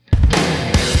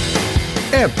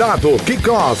É dado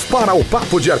kickoff para o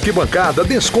papo de arquibancada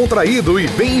descontraído e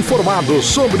bem informado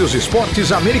sobre os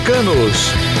esportes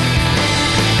americanos.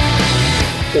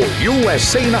 O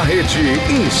USA na Rede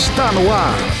está no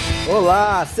ar.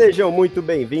 Olá, sejam muito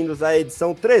bem-vindos à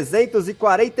edição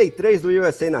 343 do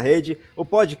USA na Rede, o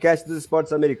podcast dos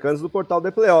esportes americanos do portal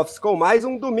The Playoffs, com mais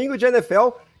um domingo de NFL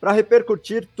para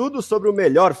repercutir tudo sobre o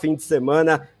melhor fim de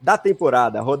semana da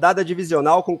temporada. Rodada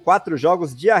divisional com 4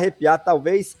 jogos de arrepiar,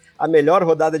 talvez a melhor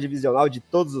rodada divisional de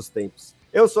todos os tempos.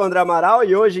 Eu sou André Amaral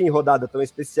e hoje em rodada tão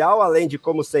especial, além de,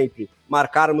 como sempre,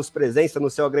 marcarmos presença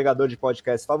no seu agregador de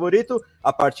podcast favorito,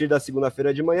 a partir da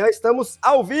segunda-feira de manhã, estamos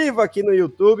ao vivo aqui no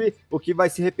YouTube, o que vai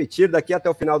se repetir daqui até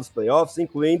o final dos playoffs,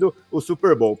 incluindo o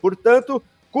Super Bowl. Portanto,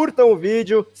 curtam o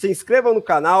vídeo, se inscrevam no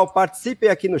canal, participem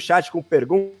aqui no chat com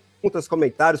perguntas,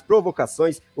 comentários,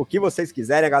 provocações, o que vocês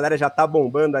quiserem, a galera já tá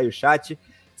bombando aí o chat.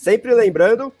 Sempre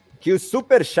lembrando que o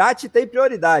Super Chat tem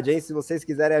prioridade, hein? Se vocês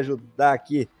quiserem ajudar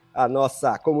aqui a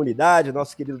nossa comunidade,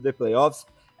 nosso querido The Playoffs,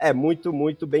 é muito,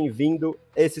 muito bem-vindo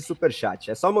esse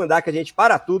superchat. É só mandar que a gente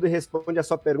para tudo e responde a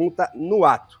sua pergunta no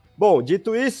ato. Bom,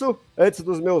 dito isso, antes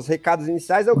dos meus recados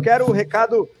iniciais, eu quero o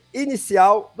recado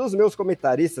inicial dos meus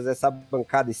comentaristas, essa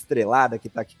bancada estrelada que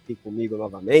está aqui comigo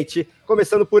novamente,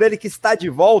 começando por ele que está de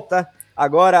volta,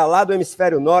 agora lá do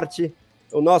Hemisfério Norte,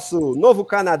 o nosso novo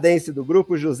canadense do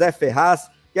grupo, José Ferraz.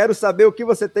 Quero saber o que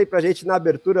você tem para a gente na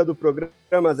abertura do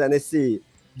programa, Zé, nesse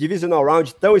Divisional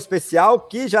Round tão especial,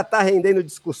 que já está rendendo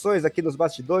discussões aqui nos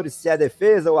bastidores, se é a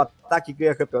defesa ou ataque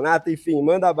ganha campeonato, enfim,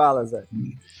 manda bala, Zé.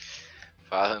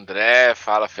 Fala, André,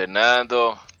 fala,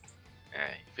 Fernando,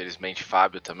 infelizmente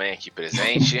Fábio também aqui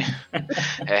presente.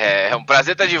 É um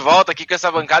prazer estar de volta aqui com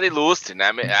essa bancada ilustre, né?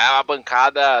 É uma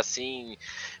bancada, assim,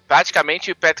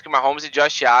 praticamente Patrick Mahomes e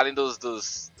Josh Allen dos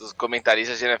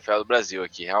comentaristas de NFL do Brasil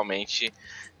aqui, realmente.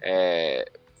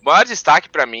 O maior destaque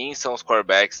para mim são os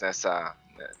quarterbacks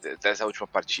dessa última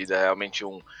partida, realmente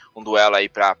um duelo aí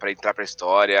para entrar para a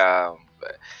história.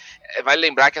 Vale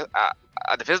lembrar que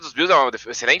a defesa dos Bills é uma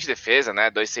excelente defesa, né?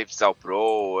 2 safeties all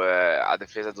pro, a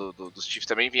defesa dos Chiefs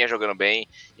também vinha jogando bem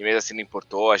e mesmo assim não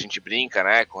importou. A gente brinca,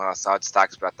 né, com relação a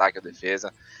destaques para ataque e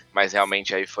defesa, mas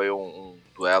realmente aí foi um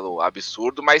duelo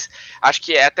absurdo. Mas acho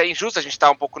que é até injusto a gente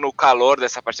estar um pouco no calor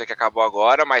dessa partida que acabou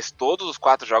agora, mas todos os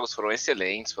 4 jogos foram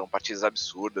excelentes, foram partidas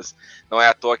absurdas. Não é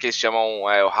à toa que eles chamam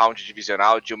o round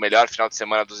divisional de o melhor final de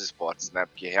semana dos esportes, né?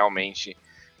 Porque realmente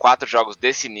 4 jogos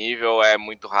desse nível é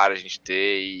muito raro a gente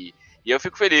ter e eu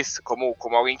fico feliz, como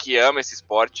alguém que ama esse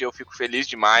esporte, eu fico feliz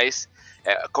demais.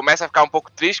 Começa a ficar um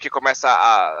pouco triste, que começa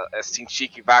a sentir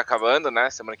que vai acabando,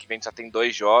 né? Semana que vem só tem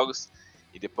 2 jogos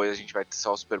e depois a gente vai ter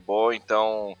só o Super Bowl,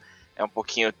 então é um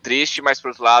pouquinho triste, mas por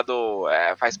outro lado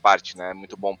faz parte, né? É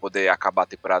muito bom poder acabar a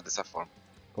temporada dessa forma.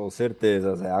 Com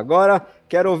certeza, Zé. Agora,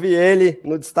 quero ouvir ele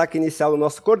no destaque inicial, o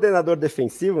nosso coordenador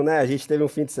defensivo, né? A gente teve um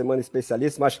fim de semana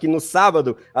especialíssimo, acho que no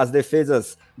sábado as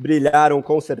defesas brilharam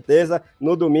com certeza,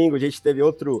 no domingo a gente teve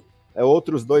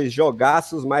outros 2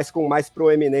 jogaços, mas com mais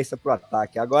proeminência para o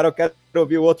ataque. Agora eu quero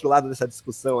ouvir o outro lado dessa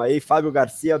discussão aí. Fábio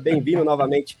Garcia, bem-vindo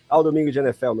novamente ao Domingo de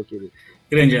NFL, meu querido.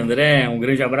 Grande André, um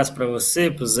grande abraço para você,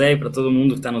 para o Zé e para todo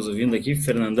mundo que está nos ouvindo aqui,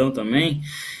 Fernandão também.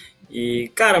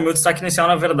 E, cara, meu destaque inicial,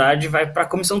 na verdade, vai para a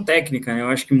comissão técnica, né? Eu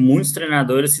acho que muitos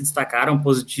treinadores se destacaram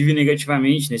positivo e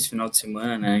negativamente nesse final de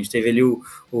semana, né? A gente teve ali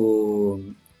o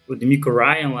DeMeco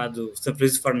Ryan, lá do San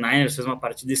Francisco 49ers, fez uma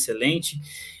partida excelente,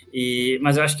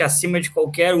 mas eu acho que acima de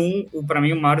qualquer para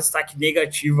mim, o maior destaque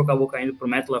negativo acabou caindo para o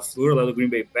Matt LaFleur, lá do Green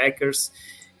Bay Packers,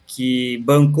 que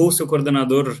bancou seu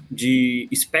coordenador de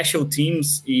Special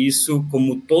Teams, e isso,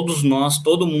 como todos nós,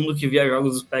 todo mundo que via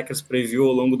jogos dos Packers previu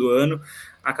ao longo do ano,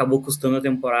 acabou custando a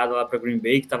temporada lá para Green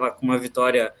Bay, que estava com uma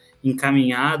vitória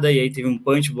encaminhada, e aí teve um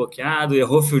punch bloqueado,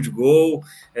 errou field goal,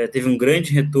 teve um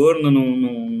grande retorno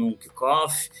num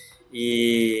kickoff,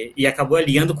 e acabou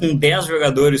alinhando com 10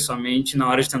 jogadores somente na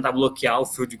hora de tentar bloquear o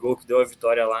field goal que deu a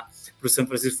vitória lá para o San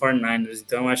Francisco 49ers.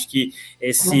 Então, acho que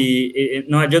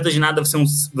não adianta de nada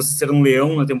você ser um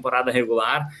leão na temporada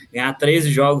regular, ganhar 13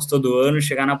 jogos todo ano,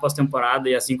 chegar na pós-temporada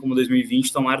e, assim como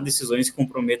 2020, tomar decisões que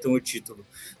comprometam o título.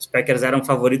 Os Packers eram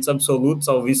favoritos absolutos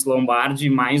ao Vince Lombardi e,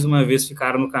 mais uma vez,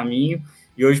 ficaram no caminho.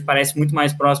 E hoje parece muito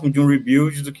mais próximo de um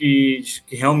rebuild do que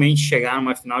realmente chegar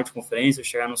numa final de conferência ou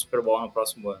chegar no Super Bowl no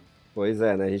próximo ano. Pois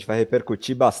é, né? A gente vai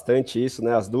repercutir bastante isso,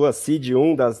 né? As duas seed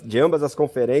 1 de ambas as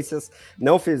conferências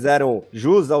não fizeram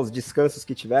jus aos descansos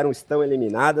que tiveram, estão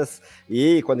eliminadas,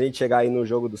 e quando a gente chegar aí no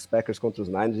jogo dos Packers contra os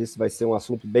Niners, isso vai ser um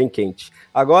assunto bem quente.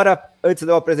 Agora, antes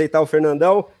de eu apresentar o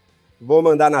Fernandão, vou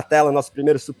mandar na tela nosso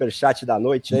primeiro superchat da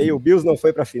noite aí. O Bills não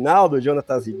foi para a final, do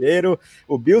Jonatas Ribeiro.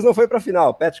 O Bills não foi para a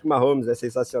final. Patrick Mahomes é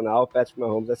sensacional.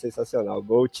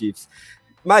 Go Chiefs.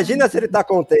 Imagina se ele tá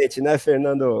contente, né,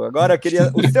 Fernando? Agora eu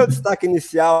queria o seu destaque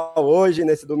inicial hoje,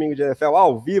 nesse domingo de NFL,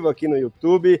 ao vivo aqui no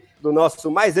YouTube, do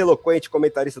nosso mais eloquente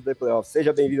comentarista do The Playoffs.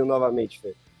 Seja bem-vindo novamente,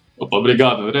 Fer. Opa,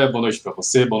 obrigado, André. Boa noite para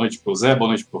você, boa noite para o Zé, boa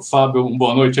noite para o Fábio,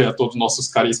 boa noite aí a todos os nossos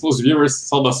caríssimos viewers.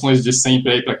 Saudações de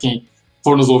sempre aí para quem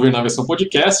for nos ouvir na versão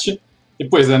podcast. E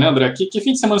pois é, né, André? Que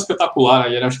fim de semana espetacular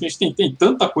aí, né? Acho que a gente tem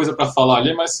tanta coisa para falar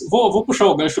ali, mas vou puxar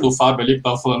o gancho do Fábio ali, que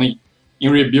estava falando em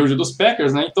rebuild dos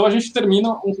Packers, né? Então a gente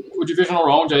termina o Divisional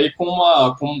Round aí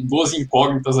com duas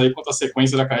incógnitas aí quanto à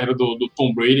sequência da carreira do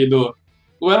Tom Brady e do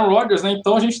Aaron Rodgers, né?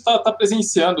 Então a gente está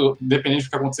presenciando, dependendo do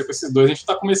que acontecer com esses dois, a gente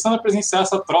está começando a presenciar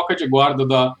essa troca de guarda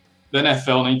da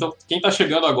NFL, né? Então quem está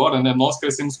chegando agora, né? Nós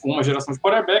crescemos com uma geração de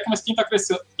quarterback, mas quem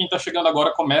tá chegando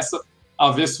agora começa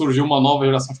a ver surgir uma nova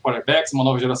geração de quarterbacks, uma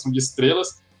nova geração de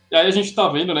estrelas. E aí a gente está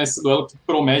vendo, né, esse duelo que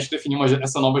promete definir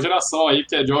essa nova geração aí,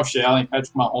 que é Josh Allen,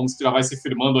 Patrick Mahomes, que já vai se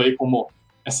firmando aí como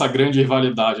essa grande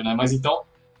rivalidade, né? Mas então,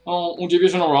 um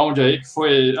Divisional Round aí que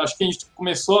foi... Acho que a gente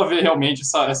começou a ver realmente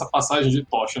essa passagem de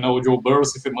tocha, né? O Joe Burrow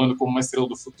se firmando como uma estrela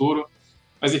do futuro.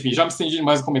 Mas enfim, já me estendi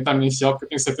demais no comentário inicial, porque eu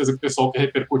tenho certeza que o pessoal quer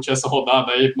repercutir essa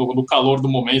rodada aí no calor do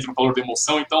momento, no calor da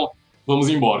emoção, então vamos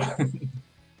embora.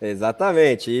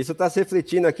 Exatamente, isso está se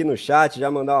refletindo aqui no chat,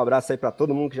 já mandar um abraço aí para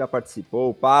todo mundo que já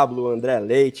participou, o Pablo, o André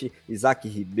Leite, Isaac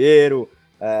Ribeiro,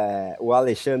 o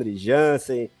Alexandre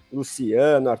Jansen,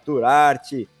 Luciano, Arthur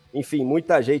Arte, enfim,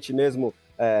 muita gente mesmo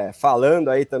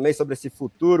falando aí também sobre esse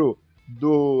futuro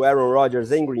do Aaron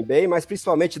Rodgers em Green Bay, mas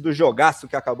principalmente do jogaço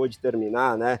que acabou de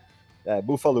terminar, né?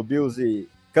 Buffalo Bills e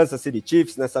Kansas City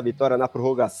Chiefs, nessa vitória na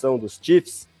prorrogação dos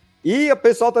Chiefs. E o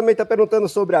pessoal também está perguntando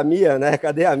sobre a Mia, né?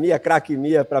 Cadê a Mia, craque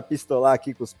Mia, para pistolar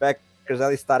aqui com os Packers?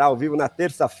 Ela estará ao vivo na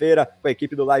terça-feira com a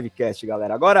equipe do Livecast,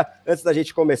 galera. Agora, antes da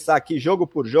gente começar aqui, jogo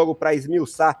por jogo, para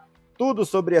esmiuçar tudo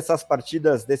sobre essas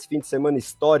partidas desse fim de semana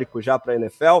histórico já para a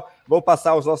NFL, vou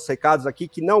passar os nossos recados aqui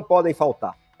que não podem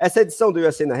faltar. Essa edição do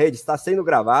USA na Rede está sendo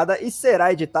gravada e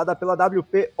será editada pela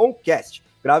WP Oncast.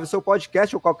 Grave seu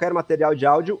podcast ou qualquer material de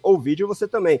áudio ou vídeo você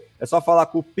também. É só falar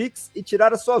com o Pix e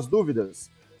tirar as suas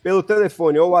dúvidas pelo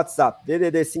telefone ou WhatsApp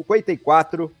DDD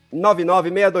 54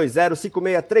 99620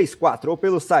 5634 ou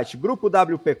pelo site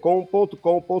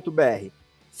grupowpcom.com.br.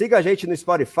 Siga a gente no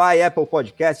Spotify, Apple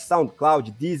Podcasts, SoundCloud,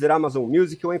 Deezer, Amazon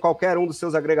Music ou em qualquer um dos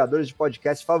seus agregadores de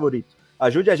podcast favorito.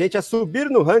 Ajude a gente a subir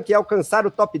no ranking e alcançar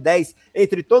o top 10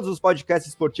 entre todos os podcasts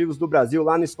esportivos do Brasil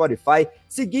lá no Spotify,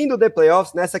 seguindo o The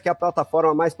Playoffs, nessa que é a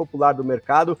plataforma mais popular do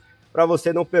mercado, para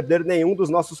você não perder nenhum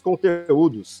dos nossos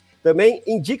conteúdos. Também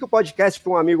indique o podcast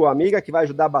para um amigo ou amiga, que vai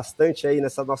ajudar bastante aí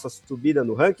nessa nossa subida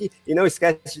no ranking. E não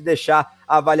esquece de deixar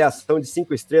a avaliação de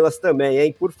 5 estrelas também,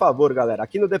 hein? Por favor, galera.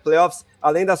 Aqui no The Playoffs,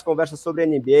 além das conversas sobre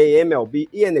NBA, MLB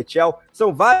e NHL,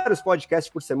 são vários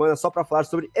podcasts por semana só para falar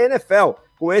sobre NFL,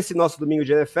 com esse nosso domingo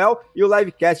de NFL e o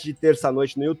livecast de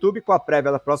terça-noite no YouTube, com a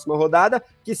prévia da próxima rodada,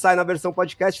 que sai na versão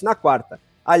podcast na quarta.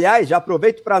 Aliás, já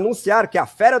aproveito para anunciar que a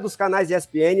fera dos canais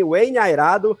ESPN, o Wayne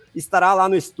Airado, estará lá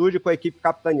no estúdio com a equipe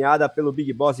capitaneada pelo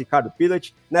Big Boss Ricardo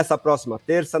Pilat nessa próxima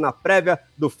terça, na prévia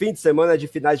do fim de semana de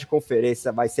finais de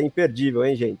conferência. Vai ser imperdível,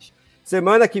 hein, gente?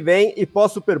 Semana que vem e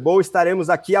pós-Super Bowl estaremos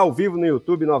aqui ao vivo no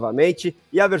YouTube novamente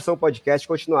e a versão podcast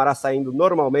continuará saindo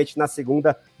normalmente na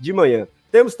segunda de manhã.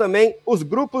 Temos também os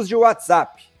grupos de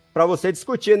WhatsApp para você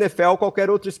discutir NFL ou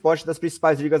qualquer outro esporte das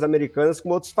principais ligas americanas com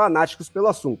outros fanáticos pelo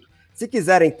assunto. Se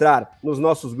quiser entrar nos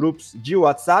nossos grupos de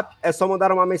WhatsApp, é só mandar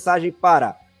uma mensagem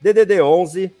para DDD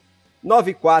 11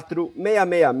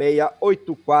 94666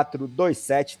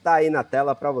 8427. Tá aí na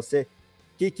tela para você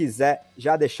que quiser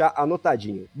já deixar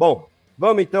anotadinho. Bom,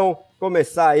 vamos então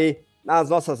começar aí nas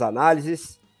nossas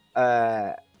análises.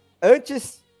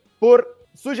 Antes, por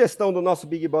sugestão do nosso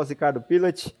Big Boss Ricardo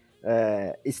Pilat,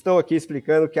 estou aqui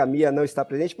explicando que a Mia não está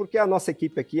presente, porque a nossa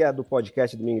equipe aqui é do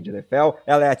podcast Domingo de NFL,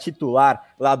 ela é a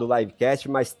titular lá do Livecast,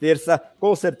 mas terça,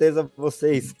 com certeza,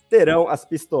 vocês terão as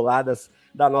pistoladas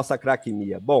da nossa craque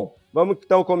Mia. Bom, vamos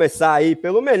então começar aí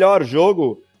pelo melhor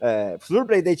jogo,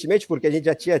 surpreendentemente, porque a gente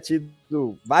já tinha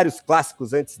tido vários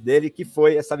clássicos antes dele, que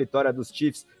foi essa vitória dos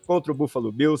Chiefs contra o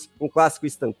Buffalo Bills, um clássico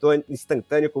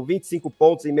instantâneo com 25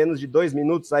 pontos em menos de 2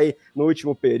 minutos aí no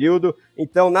último período.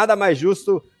 Então, nada mais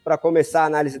justo para começar a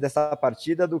análise dessa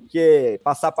partida do que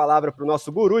passar a palavra para o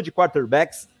nosso guru de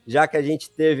quarterbacks, já que a gente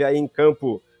teve aí em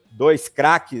campo 2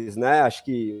 craques, né? Acho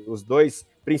que os 2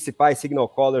 principais signal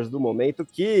callers do momento,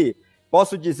 que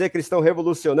posso dizer que eles estão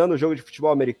revolucionando o jogo de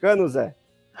futebol americano, Zé?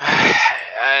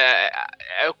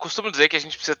 Eu costumo dizer que a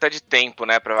gente precisa até de tempo,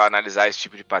 né, para analisar esse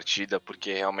tipo de partida,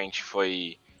 porque realmente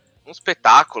foi um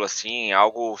espetáculo, assim,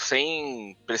 algo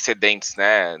sem precedentes,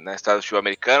 né, na história do futebol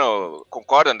americano.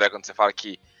 Concordo, André, quando você fala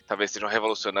que talvez estejam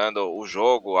revolucionando o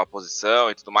jogo, a posição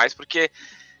e tudo mais, porque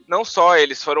não só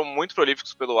eles foram muito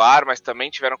prolíficos pelo ar, mas também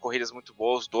tiveram corridas muito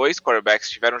boas. Os dois quarterbacks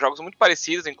tiveram jogos muito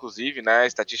parecidos, inclusive, né,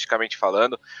 estatisticamente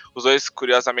falando. Os dois,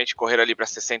 curiosamente, correram ali para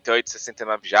 68,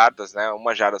 69 jardas, né,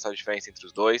 1 jarda só a diferença entre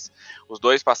os dois. Os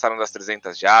dois passaram das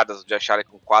 300 jardas, o Josh Allen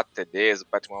com 4 TDs, o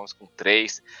Patrick Mahomes com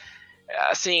 3.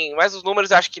 Assim, mas os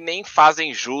números eu acho que nem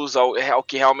fazem jus ao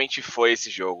que realmente foi esse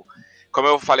jogo. Como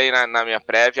eu falei na minha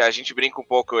prévia, a gente brinca um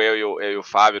pouco, eu e o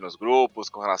Fábio, nos grupos,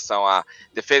 com relação a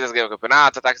defesas ganham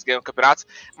campeonatos, ataques ganham campeonatos,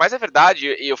 mas a verdade,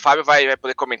 e o Fábio vai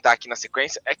poder comentar aqui na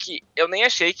sequência, é que eu nem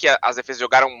achei que as defesas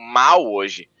jogaram mal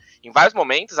hoje. Em vários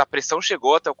momentos, a pressão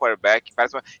chegou até o quarterback.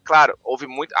 Claro, houve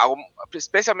muito,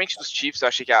 especialmente dos Chiefs, eu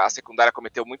achei que a secundária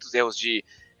cometeu muitos erros de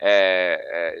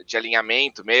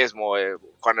alinhamento mesmo,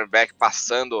 o cornerback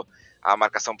passando a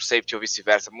marcação para o safety ou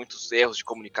vice-versa, muitos erros de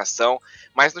comunicação,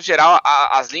 mas no geral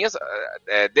as linhas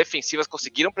defensivas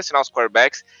conseguiram pressionar os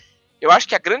quarterbacks. Eu acho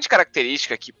que a grande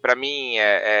característica que para mim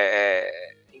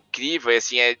é incrível,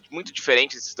 assim, é muito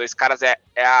diferente desses dois caras, é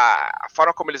a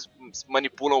forma como eles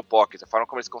manipulam o pocket, a forma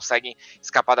como eles conseguem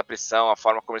escapar da pressão, a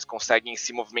forma como eles conseguem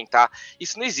se movimentar.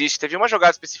 Isso não existe. Teve uma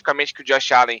jogada especificamente que o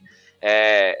Josh Allen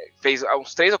fez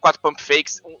uns 3 ou 4 pump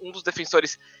fakes, um dos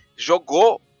defensores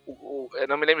jogou, eu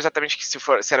não me lembro exatamente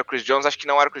se era o Chris Jones, acho que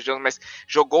não era o Chris Jones, mas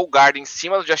jogou o guard em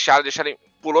cima do Josh Allen,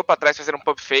 pulou para trás fazendo um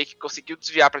pump fake, conseguiu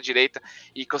desviar para a direita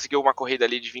e conseguiu uma corrida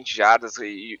ali de 20 jardas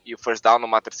e o first down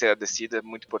numa terceira descida,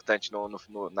 muito importante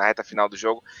na reta final do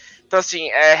jogo. Então assim,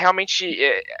 é realmente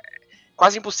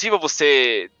quase impossível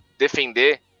você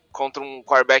defender contra um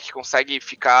quarterback que consegue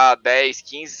ficar 10,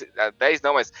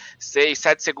 6,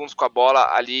 7 segundos com a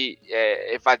bola ali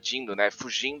evadindo, né,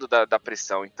 fugindo da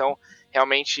pressão. Então,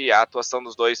 realmente, a atuação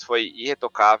dos dois foi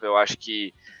irretocável. Eu acho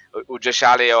que o Josh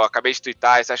Allen, eu acabei de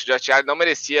twittar, eu acho que o Josh Allen não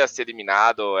merecia ser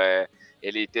eliminado.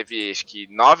 Ele teve, acho que,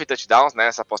 9 touchdowns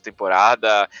nessa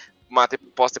pós-temporada, uma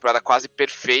pós-temporada quase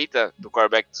perfeita do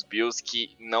quarterback dos Bills,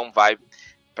 que não vai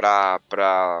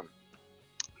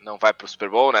não vai para o Super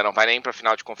Bowl, né? Não vai nem para a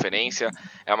final de conferência.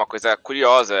 É uma coisa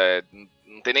curiosa.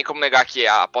 Não tem nem como negar que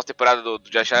a pós-temporada do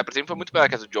Josh Allen, por exemplo, foi muito melhor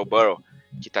que a do Joe Burrow,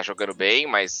 que tá jogando bem,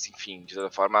 mas, enfim, de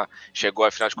toda forma, chegou à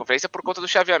final de conferência por conta do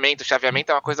chaveamento. O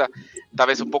chaveamento é uma coisa,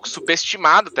 talvez, um pouco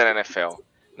subestimada até na NFL,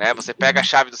 né? Você pega a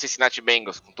chave do Cincinnati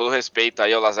Bengals, com todo respeito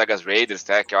aí ao Las Vegas Raiders,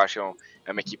 né? Que eu acho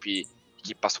é uma equipe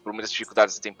que passou por muitas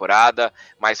dificuldades essa temporada,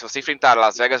 mas se você enfrentar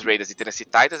Las Vegas Raiders e Tennessee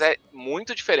Titans, é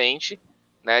muito diferente,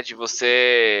 né, de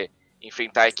você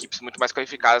enfrentar equipes muito mais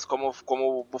qualificadas como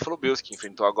o Buffalo Bills, que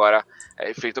enfrentou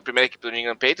a primeira equipe do New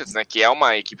England Patriots, né, que é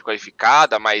uma equipe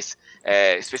qualificada, mas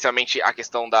especialmente a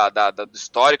questão do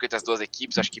histórico entre as duas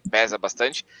equipes, acho que pesa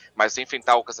bastante, mas você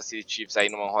enfrentar o Kansas City Chiefs aí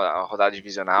numa rodada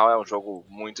divisional é um jogo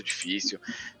muito difícil.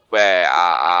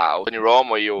 O Tony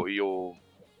Romo e o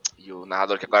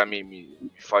narrador, que agora me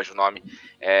foge o nome,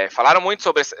 falaram muito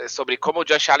sobre como o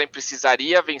Josh Allen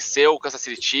precisaria vencer o Kansas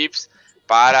City Chiefs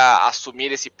para assumir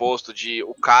esse posto de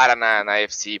o cara na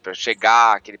AFC, para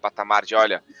chegar àquele patamar de,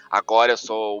 olha, agora eu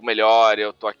sou o melhor,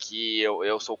 eu tô aqui,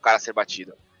 eu sou o cara a ser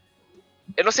batido.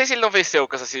 Eu não sei se ele não venceu o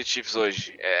Kansas City Chiefs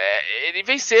hoje. Ele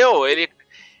venceu,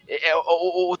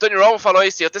 o Tony Romo falou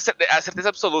isso, eu tenho a certeza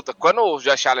absoluta. Quando o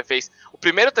Josh Allen fez o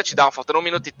primeiro touchdown, faltando 1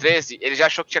 minuto e 13, ele já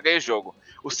achou que tinha ganho o jogo.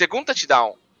 O segundo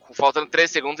touchdown, faltando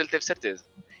 13 segundos, ele teve certeza.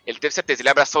 Ele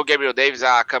abraçou o Gabriel Davis,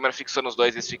 a câmera fixou nos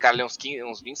dois, eles ficaram ali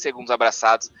uns 20 segundos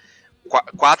abraçados.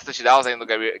 4 touchdowns ainda do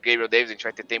Gabriel Davis, a gente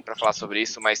vai ter tempo para falar sobre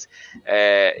isso, mas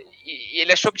e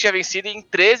ele achou que tinha vencido em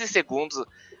 13 segundos.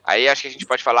 Aí acho que a gente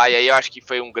pode falar, e aí eu acho que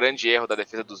foi um grande erro da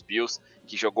defesa dos Bills,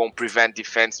 que jogou um prevent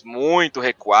defense muito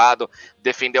recuado,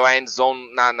 defendeu a end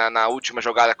zone na última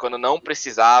jogada quando não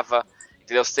precisava.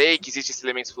 Eu sei que existe esse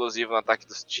elemento explosivo no ataque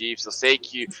dos Chiefs, eu sei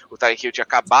que o Tyreek Hill tinha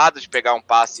acabado de pegar um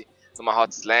passe numa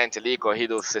hot slant ali,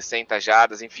 corrido 60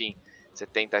 jardas, enfim,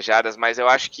 70 jardas, mas eu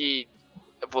acho que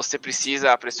você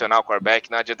precisa pressionar o quarterback,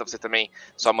 não adianta você também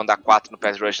só mandar 4 no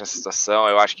pass rush nessa situação.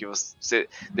 Eu acho que você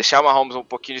deixar o Mahomes um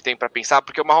pouquinho de tempo para pensar,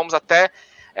 porque o Mahomes até,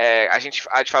 a gente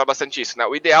fala bastante isso, né?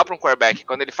 O ideal para um quarterback,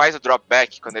 quando ele faz o drop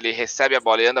back, quando ele recebe a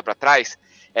bola e anda para trás,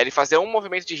 é ele fazer um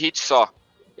movimento de hit só.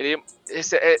 Ele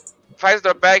faz o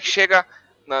drop back, chega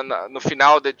no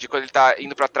final de quando ele está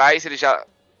indo para trás, ele já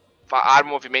arma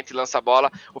o movimento e lança a bola.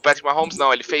 O Patrick Mahomes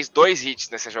não, ele fez 2 hits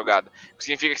nessa jogada, o que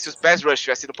significa que se os pass rush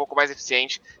tivesse sido um pouco mais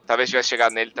eficiente, talvez tivesse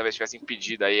chegado nele, talvez tivesse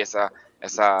impedido aí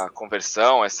essa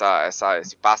conversão,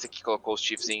 esse passe que colocou os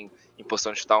Chiefs em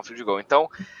posição de chutar um field goal.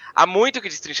 Então, há muito que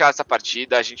destrinchar essa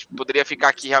partida, a gente poderia ficar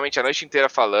aqui realmente a noite inteira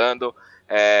falando.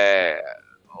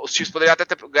 Os Chiefs poderiam até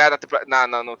ter ganhado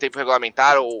no tempo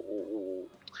regulamentar, o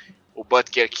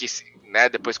Butker, que né?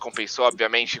 Depois compensou,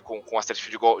 obviamente, com o acerto de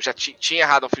field goal. Já tinha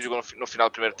errado um field goal no final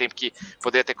do primeiro tempo, que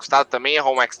poderia ter custado, também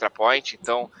errou um extra point,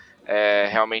 então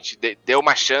realmente deu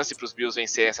uma chance para os Bills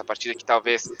vencerem essa partida, que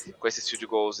talvez com esses field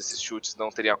goals, esses chutes não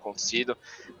teriam acontecido,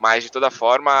 mas de toda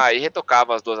forma, aí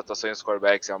retocava as duas atuações dos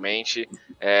quarterbacks, realmente.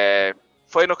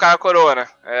 Foi no cara coroa, né?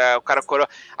 O cara coroa.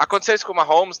 Aconteceu isso com o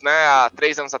Mahomes, né? Há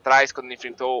 3 anos atrás, quando ele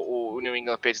enfrentou o New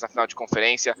England Patriots na final de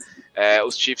conferência.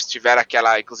 Os Chiefs tiveram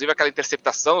inclusive aquela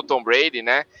interceptação do Tom Brady,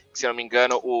 né? Que, se não me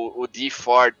engano, o Dee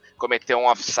Ford cometeu um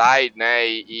offside, né?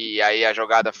 E aí a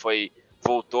jogada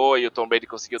voltou e o Tom Brady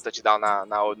conseguiu o touchdown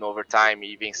no overtime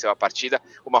e venceu a partida.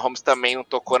 O Mahomes também não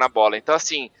tocou na bola. Então,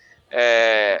 assim,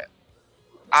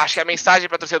 acho que a mensagem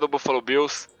para a torcida do Buffalo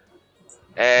Bills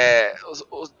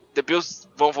The Bills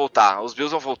vão voltar, os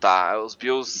Bills vão voltar. Os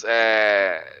Bills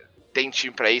têm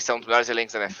time para isso, são um dos melhores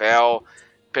elencos da NFL.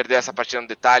 Perder essa partida no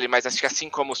detalhe, mas acho que assim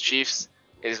como os Chiefs,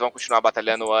 eles vão continuar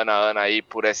batalhando ano a ano aí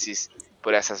por essas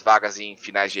vagas em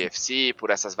finais de AFC, por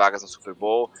essas vagas no Super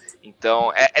Bowl.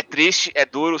 Então é triste, é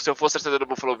duro. Se eu fosse torcedor do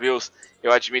Buffalo Bills,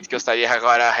 eu admito que eu estaria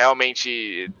agora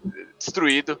realmente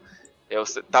destruído. Eu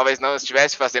talvez não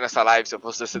estivesse fazendo essa live se eu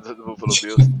fosse torcedor do Buffalo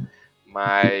Bills.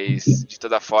 Mas, de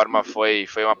toda forma, foi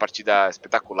uma partida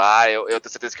espetacular. Eu tenho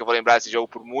certeza que eu vou lembrar desse jogo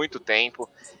por muito tempo.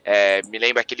 Me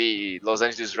lembra aquele Los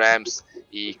Angeles Rams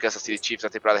e Kansas City Chiefs na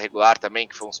temporada regular também,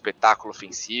 que foi um espetáculo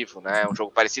ofensivo, né? Um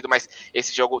jogo parecido, mas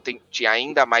esse jogo tinha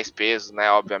ainda mais peso, né?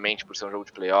 Obviamente, por ser um jogo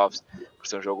de playoffs, por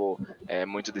ser um jogo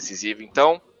muito decisivo.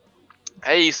 Então,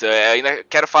 é isso. Eu ainda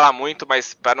quero falar muito,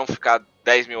 mas para não ficar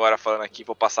 10 mil horas falando aqui,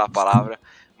 vou passar a palavra.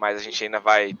 Mas a gente ainda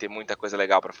vai ter muita coisa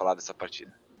legal para falar dessa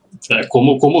partida.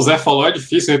 Como o Zé falou, é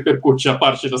difícil repercutir a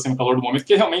partida sem o calor do momento,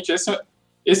 porque realmente esse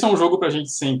é um jogo para a gente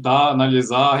sentar,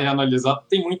 analisar, reanalisar,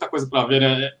 tem muita coisa para ver.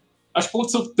 Acho que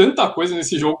aconteceu tanta coisa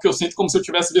nesse jogo que eu sinto como se eu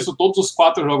tivesse visto todos os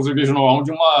 4 jogos do Divisional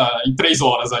Round em 3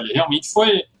 horas ali. Realmente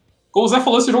foi... Como o Zé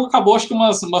falou, esse jogo acabou acho que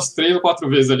umas 3 ou 4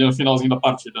 vezes ali no finalzinho da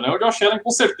partida, né? O Josh Allen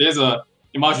com certeza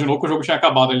imaginou que o jogo tinha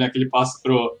acabado ali naquele passe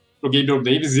pro Gabriel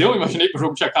Davis. Eu imaginei que o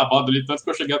jogo tinha acabado ali, tanto que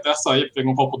eu cheguei até a sair,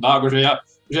 peguei um copo d'água, já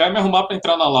ia me arrumar para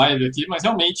entrar na live aqui, mas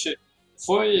realmente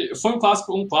foi um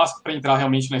clássico para entrar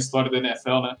realmente na história da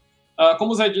NFL, né?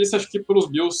 Como o Zé disse, acho que para os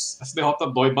Bills essa derrota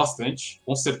dói bastante.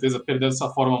 Com certeza, perder dessa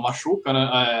forma machuca,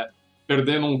 né?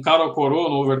 Perdendo um cara ou coroa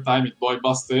no overtime dói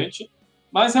bastante.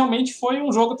 Mas realmente foi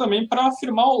um jogo também para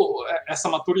afirmar essa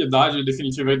maturidade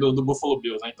definitiva aí do Buffalo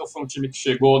Bills, né? Então foi um time que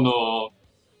chegou no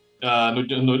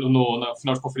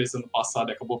final de conferência do ano passado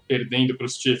e acabou perdendo para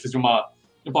os Chiefs de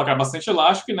um placar bastante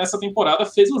elástico, e nessa temporada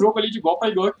fez um jogo ali de igual para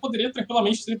igual que poderia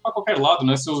tranquilamente ir para qualquer lado,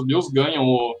 né? Se os Bills ganham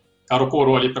o cara ou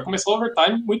coroa ali para começar o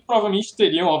overtime, muito provavelmente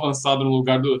teriam avançado no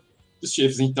lugar dos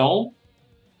Chiefs. Então,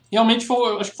 realmente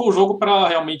acho que foi o jogo para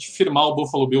realmente firmar o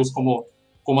Buffalo Bills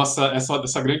como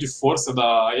essa grande força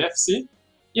da AFC,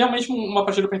 e realmente uma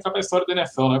partida para entrar para a história da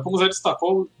NFL, né? Como o Zé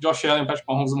destacou, o Josh Allen e o Patrick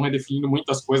Mahomes vão redefinindo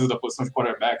muitas coisas da posição de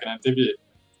quarterback, né?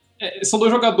 São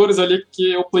 2 jogadores ali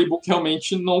que o playbook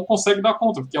realmente não consegue dar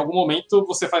conta, porque em algum momento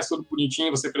você faz tudo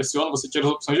bonitinho, você pressiona, você tira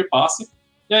as opções de passe,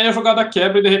 e aí a jogada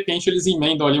quebra e de repente eles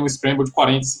emendam ali um scramble de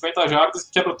 40, 50 jardas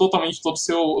que quebra totalmente todo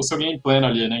o seu game plan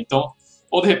ali, né? Então,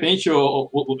 ou de repente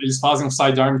eles fazem um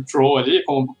sidearm throw ali,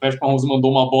 como o Patrick Mahomes mandou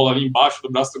uma bola ali embaixo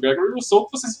do braço do Gregory Rousseau,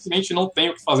 que você simplesmente não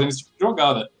tem o que fazer nesse tipo de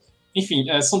jogada. Enfim,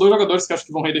 são 2 jogadores que acho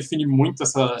que vão redefinir muito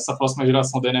essa próxima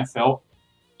geração da NFL.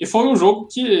 E foi um jogo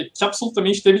que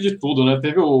absolutamente teve de tudo, né?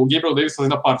 Teve o Gabriel Davis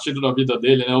fazendo a partida da vida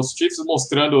dele, né? Os Chiefs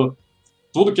mostrando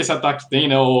tudo que esse ataque tem,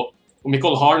 né? O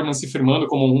Mecole Hardman se firmando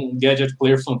como um gadget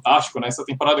player fantástico, né? Essa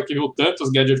temporada que viu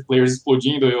tantos gadget players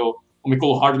explodindo, e o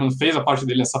Mecole Hardman fez a parte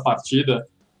dele nessa partida.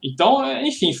 Então,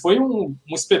 enfim, foi um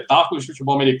espetáculo de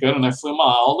futebol americano, né? Foi uma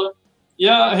aula. E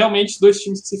realmente os 2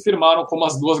 times que se firmaram como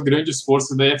as 2 grandes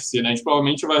forças da AFC, né? A gente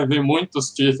provavelmente vai ver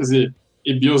muitos Chiefs e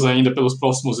Bills ainda pelos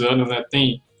próximos anos, né?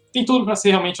 Tem tudo para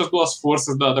ser realmente as 2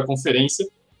 forças da conferência.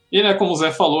 E, né, como o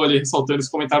Zé falou ali, ressaltando esse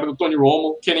comentário do Tony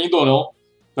Romo, querendo ou não,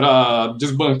 para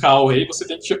desbancar o rei, você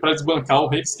tem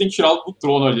que tirá-lo do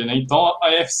trono ali, né? Então a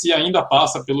AFC ainda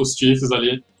passa pelos Chiefs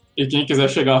ali, e quem quiser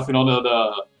chegar à final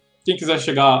quem quiser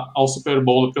chegar ao Super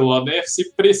Bowl pelo lado da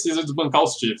AFC precisa desbancar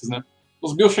os Chiefs, né?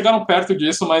 Os Bills chegaram perto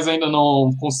disso, mas ainda não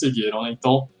conseguiram, né?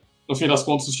 Então, no fim das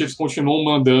contas, os Chiefs continuam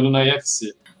mandando na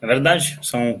AFC. É verdade,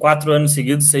 são 4 anos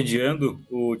seguidos sediando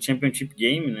o Championship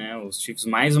Game, né? Os Chiefs,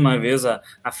 mais uma vez,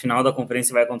 a final da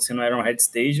conferência vai acontecer no Arrowhead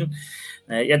Stadium.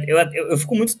 Eu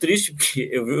fico muito triste, porque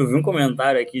eu vi um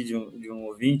comentário aqui de um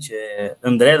ouvinte,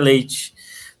 André Leite,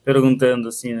 perguntando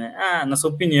assim, né? Na sua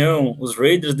opinião, os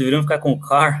Raiders deveriam ficar com o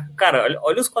Carr? Cara,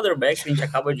 olha os quarterbacks que a gente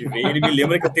acaba de ver, ele me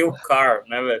lembra que eu tenho o Carr,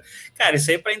 né, velho? Cara,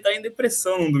 isso aí é pra entrar em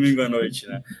depressão num domingo à noite,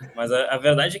 né? Mas a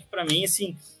verdade é que pra mim,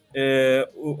 assim,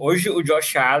 hoje o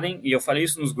Josh Allen, e eu falei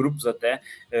isso nos grupos até,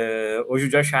 hoje o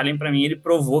Josh Allen, pra mim, ele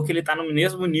provou que ele tá no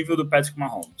mesmo nível do Patrick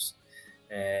Mahomes.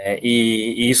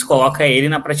 E isso coloca ele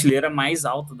na prateleira mais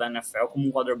alta da NFL como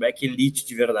um quarterback elite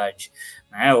de verdade,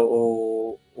 né?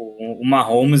 O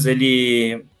Mahomes,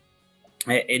 ele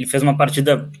fez uma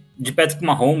partida de Patrick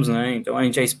Mahomes, né? Então a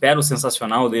gente já espera o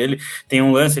sensacional dele. Tem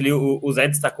um lance ali, o Zé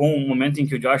destacou um momento em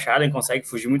que o Josh Allen consegue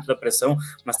fugir muito da pressão,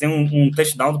 mas tem um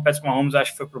touchdown do Patrick Mahomes,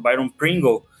 acho que foi pro Byron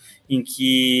Pringle, em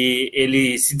que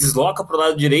ele se desloca para o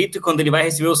lado direito e quando ele vai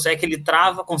receber o sec, ele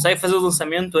trava, consegue fazer o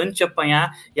lançamento antes de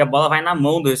apanhar e a bola vai na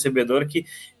mão do recebedor, que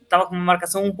estava com uma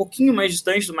marcação um pouquinho mais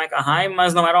distante do Micah Hyde,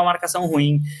 mas não era uma marcação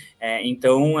ruim.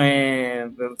 Então,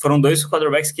 foram dois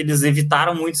quarterbacks que eles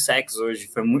evitaram muito sacks hoje.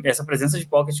 Essa presença de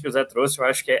pocket que o Zé trouxe, eu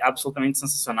acho que é absolutamente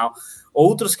sensacional.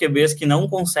 Outros QBs que não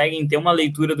conseguem ter uma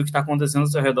leitura do que está acontecendo ao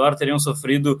seu redor teriam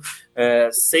sofrido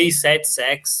 6, 7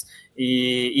 sacks.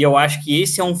 E eu acho que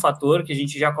esse é um fator que a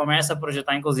gente já começa a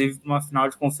projetar, inclusive, para uma final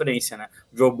de conferência, né?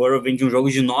 O Joe Burrow vem de um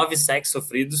jogo de 9 sacks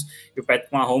sofridos e o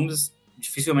Patrick Mahomes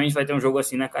dificilmente vai ter um jogo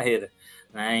assim na carreira,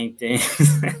 né? Tem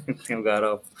o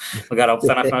Garoppolo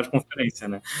está na final de conferência,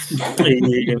 né?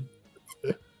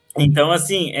 Então,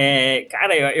 assim,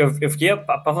 cara, eu fiquei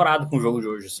apavorado com o jogo de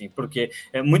hoje, assim, porque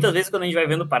muitas vezes quando a gente vai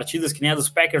vendo partidas, que nem a dos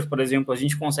Packers, por exemplo, a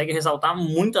gente consegue ressaltar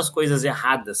muitas coisas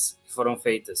erradas que foram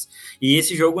feitas. E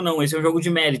esse jogo não, esse é um jogo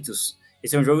de méritos.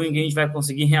 Esse é um jogo em que a gente vai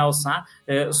conseguir realçar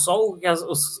só o que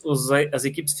as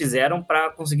equipes fizeram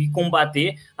para conseguir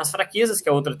combater as fraquezas que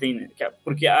a outra tem, né?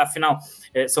 Porque, afinal,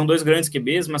 são dois grandes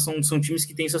QBs, mas são times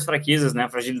que têm suas fraquezas, né? A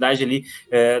fragilidade ali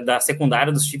da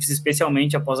secundária dos Chiefs,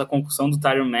 especialmente após a concussão do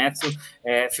Tyrann Mathieu,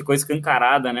 ficou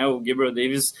escancarada, né? O Gabriel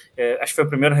Davis, acho que foi o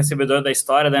primeiro recebedor da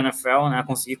história da NFL, né, a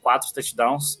conseguir 4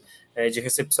 touchdowns de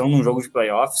recepção num jogo de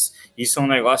playoffs. Isso é um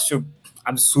negócio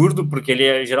absurdo, porque ele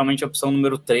é geralmente a opção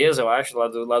número 3, eu acho, lá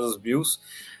dos Bills.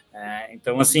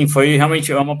 Então, assim, foi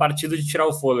realmente uma partida de tirar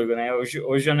o fôlego, né?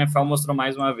 Hoje a NFL mostrou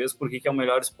mais uma vez por que é o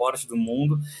melhor esporte do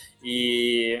mundo,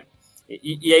 e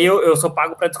aí eu sou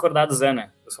pago para discordar do Zé,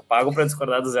 né? Eu sou pago para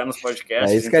discordar do Zé nos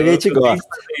podcasts. É isso que a gente gosta.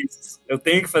 Eu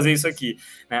tenho que fazer isso aqui,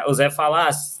 né? O Zé fala,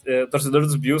 torcedor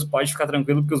dos Bills pode ficar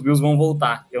tranquilo porque os Bills vão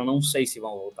voltar. Eu não sei se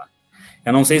vão voltar.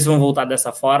 Eu não sei se vão voltar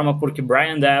dessa forma, porque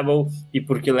Brian Daboll e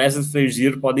porque Leslie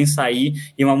Frazier podem sair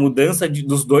e uma mudança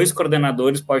dos dois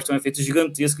coordenadores pode ter um efeito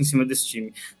gigantesco em cima desse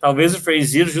time. Talvez o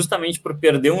Frazier, justamente por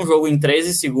perder um jogo em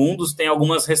 13 segundos, tenha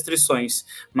algumas restrições,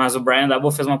 mas o Brian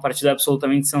Daboll fez uma partida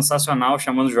absolutamente sensacional,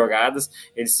 chamando jogadas.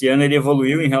 Esse ano ele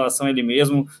evoluiu em relação a ele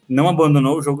mesmo, não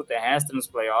abandonou o jogo terrestre nos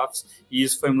playoffs, e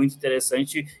isso foi muito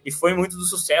interessante, e foi muito do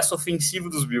sucesso ofensivo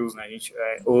dos Bills, né?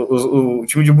 O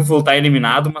time de Buffalo está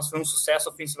eliminado, mas foi um sucesso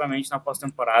ofensivamente na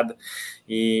pós-temporada,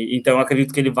 e então eu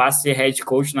acredito que ele vai ser head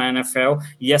coach na NFL,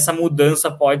 e essa mudança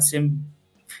pode ser,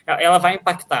 ela vai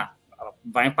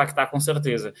impactar com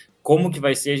certeza. Como que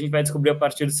vai ser, a gente vai descobrir a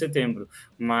partir de setembro,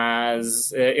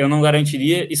 mas eu não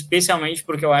garantiria, especialmente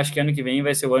porque eu acho que ano que vem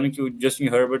vai ser o ano que o Justin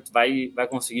Herbert vai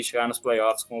conseguir chegar nos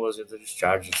playoffs com os Los Angeles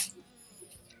Chargers.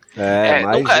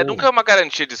 Nunca é uma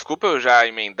garantia, desculpa eu já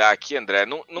emendar aqui, André,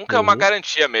 nunca é uma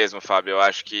garantia mesmo, Fábio. Eu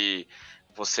acho que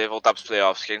você voltar para os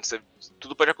playoffs, que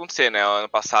tudo pode acontecer, né? Ano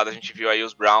passado a gente viu aí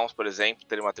os Browns, por exemplo,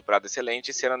 terem uma temporada excelente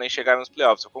e esse ano nem chegaram nos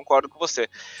playoffs. Eu concordo com você.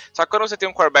 Só que quando você tem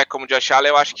um quarterback como o Josh Allen,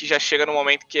 eu acho que já chega no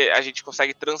momento que a gente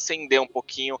consegue transcender um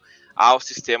pouquinho ao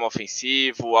sistema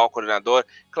ofensivo, ao coordenador.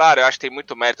 Claro, eu acho que tem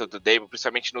muito mérito do Daboll,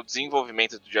 principalmente no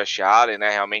desenvolvimento do Josh Allen, né?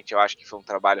 Realmente eu acho que foi um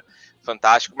trabalho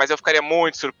fantástico, mas eu ficaria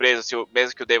muito surpreso se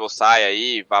mesmo que o Daboll saia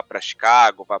aí, vá para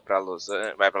Chicago, vá para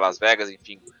Las Vegas,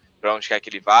 enfim, para onde quer que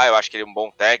ele vá. Eu acho que ele é um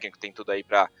bom técnico, tem tudo aí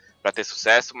para ter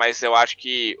sucesso, mas eu acho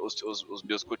que os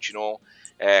Bills continuam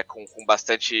com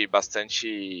bastante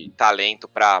talento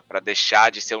para deixar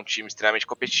de ser um time extremamente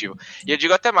competitivo. E eu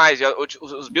digo até mais,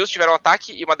 os Bills tiveram um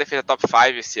ataque e uma defesa top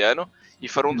 5 esse ano, e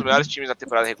foram um dos melhores times da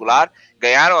temporada regular,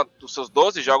 ganharam os seus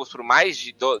 12 jogos por mais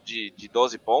de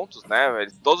 12 pontos, né?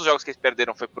 Todos os jogos que eles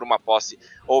perderam foi por uma posse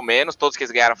ou menos, todos que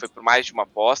eles ganharam foi por mais de uma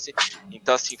posse.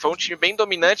 Então, assim, foi um time bem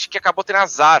dominante que acabou tendo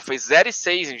azar, foi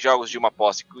 0-6 em jogos de uma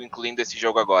posse, incluindo esse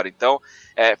jogo agora. Então,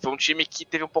 foi um time que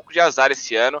teve um pouco de azar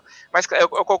esse ano, mas eu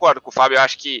concordo com o Fábio, eu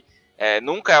acho que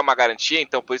nunca é uma garantia,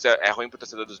 então por isso é ruim pro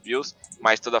torcedor dos Bills,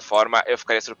 mas de toda forma eu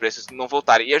ficaria surpreso se não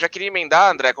voltarem. E eu já queria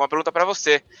emendar, André, com uma pergunta para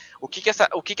você. O que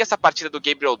essa partida do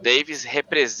Gabriel Davis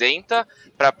representa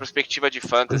para a perspectiva de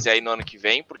fantasy aí no ano que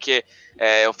vem? Porque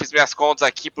eu fiz minhas contas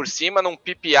aqui por cima, num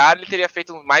PPR ele teria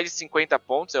feito mais de 50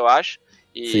 pontos, eu acho.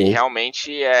 E Sim.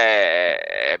 Realmente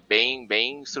é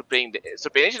bem surpreendente.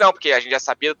 Surpreendente não, porque a gente já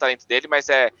sabia do talento dele, mas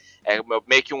é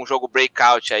meio que um jogo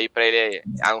breakout aí para ele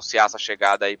anunciar essa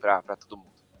chegada aí para todo mundo.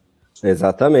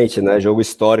 Exatamente, né? Jogo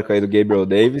histórico aí do Gabriel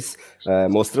Davis,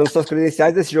 mostrando suas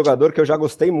credenciais desse jogador que eu já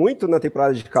gostei muito na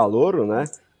temporada de calouro, né?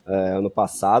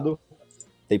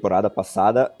 Temporada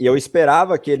passada, e eu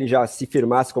esperava que ele já se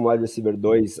firmasse como wide receiver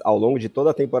 2 ao longo de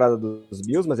toda a temporada dos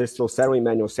Bills, mas eles trouxeram o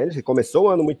Emmanuel Sanders, que começou o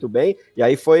ano muito bem, e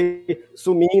aí foi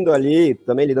sumindo ali,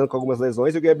 também lidando com algumas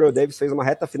lesões, e o Gabriel Davis fez uma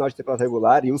reta final de temporada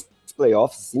regular e os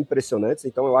playoffs impressionantes,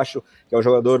 então eu acho que é um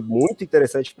jogador muito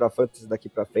interessante para fantasy daqui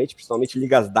para frente, principalmente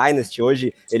Ligas Dynasty.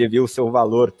 Hoje ele viu o seu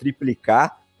valor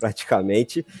triplicar,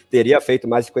 praticamente, teria feito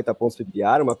mais de 50 pontos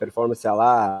PPR, uma performance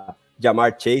lá de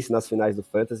Ja'Marr Chase nas finais do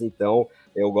Fantasy, então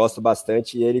eu gosto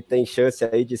bastante e ele tem chance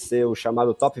aí de ser o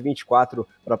chamado top 24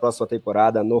 para a próxima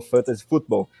temporada no Fantasy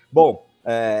Football. Bom,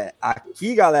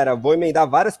 aqui, galera, vou emendar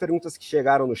várias perguntas que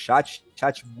chegaram no chat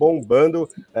bombando,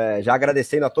 já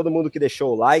agradecendo a todo mundo que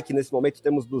deixou o like. Nesse momento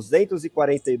temos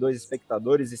 242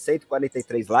 espectadores e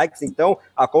 143 likes, então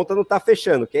a conta não está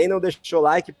fechando. Quem não deixou o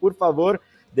like, por favor,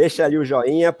 deixa ali o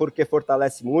joinha, porque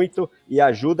fortalece muito e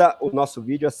ajuda o nosso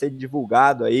vídeo a ser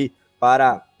divulgado aí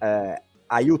para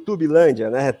a YouTubelândia,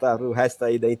 né, para o resto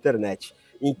aí da internet.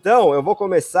 Então, eu vou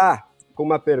começar com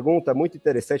uma pergunta muito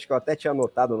interessante que eu até tinha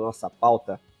anotado na nossa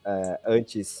pauta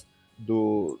antes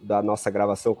da nossa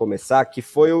gravação começar, que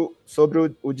foi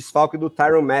sobre o desfalque do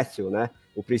Tyrann Mathieu, né,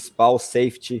 o principal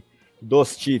safety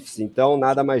dos Chiefs. Então,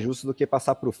 nada mais justo do que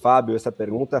passar para o Fábio essa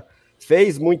pergunta.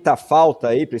 Fez muita falta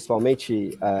aí,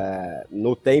 principalmente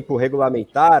no tempo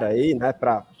regulamentar aí, né,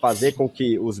 para fazer com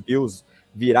que os Bills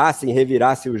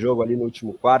revirassem o jogo ali no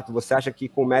último quarto. Você acha que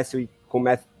com o Mathieu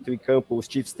em campo os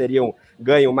Chiefs teriam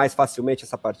ganho mais facilmente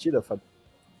essa partida, Fábio?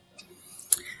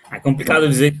 É complicado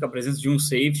dizer que com a presença de um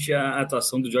safety a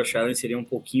atuação do Josh Allen seria um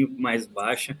pouquinho mais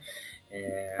baixa,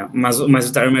 mas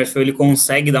o Tyrann Mathieu ele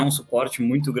consegue dar um suporte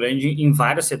muito grande em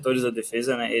vários setores da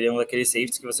defesa, né? Ele é um daqueles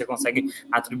safeties que você consegue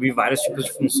atribuir vários tipos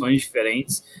de funções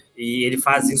diferentes e ele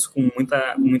faz isso com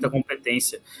muita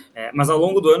competência. Mas ao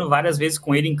longo do ano, várias vezes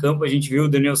com ele em campo, a gente viu o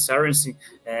Daniel Sorensen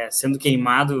sendo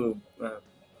queimado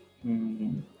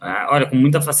com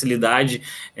muita facilidade.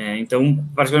 Então,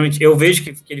 particularmente, eu vejo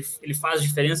que ele faz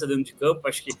diferença dentro de campo.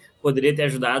 Acho que poderia ter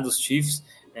ajudado os Chiefs,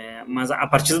 mas a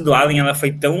partida do Allen ela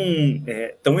foi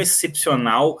tão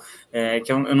excepcional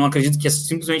que eu não acredito que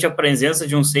simplesmente a presença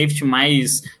de um safety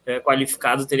mais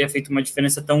qualificado teria feito uma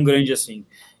diferença tão grande assim.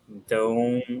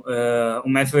 Então, o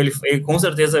Mathieu, ele com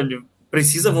certeza ele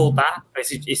precisa voltar para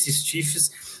esses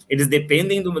Chiefs. Eles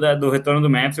dependem do retorno do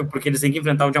Mathieu, porque eles têm que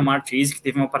enfrentar o Ja'Marr Chase, que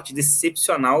teve uma partida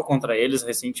excepcional contra eles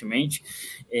recentemente.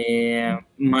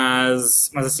 Mas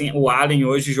assim, o Allen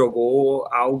hoje jogou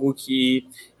algo que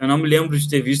eu não me lembro de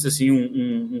ter visto assim,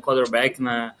 um quarterback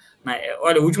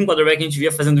olha, o último quarterback que a gente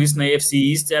via fazendo isso na AFC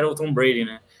East era o Tom Brady,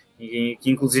 né? Que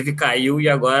inclusive caiu, e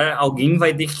agora alguém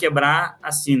vai ter que quebrar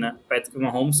a sina. Patrick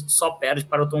Mahomes só perde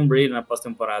para o Tom Brady na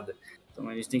pós-temporada. Então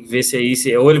a gente tem que ver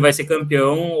se ou ele vai ser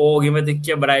campeão ou alguém vai ter que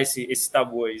quebrar esse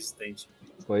tabu aí existente.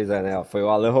 Pois é, né? Foi o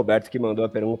Alan Roberto que mandou a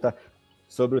pergunta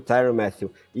sobre o Tyrann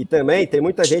Mathieu. E também tem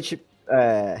muita gente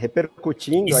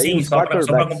repercutindo e aí sim, os só para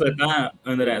quarterbacks. completar,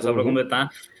 André, só para completar,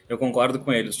 eu concordo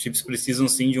com ele. Os Chiefs precisam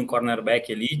sim de um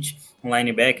cornerback elite, um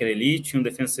linebacker elite e um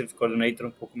defensive coordinator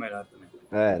um pouco melhor também.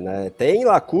 Né? Tem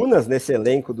lacunas nesse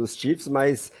elenco dos Chiefs,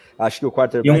 mas acho que o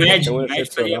quarterback e um edge, é tão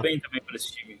edge faria bem também para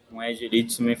esse time. Um edge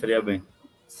elite também faria bem.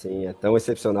 Sim, é tão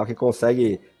excepcional que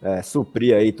consegue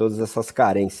suprir aí todas essas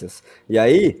carências. E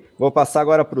aí, vou passar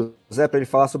agora para o Zé para ele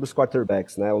falar sobre os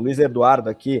quarterbacks, né? O Luiz Eduardo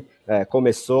aqui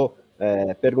começou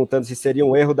perguntando se seria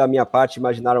um erro da minha parte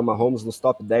imaginar o Mahomes nos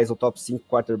top 10 ou top 5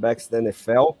 quarterbacks da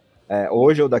NFL.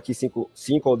 Hoje ou daqui 5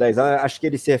 ou 10 anos, acho que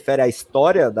ele se refere à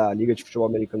história da Liga de Futebol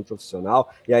Americano Profissional,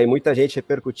 e aí muita gente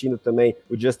repercutindo também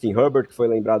o Justin Herbert, que foi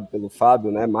lembrado pelo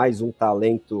Fábio, né? Mais um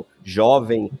talento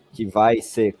jovem que vai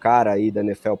ser cara aí da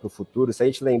NFL para o futuro. Se a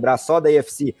gente lembrar só da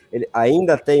AFC, ele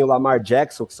ainda tem o Lamar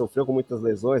Jackson, que sofreu com muitas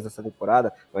lesões nessa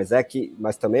temporada,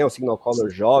 mas também é um signal caller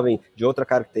jovem, de outra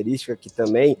característica, que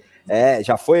também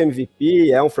já foi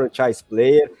MVP, é um franchise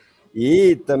player.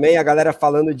 E também a galera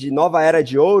falando de nova era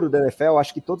de ouro da NFL,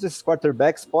 acho que todos esses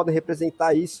quarterbacks podem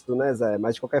representar isso, né, Zé?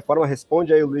 Mas de qualquer forma,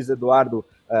 responde aí o Luiz Eduardo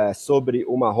sobre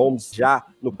o Mahomes já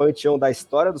no panteão da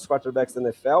história dos quarterbacks da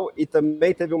NFL. E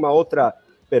também teve uma outra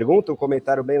pergunta, um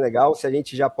comentário bem legal, se a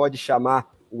gente já pode chamar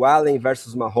o Allen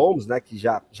versus Mahomes, né, que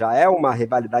já é uma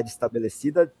rivalidade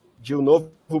estabelecida, de um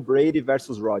novo Brady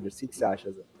versus Rodgers. O que você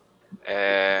acha,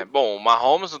 Zé? Bom, o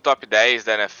Mahomes no top 10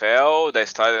 da NFL, da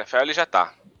história da NFL, ele já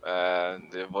tá.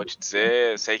 Eu vou te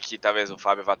dizer, eu sei que talvez o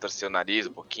Fábio vá torcer o nariz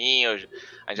um pouquinho, a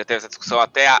gente já teve essa discussão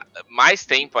até há mais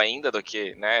tempo ainda do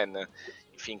que, né,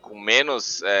 enfim, com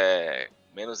menos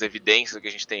evidência do que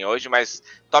a gente tem hoje, mas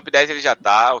top 10 ele já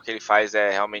tá, o que ele faz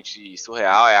é realmente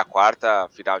surreal, é a 4ª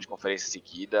final de conferência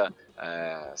seguida,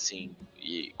 assim,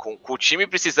 e com o time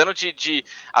precisando de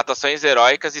atuações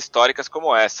heróicas históricas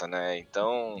como essa, né,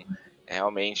 então...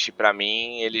 Realmente, para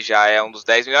mim, ele já é um dos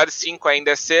 10 melhores. 5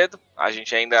 ainda é cedo. A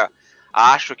gente ainda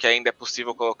acho que ainda é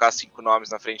possível colocar 5 nomes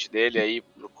na frente dele aí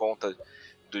por conta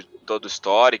de todo o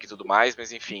histórico e tudo mais.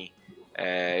 Mas enfim,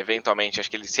 eventualmente,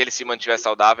 acho que se ele se mantiver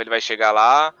saudável, ele vai chegar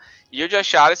lá. E o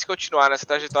Josh Allen, se continuar nessa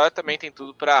trajetória, também tem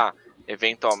tudo para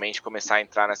eventualmente começar a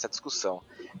entrar nessa discussão.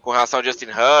 Com relação ao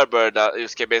Justin Herbert e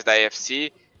os QBs da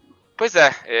AFC, pois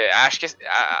acho que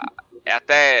é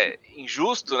até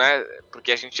injusto, né?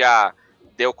 Porque a gente já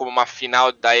deu como uma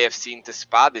final da AFC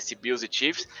antecipada, esse Bills e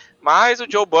Chiefs, mas o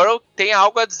Joe Burrow tem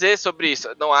algo a dizer sobre isso.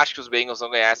 Eu não acho que os Bengals vão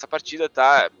ganhar essa partida,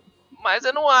 tá? Mas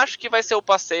eu não acho que vai ser o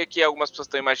passeio que algumas pessoas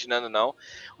estão imaginando, não.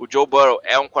 O Joe Burrow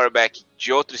é um quarterback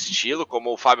de outro estilo,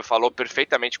 como o Fábio falou,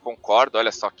 perfeitamente concordo.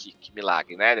 Olha só que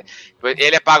milagre, né?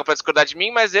 Ele é pago para discordar de mim,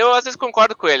 mas eu às vezes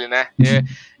concordo com ele, né?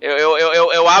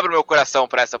 Eu abro meu coração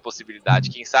para essa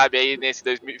possibilidade. Quem sabe aí nesse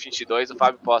 2022 o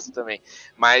Fábio possa também.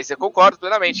 Mas eu concordo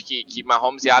plenamente que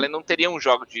Mahomes e Allen não teriam um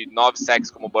jogo de 9 sacks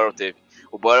como o Burrow teve.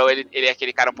 O Burrow ele é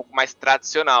aquele cara um pouco mais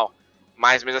tradicional.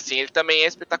 Mas mesmo assim, ele também é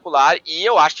espetacular. E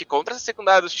eu acho que contra essa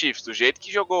secundária dos Chiefs, do jeito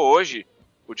que jogou hoje,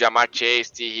 o Ja'Marr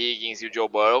Chase, T. Higgins e o Joe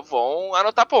Burrow vão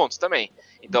anotar pontos também.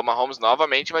 Então o Mahomes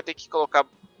novamente vai ter que colocar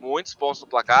muitos pontos no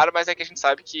placar, mas é que a gente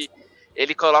sabe que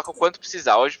ele coloca o quanto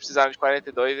precisar. Hoje precisaram de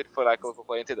 42, ele foi lá e colocou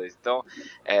 42. Então,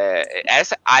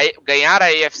 ganhar a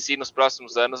AFC nos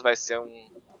próximos anos vai ser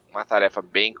uma tarefa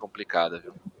bem complicada,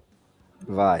 viu?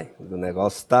 Vai, o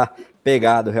negócio tá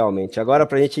pegado realmente. Agora,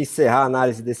 para a gente encerrar a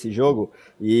análise desse jogo,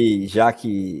 e já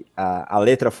que a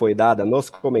letra foi dada nos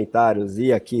comentários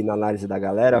e aqui na análise da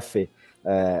galera, Fê,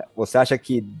 você acha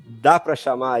que dá para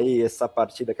chamar aí essa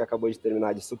partida que acabou de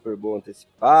terminar de Super Bowl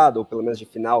antecipado, ou pelo menos de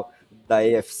final da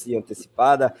AFC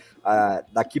antecipada?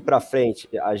 Daqui para frente,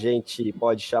 a gente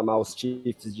pode chamar os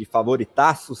Chiefs de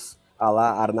favoritaços à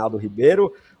la Arnaldo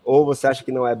Ribeiro, ou você acha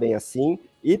que não é bem assim?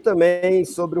 E também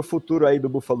sobre o futuro aí do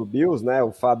Buffalo Bills, né?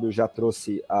 O Fábio já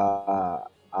trouxe a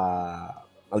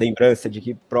lembrança de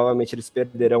que provavelmente eles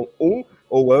perderão um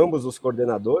ou ambos os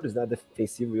coordenadores, né?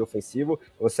 Defensivo e ofensivo.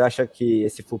 Você acha que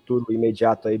esse futuro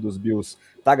imediato aí dos Bills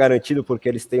está garantido porque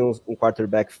eles têm um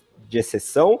quarterback de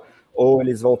exceção? Ou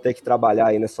eles vão ter que trabalhar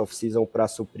aí nessa off-season para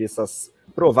suprir essas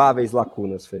prováveis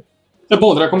lacunas, Fê?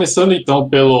 Bom, André, começando então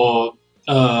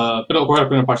agora a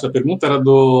primeira parte da pergunta era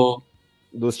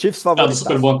dos Chiefs favoritos. Do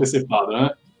Super Bowl antecipado,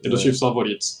 né? E dos Chiefs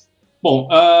favoritos. Bom,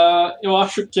 eu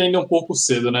acho que ainda é um pouco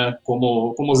cedo, né?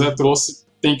 Como o Zé trouxe,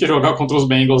 tem que jogar contra os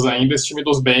Bengals ainda. Esse time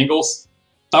dos Bengals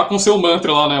tá com seu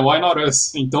mantra lá, né? Why not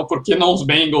us? Então, por que não os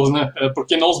Bengals, né? Por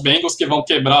que não os Bengals que vão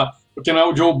quebrar? Porque não é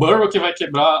o Joe Burrow que vai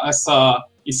quebrar essa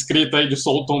escrita aí de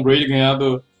só o Tom Brady ganhar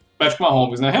do Patrick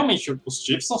Mahomes, né? Realmente, os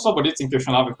Chiefs são os favoritos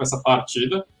inquestionáveis para essa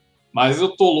partida. Mas eu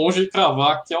tô longe de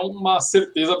cravar que é uma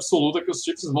certeza absoluta que os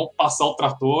Chiefs vão passar o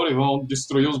trator e vão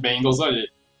destruir os Bengals ali.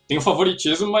 Tem o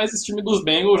favoritismo, mas esse time dos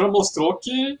Bengals já mostrou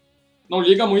que não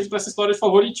liga muito para essa história de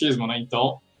favoritismo, né?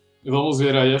 Então, vamos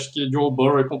ver aí. Acho que Joe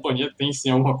Burrow e companhia tem sim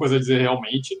alguma coisa a dizer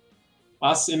realmente.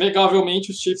 Mas,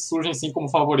 inegavelmente, os Chiefs surgem sim como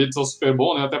favoritos ao Super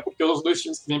Bowl, né? Até porque os dois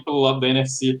times que vêm pelo lado da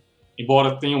NFC,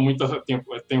 embora tenham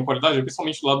qualidade,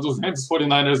 principalmente do lado dos Rams, os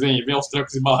 49ers vêm aos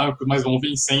trancos e barrancos, mas vão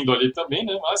vencendo ali também,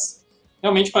 né? Mas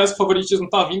realmente parece que o favoritismo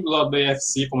está vindo do lado da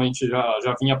AFC, como a gente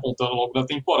já vinha apontando ao longo da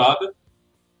temporada.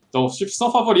 Então, os Chiefs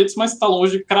são favoritos, mas está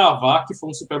longe de cravar que foi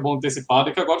um Super Bowl antecipado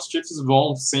e que agora os Chiefs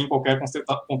vão, sem qualquer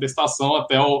contestação,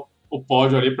 até o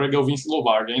pódio ali para o Vince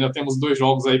Lombardi. Ainda temos 2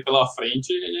 jogos aí pela frente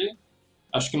e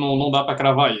acho que não dá para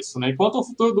cravar isso, né? Enquanto ao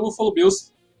futuro do Buffalo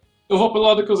Bills, eu vou pelo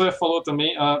lado que o Zé falou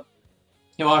também.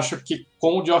 Eu acho que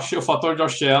com o fator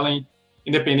Josh Allen,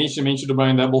 independentemente do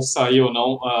Brian Daboll sair ou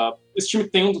não, esse time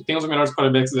tem os melhores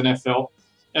quarterbacks da NFL.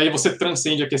 E aí você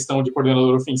transcende a questão de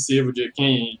coordenador ofensivo, de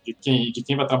quem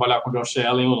vai trabalhar com o Josh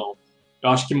Allen ou não. Eu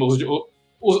acho que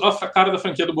a cara da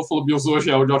franquia do Buffalo Bills hoje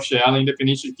é o Josh Allen,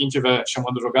 independente de quem estiver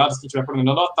chamando jogadas, quem estiver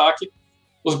coordenando o ataque,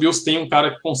 os Bills têm um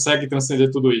cara que consegue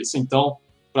transcender tudo isso. Então,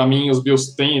 para mim, os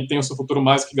Bills têm o seu futuro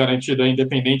mais que garantido,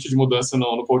 independente de mudança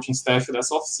no coaching staff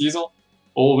dessa off-season,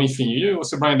 ou, enfim,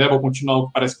 se o Brian Daboll continuar, o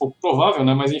que parece pouco provável,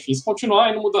 né? Mas, enfim, se continuar,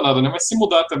 aí não muda nada, né? Mas se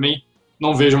mudar também,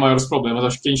 não vejo maiores problemas.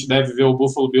 Acho que a gente deve ver o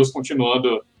Buffalo Bills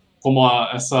continuando como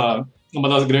uma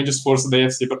das grandes forças da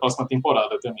AFC para a próxima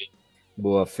temporada também.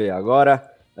 Boa, Fê. Agora,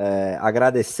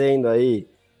 agradecendo aí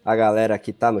a galera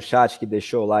que tá no chat, que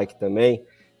deixou o like também.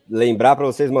 Lembrar para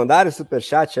vocês mandarem o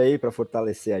superchat aí para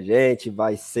fortalecer a gente.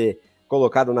 Vai ser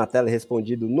colocado na tela e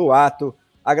respondido no ato.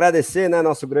 Agradecer, né,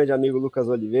 nosso grande amigo Lucas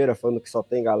Oliveira, falando que só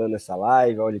tem galã nessa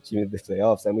live. Olha o time dos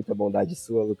playoffs, é muita bondade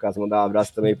sua, Lucas. Mandar um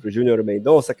abraço também pro Júnior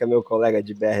Mendonça, que é meu colega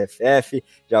de BRFF.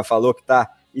 Já falou que tá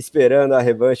esperando a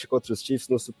revanche contra os Chiefs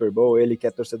no Super Bowl. Ele que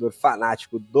é torcedor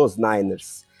fanático dos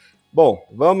Niners. Bom,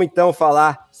 vamos então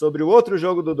falar sobre o outro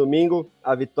jogo do domingo,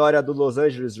 a vitória do Los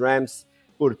Angeles Rams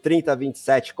por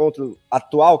 30-27 contra o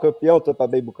atual campeão Tampa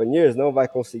Bay Buccaneers. Não vai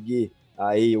conseguir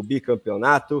aí o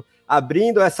bicampeonato,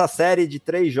 abrindo essa série de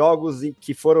 3 jogos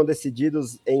que foram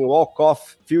decididos em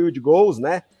walk-off field goals,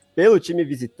 né, pelo time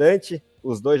visitante,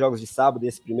 os 2 jogos de sábado e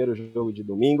esse primeiro jogo de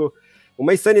domingo.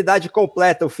 Uma insanidade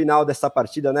completa o final dessa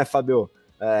partida, né, Fabio?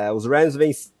 Os Rams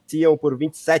venciam por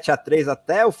 27-3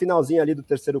 até o finalzinho ali do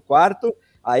terceiro quarto,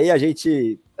 aí a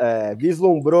gente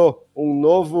vislumbrou um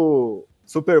novo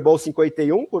Super Bowl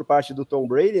 51 por parte do Tom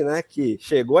Brady, né, que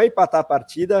chegou a empatar a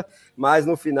partida, mas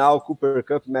no final Cooper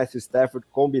Kupp e Matthew Stafford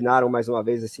combinaram mais uma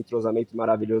vez esse entrosamento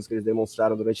maravilhoso que eles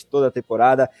demonstraram durante toda a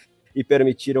temporada e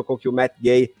permitiram com que o Matt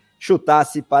Gay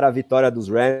chutasse para a vitória dos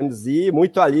Rams e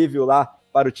muito alívio lá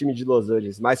para o time de Los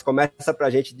Angeles. Mas começa pra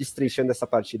gente destrinchando essa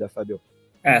partida, Fabio.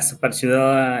 Essa partida,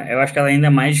 eu acho que ela ainda é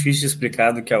mais difícil de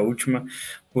explicar do que a última,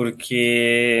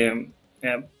 porque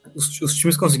os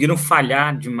times conseguiram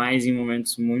falhar demais em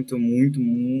momentos muito, muito,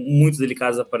 muito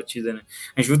delicados da partida, né?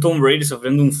 A gente viu o Tom Brady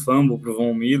sofrendo um fumble pro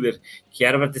Von Miller, que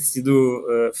era para ter sido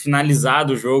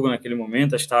finalizado o jogo naquele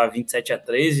momento, acho que estava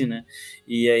 27-13, né?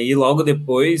 E aí, logo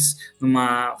depois,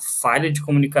 numa falha de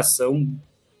comunicação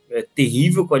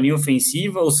terrível com a linha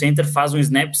ofensiva, o center faz um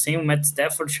snap sem o Matt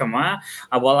Stafford chamar,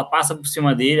 a bola passa por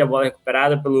cima dele, a bola é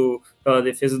recuperada pela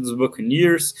defesa dos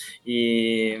Buccaneers,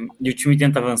 e o time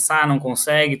tenta avançar, não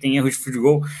consegue, tem erro de field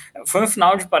goal. Foi um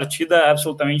final de partida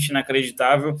absolutamente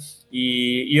inacreditável,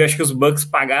 e eu acho que os Bucs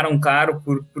pagaram caro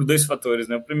por 2 fatores,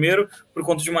 né? O primeiro, por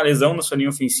conta de uma lesão na sua linha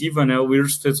ofensiva, né? O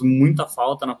Wills fez muita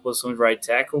falta na posição de right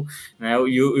tackle, né?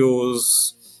 E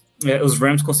os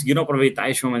Rams conseguiram aproveitar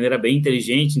isso de uma maneira bem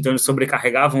inteligente, então eles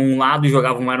sobrecarregavam um lado e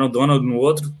jogavam o Aaron Donald no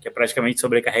outro, que é praticamente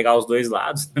sobrecarregar os 2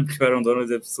 lados, né, porque o Aaron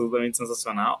Donald é absolutamente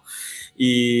sensacional.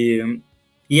 E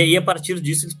aí, a partir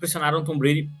disso, eles pressionaram o Tom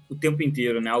Brady o tempo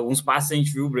inteiro, né? Alguns passes a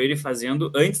gente viu o Brady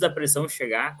fazendo antes da pressão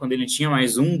chegar, quando ele tinha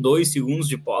mais 1-2 segundos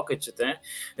de pocket até,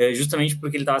 justamente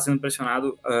porque ele estava sendo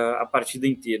pressionado a partida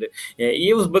inteira.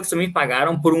 E os Bucs também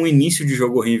pagaram por um início de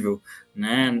jogo horrível,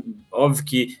 né? Óbvio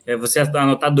que você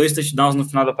anotar 2 touchdowns no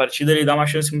final da partida, ele dá uma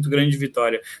chance muito grande de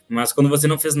vitória, mas quando você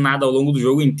não fez nada ao longo do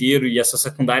jogo inteiro e a sua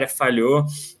secundária falhou,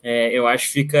 eu acho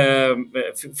que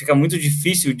fica muito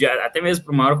difícil, até mesmo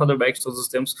para o maior quarterback de todos os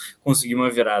tempos, conseguir uma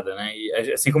virada, né?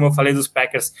 E assim como eu falei dos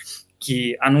Packers,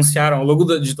 que anunciaram ao longo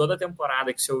de toda a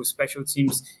temporada que seu special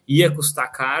teams ia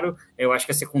custar caro, eu acho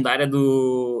que a secundária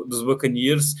dos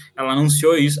Buccaneers, ela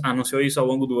anunciou isso ao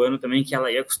longo do ano também, que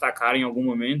ela ia custar caro em algum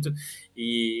momento,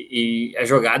 e a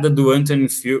jogada do Anthony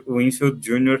Winfield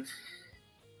Jr.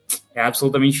 é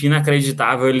absolutamente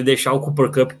inacreditável, ele deixar o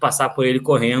Cooper Kupp passar por ele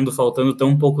correndo, faltando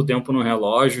tão pouco tempo no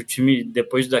relógio. O time,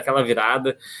 depois daquela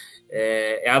virada,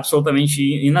 é absolutamente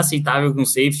inaceitável que um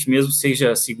safety, mesmo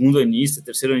seja segundo anista,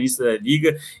 terceiro anista da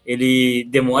liga, ele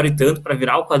demore tanto para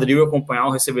virar o quadril e acompanhar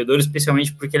o recebedor,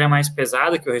 especialmente porque ele é mais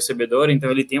pesado que o recebedor, então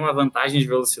ele tem uma vantagem de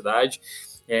velocidade,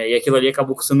 e aquilo ali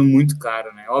acabou custando muito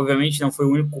caro, né? Obviamente não foi o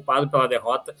único culpado pela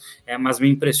derrota, mas me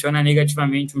impressiona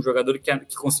negativamente um jogador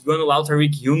que conseguiu anular o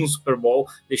Tyreek Hill no Super Bowl,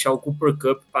 deixar o Cooper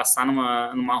Kupp passar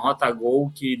numa rota gol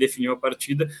que definiu a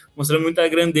partida, mostrando muita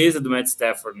grandeza do Matt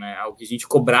Stafford, né? Algo que a gente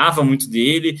cobrava muito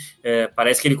dele,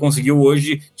 parece que ele conseguiu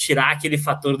hoje tirar aquele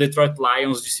fator Detroit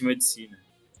Lions de cima de si, né?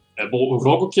 Bom, o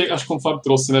jogo que acho que o Fábio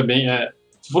trouxe, né, bem,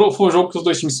 foi um jogo que os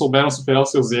 2 times souberam superar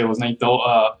os seus erros, né? Então,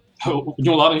 de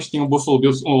um lado a gente tem o Buffalo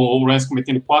Bills, o Rams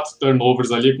cometendo 4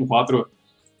 turnovers ali com 4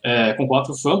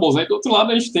 fumbles, né? E do outro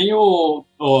lado a gente tem os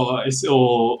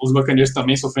Buccaneers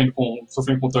também sofrendo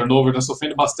com turnover, né?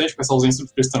 Sofrendo bastante com essa ausência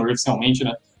do Tristan Wirfs realmente,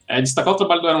 né? Destacar o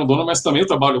trabalho do Aaron Donald, mas também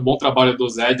o bom trabalho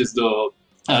dos edges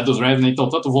dos Rams, né? Então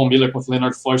tanto o Von Miller quanto o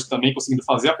Leonard Floyd também conseguindo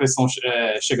fazer a pressão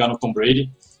chegar no Tom Brady.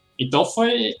 Então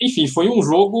foi um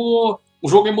jogo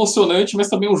emocionante, mas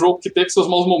também um jogo que teve seus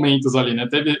maus momentos ali, né?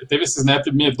 Teve esse snap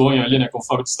medonho ali, né? Como o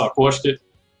Fábio destacou, acho que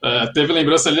teve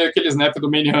lembrança ali daquele snap do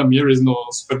Manny Ramirez no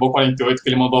Super Bowl 48, que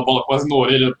ele mandou a bola quase na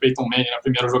orelha do Peyton Manning na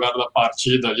primeira jogada da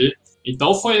partida ali.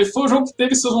 Então foi um jogo que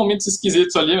teve seus momentos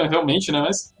esquisitos ali, né, realmente, né?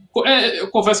 Mas eu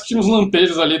confesso que tinha uns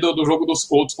lampejos ali do jogo dos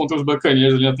Colts contra os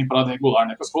Buccaneers ali na temporada regular,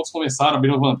 né? Que os Colts começaram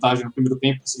abrindo vantagem no primeiro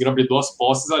tempo, conseguiram abrir 2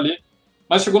 posses ali,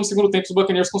 mas chegou no segundo tempo os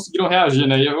Buccaneers conseguiram reagir,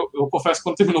 né? E eu confesso que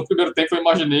quando terminou o primeiro tempo eu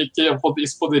imaginei que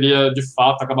isso poderia de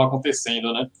fato acabar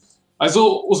acontecendo, né? Mas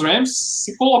os Rams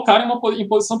se colocaram em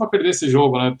posição para perder esse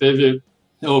jogo, né? Teve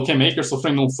o Cam Akers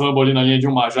sofrendo um fumble ali na linha de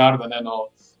 1 jarda, né?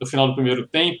 No final do primeiro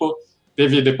tempo.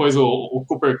 Teve depois o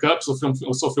Cooper Kupp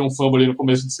sofreu um fumble ali no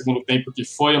começo do segundo tempo, que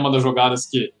foi uma das jogadas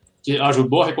que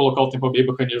ajudou a recolocar o Tampa Bay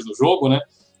Buccaneers no jogo, né?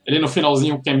 Ele no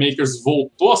finalzinho o Cam Akers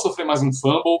voltou a sofrer mais um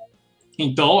fumble.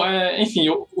 Então, enfim,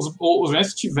 os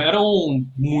Rams tiveram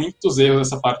muitos erros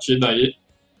nessa partida aí.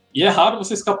 E é raro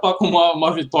você escapar com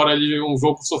uma vitória ali, um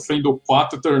jogo sofrendo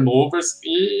 4 turnovers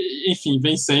e, enfim,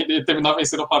 vencendo e terminar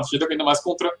vencendo a partida, ainda mais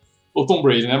contra o Tom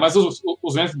Brady, né? Mas os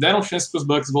Rams deram chance para os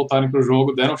Bucs voltarem para o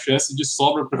jogo, deram chance de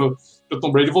sobra para o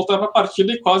Tom Brady voltar para a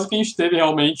partida e quase que a gente teve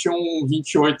realmente um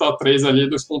 28-3 ali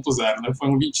 2.0, né? Foi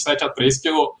um 27-3 que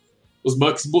os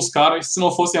Bucs buscaram, e se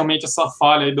não fosse realmente essa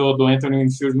falha aí do Anthony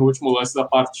Winfield no último lance da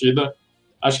partida,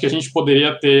 acho que a gente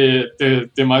poderia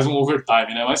ter mais um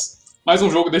overtime, né? Mas mais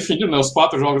um jogo definido, né? Os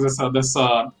 4 jogos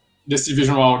desse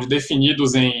Division Round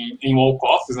definidos em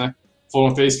walk-offs, né?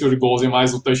 Foram 3 field goals e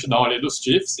mais o touchdown ali dos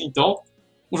Chiefs. Então,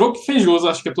 um jogo que fez jus,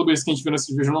 acho que é tudo isso que a gente viu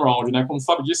nesse Division Round, né? Como o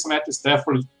Fábio disse, o Matthew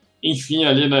Stafford, enfim,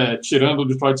 ali, né? Tirando o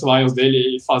Detroit Lions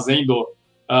dele e fazendo,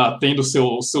 tendo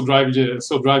seu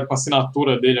drive com a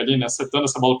assinatura dele ali, né? Acertando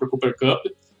essa bola para o Cooper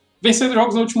Kupp. Vencendo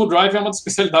jogos no último drive é uma das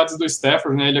especialidades do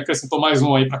Stafford, né? Ele acrescentou mais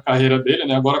um aí para a carreira dele,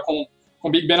 né? Agora com o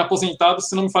Big Ben aposentado,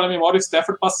 se não me falha a memória, o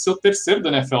Stafford passa a ser o terceiro da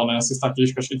NFL, né, nessa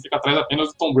estatística. Acho que ele fica atrás apenas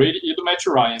do Tom Brady e do Matt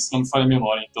Ryan, se não me falha a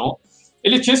memória. Então,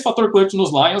 ele tinha esse fator clutch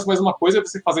nos Lions, mas uma coisa é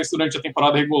você fazer isso durante a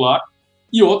temporada regular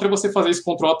e outra é você fazer isso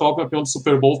contra o atual campeão do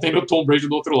Super Bowl, tendo o Tom Brady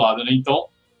do outro lado, né? Então,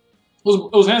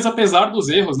 os Rams, apesar dos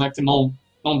erros, né, que não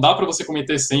dá para você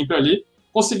cometer sempre ali,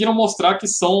 conseguiram mostrar que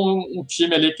são um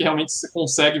time ali que realmente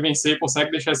consegue vencer,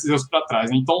 consegue deixar esses erros para trás,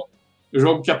 né? Então, o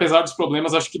jogo que, apesar dos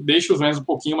problemas, acho que deixa os Rams um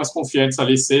pouquinho mais confiantes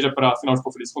ali, seja para a final de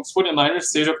conferência contra os 49ers,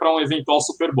 seja para um eventual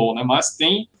Super Bowl, né? Mas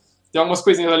tem algumas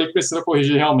coisinhas ali que precisa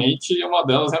corrigir realmente, e uma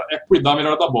delas é cuidar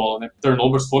melhor da bola, né?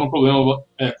 Turnovers foram um problema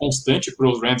constante para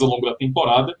os Rams ao longo da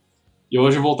temporada, e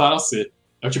hoje voltaram a ser.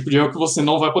 É o tipo de erro que você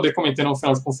não vai poder cometer no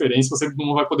final de conferência, você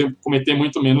não vai poder cometer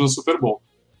muito menos no Super Bowl.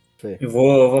 Eu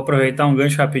vou aproveitar um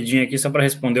gancho rapidinho aqui só para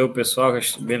responder o pessoal, que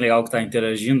acho bem legal que está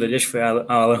interagindo ali, acho que foi a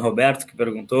Alan Roberto que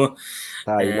perguntou.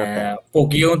 Tá aí na tela. O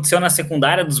que aconteceu na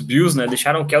secundária dos Bills, né?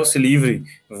 Deixaram o Kelce livre,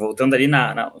 voltando ali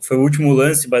foi o último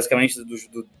lance, basicamente,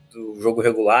 do jogo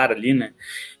regular ali, né?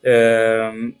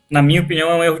 Na minha opinião,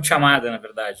 é um erro de chamada, na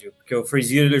verdade, porque o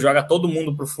Frazier ele joga todo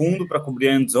mundo pro fundo para cobrir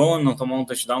a end zone, não tomar um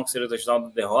touchdown, que seria o touchdown da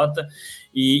derrota,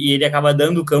 e ele acaba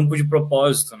dando o campo de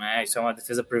propósito, né? Isso é uma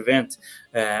defesa prevent.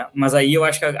 Mas aí eu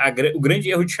acho que o grande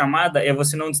erro de chamada é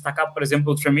você não destacar, por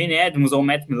exemplo, o Tremaine Edmonds ou o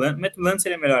Matt Milano. Matt Milano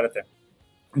seria melhor até,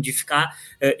 de ficar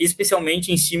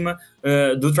especialmente em cima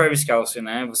do Travis Kelce,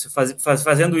 né? Você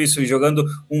fazendo isso, jogando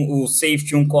o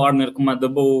safety, um corner com uma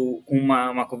double, com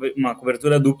uma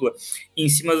cobertura dupla em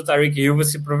cima do Tyreek Hill,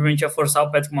 você provavelmente ia forçar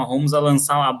o Patrick Mahomes a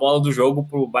lançar a bola do jogo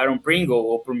pro Byron Pringle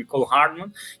ou pro Mecole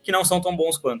Hardman, que não são tão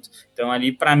bons quanto. Então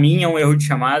ali, para mim, é um erro de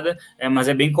chamada, mas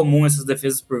é bem comum essas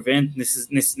defesas prevent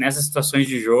nessas situações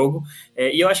de jogo,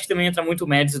 e eu acho que também entra muito o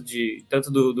mérito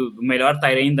tanto do melhor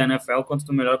tight end da NFL quanto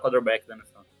do melhor quarterback da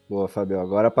NFL. Boa, Fabio.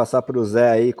 Agora passar para o Zé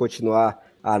aí e continuar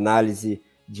a análise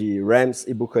de Rams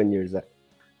e Buccaneers.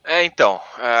 Então,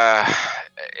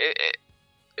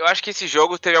 eu acho que esse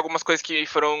jogo teve algumas coisas que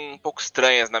foram um pouco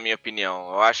estranhas, na minha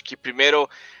opinião. Eu acho que, primeiro,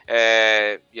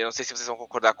 e eu não sei se vocês vão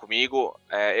concordar comigo,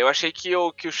 eu achei que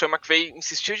o Sean McVay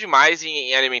insistiu demais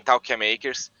em alimentar o Cam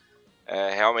Akers.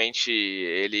 Realmente,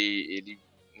 ele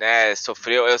né,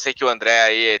 sofreu. Eu sei que o André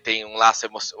aí tem um laço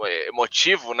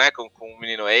emotivo, né, com o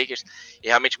menino Akers, e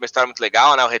realmente uma história muito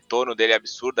legal, né, o retorno dele é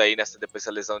absurdo aí depois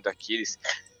dessa lesão do Aquiles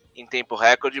em tempo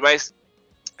recorde, mas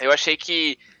eu achei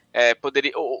que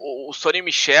poderia. O Sonny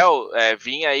Michel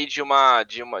vinha aí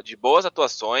de boas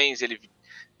atuações, ele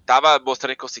estava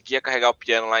mostrando que conseguia carregar o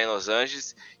piano lá em Los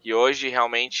Angeles, e hoje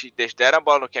realmente deram a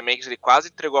bola no Cam Akers, ele quase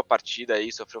entregou a partida aí,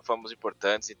 sofreu fumbles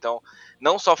importantes, então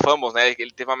não só fumbles, né,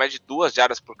 ele teve uma média de 2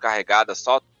 jardas por carregada,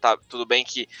 tudo bem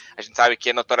que a gente sabe que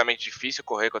é notoriamente difícil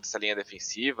correr contra essa linha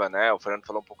defensiva, né, o Fernando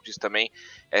falou um pouco disso também,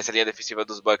 essa linha defensiva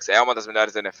dos Bucs é uma das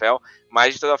melhores da NFL,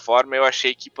 mas de toda forma eu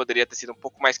achei que poderia ter sido um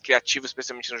pouco mais criativo,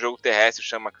 especialmente no jogo terrestre, o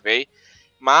Sean McVay.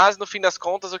 Mas, no fim das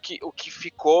contas, o que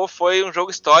ficou foi um jogo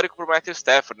histórico para o Matthew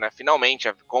Stafford, né?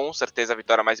 Finalmente, com certeza a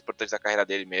vitória mais importante da carreira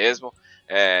dele mesmo.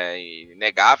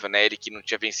 Inegável, né? Ele que não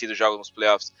tinha vencido jogos nos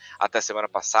playoffs até a semana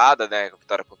passada, né? A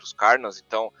vitória contra os Cardinals.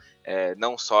 Então,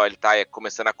 não só ele está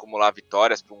começando a acumular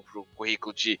vitórias para um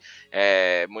currículo de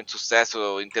muito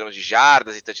sucesso em termos de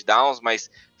jardas e touchdowns,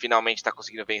 mas finalmente está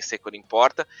conseguindo vencer quando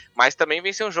importa, mas também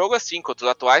venceu um jogo assim, contra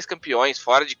os atuais campeões,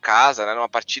 fora de casa, né, numa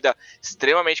partida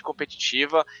extremamente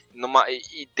competitiva,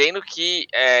 e tendo que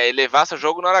elevar seu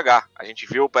jogo no hora H. A gente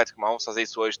viu o Patrick Mahomes fazer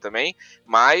isso hoje também,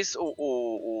 mas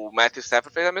o Matthew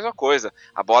Stafford fez a mesma coisa.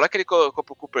 A bola que ele colocou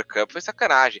pro Cooper Kupp foi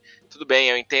sacanagem. Tudo bem,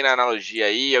 eu entendo a analogia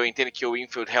aí, eu entendo que o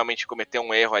Winfield realmente cometeu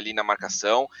um erro ali na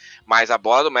marcação, mas a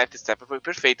bola do Matthew Stafford foi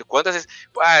perfeita. Quantas vezes...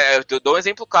 eu dou um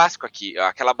exemplo clássico aqui,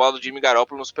 aquela bola do Jimmy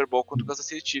Garoppolo no Super Bowl contra o Kansas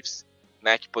City Chiefs,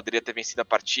 né, que poderia ter vencido a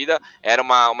partida, era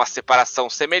uma separação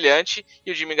semelhante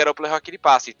e o Jimmy Garoppolo errou aquele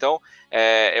passe. Então,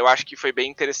 eu acho que foi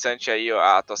bem interessante aí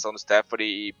a atuação do Stafford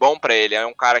e bom para ele, é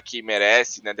um cara que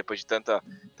merece, né, depois de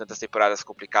tantas temporadas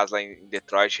complicadas lá em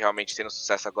Detroit, realmente tendo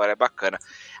sucesso agora é bacana.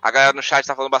 A galera no chat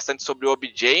tá falando bastante sobre o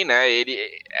OBJ, né,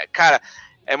 cara,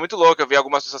 é muito louco, eu vi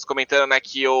algumas pessoas comentando, né,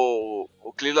 que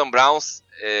o Cleveland Browns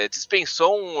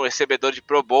dispensou um recebedor de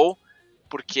Pro Bowl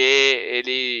porque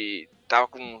ele tava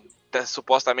com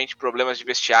supostamente problemas de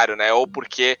vestiário, né? Ou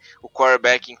porque o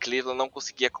quarterback em Cleveland não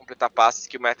conseguia completar passes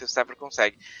que o Matthew Stafford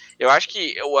consegue. Eu acho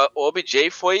que o OBJ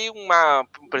foi um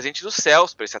presente dos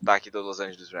céus para esse ataque do Los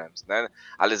Angeles Rams, né?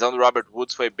 A lesão do Robert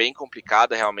Woods foi bem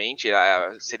complicada, realmente.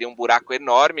 Seria um buraco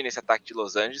enorme nesse ataque de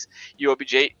Los Angeles. E o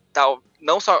OBJ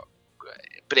não só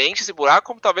preenche esse buraco,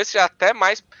 como talvez seja até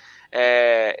mais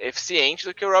eficiente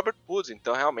do que o Robert Woods.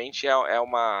 Então, realmente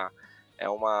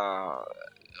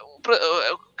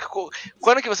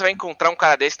quando que você vai encontrar um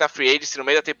cara desse na free agency no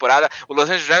meio da temporada? O Los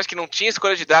Angeles Rams, que não tinha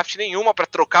escolha de draft nenhuma para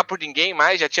trocar por ninguém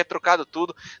mais, já tinha trocado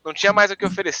tudo, não tinha mais o que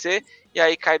oferecer, e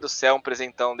aí cai do céu um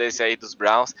presentão desse aí dos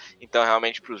Browns. Então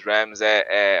realmente para os Rams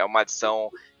é uma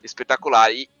adição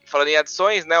espetacular. E falando em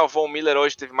adições, né, o Von Miller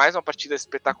hoje teve mais uma partida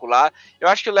espetacular. Eu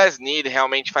acho que o Les Snead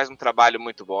realmente faz um trabalho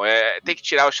muito bom, tem que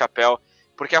tirar o chapéu,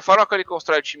 porque a forma que ele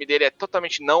constrói o time dele é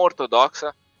totalmente não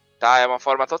ortodoxa. Tá, é uma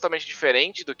forma totalmente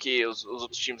diferente do que os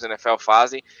outros times da NFL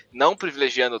fazem, não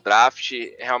privilegiando o draft,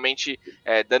 realmente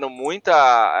dando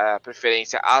muita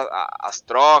preferência às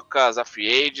trocas, à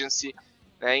free agency,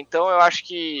 né? Então eu acho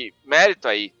que mérito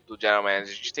aí do General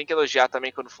Manager, a gente tem que elogiar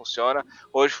também quando funciona.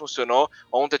 Hoje funcionou,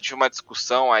 ontem eu tive uma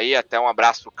discussão aí, até um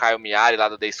abraço pro Caio Miari lá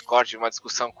do The Score, tive uma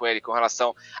discussão com ele com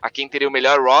relação a quem teria o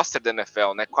melhor roster da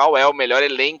NFL, né? Qual é o melhor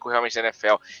elenco realmente da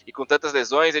NFL, e com tantas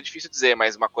lesões é difícil dizer,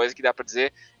 mas uma coisa que dá para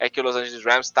dizer é que o Los Angeles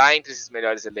Rams está entre esses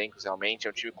melhores elencos realmente, é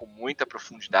um time com muita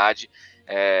profundidade.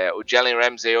 O Jalen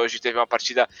Ramsey hoje teve uma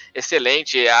partida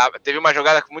excelente, teve uma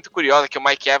jogada muito curiosa que o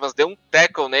Mike Evans deu um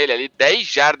tackle nele ali, 10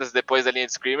 jardas depois da linha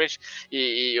de scrimmage,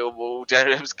 e o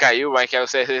Jalen Ramsey caiu, o Mike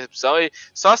Evans fez a recepção, e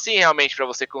só assim realmente para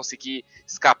você conseguir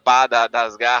escapar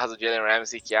das garras do Jalen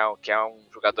Ramsey, que é um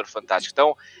jogador fantástico.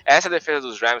 Então essa defesa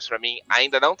dos Rams para mim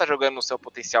ainda não está jogando no seu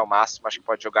potencial máximo, acho que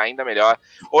pode jogar ainda melhor.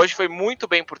 Hoje foi muito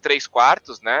bem por 3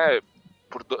 quartos, né?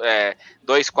 Por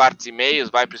 2 quartos e meios,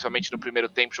 principalmente no primeiro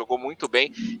tempo, jogou muito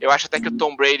bem. Eu acho até que o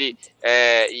Tom Brady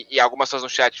e algumas pessoas no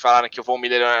chat falaram que o Von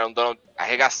Miller era um dono,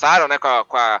 arregaçaram, né,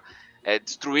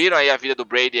 destruíram aí a vida do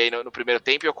Brady aí no primeiro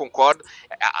tempo, e eu concordo.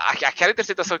 Aquela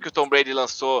interceptação que o Tom Brady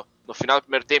lançou no final do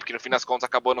primeiro tempo, que no fim das contas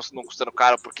acabou não custando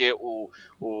caro, porque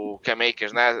o Cam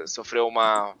Akers, né, sofreu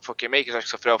foi o Cam Akers, acho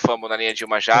que sofreu o fumble na linha de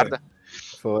 1 jarda.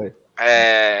 Foi.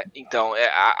 Então,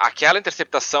 aquela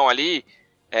interceptação ali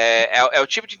é o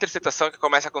tipo de interceptação que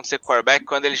começa a acontecer com o quarterback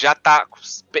quando ele já tá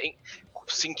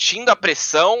sentindo a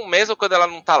pressão, mesmo quando ela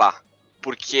não tá lá.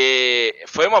 Porque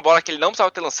foi uma bola que ele não precisava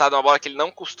ter lançado, uma bola que ele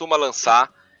não costuma lançar,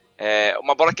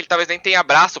 uma bola que ele talvez nem tenha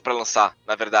braço para lançar,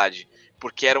 na verdade.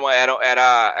 Porque era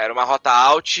uma rota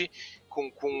out,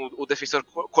 com o defensor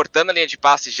cortando a linha de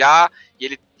passe já,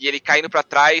 e ele caindo para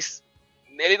trás.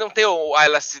 Ele não tem a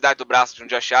elasticidade do braço de um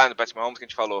Josh Allen, do Patrick Mahomes, que a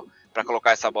gente falou, para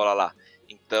colocar essa bola lá.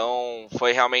 Então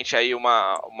foi realmente aí um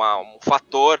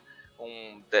fator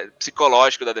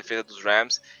psicológico da defesa dos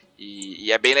Rams,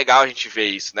 e é bem legal a gente ver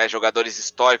isso, né? Jogadores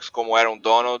históricos como Aaron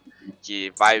Donald,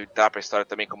 que vai entrar para a história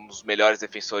também como um dos melhores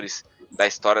defensores da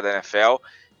história da NFL,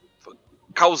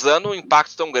 causando um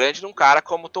impacto tão grande num cara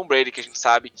como Tom Brady, que a gente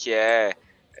sabe que é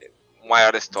o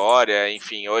maior da história,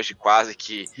 enfim, hoje quase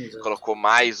que colocou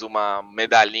mais uma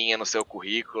medalhinha no seu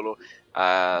currículo.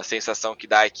 A sensação que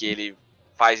dá é que ele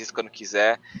faz isso quando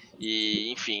quiser,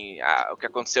 e enfim, o que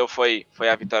aconteceu foi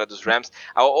a vitória dos Rams.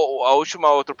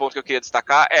 Outro ponto que eu queria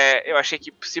destacar eu achei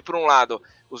que, se por um lado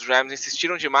os Rams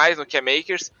insistiram demais no Cam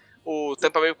Akers, o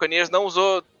Tampa Bay Buccaneers não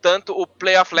usou tanto o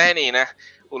playoff Lenny, né?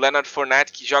 O Leonard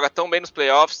Fournette, que joga tão bem nos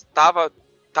playoffs,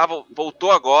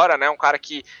 voltou agora, né? Um cara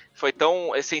que foi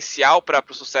tão essencial para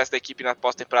o sucesso da equipe na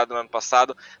pós-temporada do ano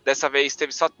passado. Dessa vez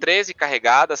teve só 13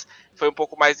 carregadas, foi um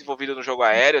pouco mais envolvido no jogo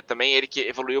aéreo também, ele que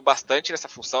evoluiu bastante nessa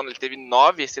função, ele teve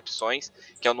 9 recepções,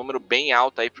 que é um número bem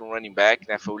alto aí para um running back,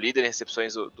 né? Foi o líder em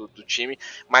recepções do time,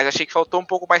 mas achei que faltou um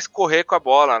pouco mais correr com a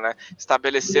bola, né?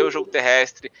 Estabelecer o jogo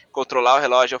terrestre, controlar o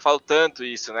relógio, eu falo tanto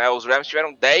isso, né? Os Rams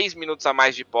tiveram 10 minutos a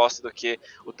mais de posse do que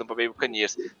o Tampa Bay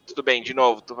Buccaneers. Tudo bem, de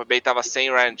novo, o Tampa Bay estava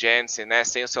sem o Ryan Jensen, né?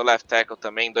 Sem o seu left tackle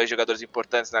também, 2 jogadores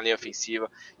importantes na linha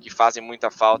ofensiva que fazem muita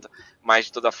falta, mas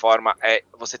de toda forma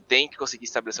você tem que conseguir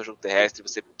estabelecer o jogo terrestre,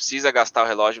 você precisa gastar o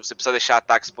relógio, você precisa deixar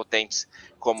ataques potentes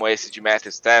como esse de Matthew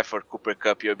Stafford, Cooper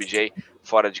Kupp e OBJ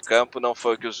fora de campo. Não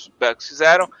foi o que os Bucks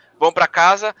fizeram, vão para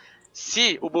casa.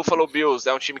 Se o Buffalo Bills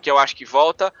é um time que eu acho que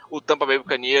volta, o Tampa Bay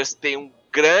Buccaneers tem um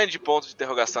grande ponto de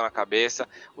interrogação na cabeça.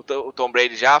 O Tom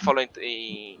Brady já falou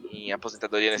em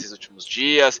aposentadoria nesses últimos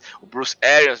dias. O Bruce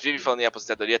Arians vive falando em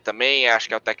aposentadoria também. Acho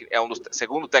que é um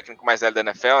segundo técnico mais velho da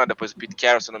NFL, né? Depois do Pete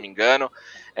Carroll, se eu não me engano.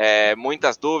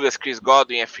 Muitas dúvidas. Chris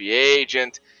Godwin é free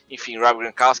agent. Enfim, Rob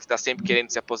Gronkowski está sempre querendo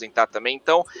se aposentar também.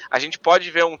 Então, a gente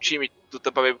pode ver um time do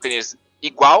Tampa Bay Buccaneers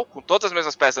igual, com todas as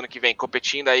mesmas peças ano que vem,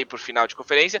 competindo aí por final de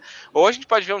conferência. Ou a gente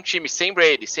pode ver um time sem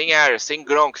Brady, sem Arians, sem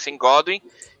Gronk, sem Godwin,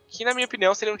 que na minha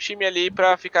opinião seria um time ali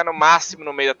para ficar no máximo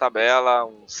no meio da tabela,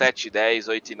 um 7-10,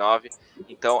 8-9.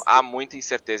 Então há muita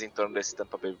incerteza em torno desse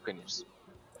Tampa Bay Buccaneers.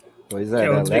 Pois é,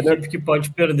 é outra equipe que pode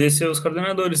perder seus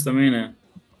coordenadores também, né?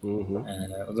 Uhum.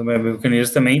 O Tampa Bay Buccaneers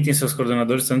também tem seus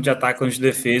coordenadores, tanto de ataque quanto de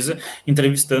defesa,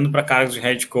 entrevistando para cargos de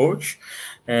head coach.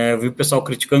 Eu vi o pessoal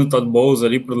criticando o Todd Bowles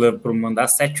ali por mandar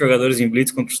 7 jogadores em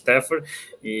blitz contra o Stafford,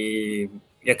 e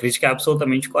a crítica é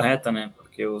absolutamente correta, né?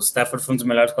 Porque o Stafford foi um dos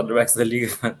melhores quarterbacks da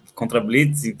liga contra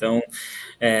blitz, então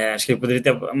acho que ele poderia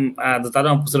ter adotado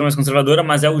uma postura mais conservadora,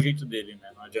 mas é o jeito dele, né?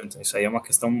 Não adianta, isso aí é uma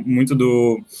questão muito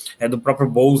do próprio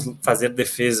Bowles fazer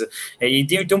defesa. E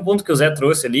tem um ponto que o Zé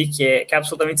trouxe ali que é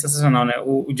absolutamente sensacional, né?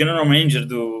 O general manager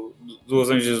do Los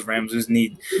Angeles Rams, o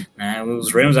Snead, né?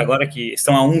 Os Rams agora que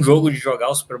estão a um jogo de jogar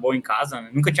o Super Bowl em casa, né?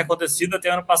 Nunca tinha acontecido até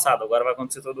ano passado, agora vai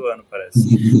acontecer todo ano, parece.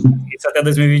 Isso até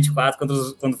 2024,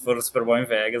 quando for o Super Bowl em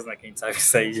Vegas, né? Que a gente sabe que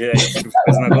isso aí já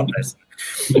coisa não acontece.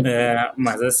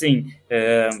 Mas assim,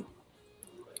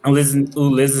 o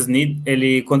Les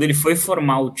Snead, quando ele foi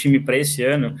formar o time para esse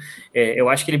ano, eu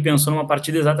acho que ele pensou numa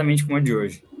partida exatamente como a de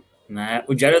hoje, né?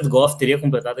 O Jared Goff teria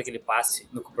completado aquele passe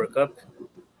no Cooper Kupp?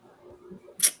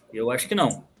 Eu acho que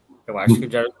não. Eu acho que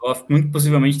o Jared Goff muito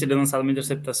possivelmente teria lançado uma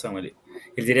interceptação ali.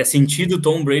 Ele teria sentido o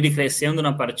Tom Brady crescendo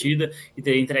na partida e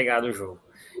teria entregado o jogo.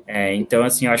 Então,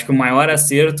 assim, eu acho que o maior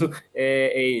acerto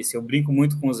é esse. Eu brinco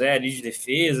muito com o Zé ali de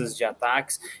defesas, de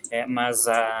ataques, mas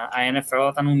a NFL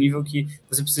está num nível que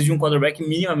você precisa de um quarterback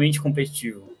minimamente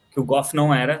competitivo, que o Goff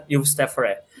não era e o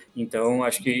Stafford é. Então,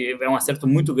 acho que é um acerto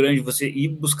muito grande você ir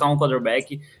buscar um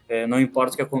quarterback, não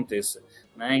importa o que aconteça,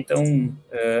 né? Então,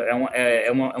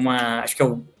 acho que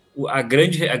a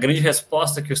grande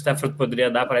resposta que o Stafford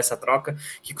poderia dar para essa troca,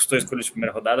 que custou a escolha de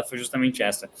primeira rodada, foi justamente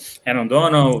essa. Aaron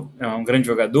Donald é um grande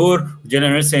jogador, o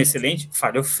Jalen Hurts é excelente,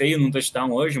 falhou feio num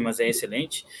touchdown hoje, mas é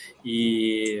excelente,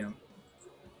 e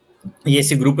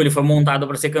esse grupo ele foi montado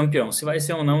para ser campeão. Se vai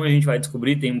ser ou não, a gente vai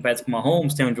descobrir. Tem um Patrick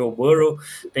Mahomes, tem o Joe Burrow,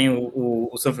 tem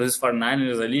o San Francisco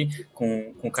 49ers ali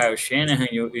com o Kyle Shanahan,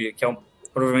 que é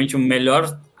provavelmente o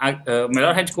melhor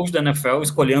head coach da NFL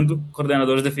escolhendo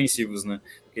coordenadores defensivos, né?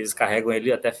 Porque eles carregam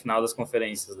ele até a final das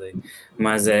conferências daí.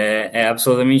 Mas é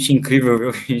absolutamente incrível ver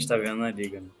o que a gente está vendo na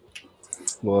liga, né?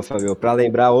 Boa, Fabio. Para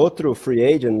lembrar outro free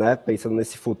agent, né? Pensando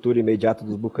nesse futuro imediato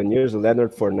dos Buccaneers, o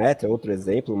Leonard Fournette é outro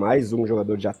exemplo, mais um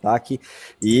jogador de ataque.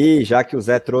 E já que o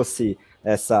Zé trouxe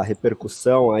essa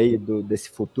repercussão aí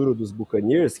desse futuro dos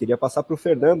Buccaneers, queria passar para o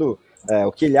Fernando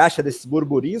o que ele acha desses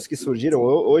burburinhos que surgiram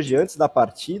hoje antes da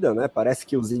partida, né? Parece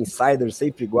que os insiders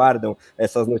sempre guardam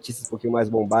essas notícias um pouquinho mais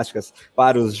bombásticas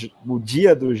para o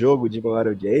dia do jogo de maior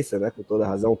audiência, né? Com toda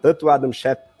razão. Tanto o Adam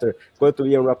Schefter quanto o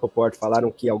Ian Rapoport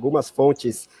falaram que algumas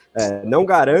fontes não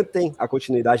garantem a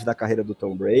continuidade da carreira do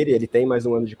Tom Brady. Ele tem mais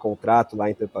um ano de contrato lá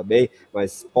em Tampa Bay,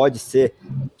 mas pode ser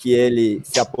que ele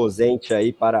se aposente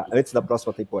aí para antes da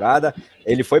próxima temporada.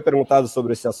 Ele foi perguntado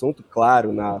sobre esse assunto,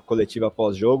 claro, na coletiva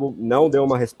pós-jogo, não deu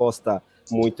uma resposta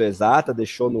muito exata,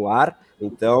 deixou no ar.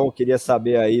 Então, queria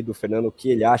saber aí do Fernando o que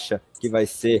ele acha que vai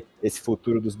ser esse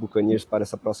futuro dos Buccaneers para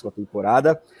essa próxima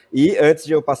temporada. E antes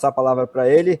de eu passar a palavra para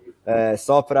ele,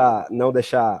 só para não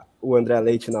deixar o André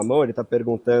Leite na mão, ele está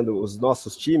perguntando os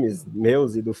nossos times,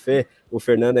 meus e do Fê. O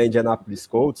Fernando é Indianapolis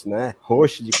Colts, né?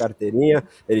 Roxo de carteirinha.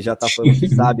 Ele já está falando que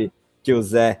sabe que o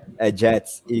Zé é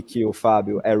Jets e que o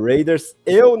Fábio é Raiders.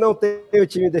 Eu não tenho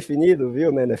time definido,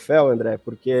 viu, na NFL, André,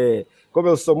 porque como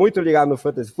eu sou muito ligado no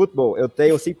Fantasy Football, eu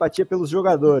tenho simpatia pelos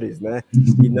jogadores, né?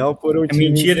 E não por um time...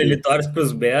 Mentira, ele torce para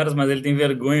os Bears, mas ele tem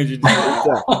vergonha de dizer.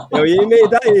 Eu ia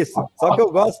emendar isso. Só que eu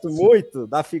gosto muito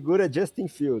da figura Justin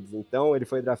Fields. Então, ele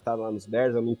foi draftado lá nos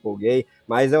Bears, eu me empolguei,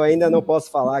 mas eu ainda não posso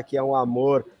falar que é um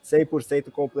amor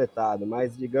 100% completado,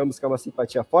 mas digamos que é uma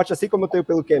simpatia forte, assim como eu tenho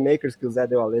pelo K-Makers, que o Zé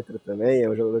deu a letra também, é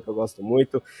um jogador que eu gosto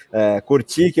muito.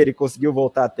 Curti que ele conseguiu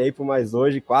voltar a tempo, mas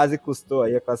hoje quase custou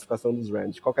aí a classificação dos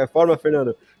Rams. De qualquer forma,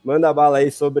 Fernando, manda a bala aí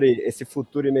sobre esse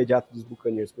futuro imediato dos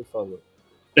Buccaneers, por favor.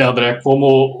 André,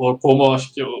 como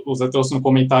acho que o Zé trouxe no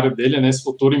comentário dele, né, esse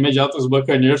futuro imediato dos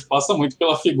Buccaneers passa muito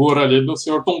pela figura ali do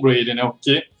Sr. Tom Brady, né,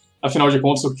 afinal de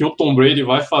contas, o que o Tom Brady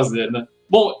vai fazer, né.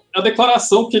 Bom, a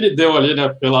declaração que ele deu ali, né,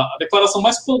 a declaração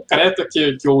mais concreta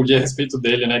que eu li a respeito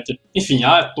dele, né, que, enfim,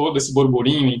 há todo esse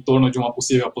burburinho em torno de uma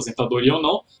possível aposentadoria ou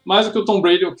não, mas o que o Tom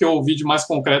Brady, o que eu vi de mais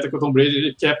concreto é que o Tom Brady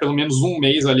ele quer pelo menos um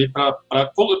mês ali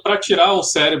para tirar o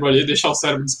cérebro ali, deixar o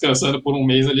cérebro descansando por um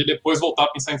mês ali, depois voltar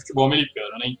a pensar em futebol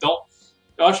americano, né, então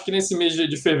eu acho que nesse mês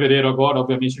de fevereiro agora,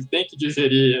 obviamente, ele tem que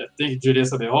digerir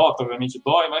essa derrota, obviamente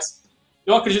dói, mas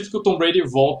eu acredito que o Tom Brady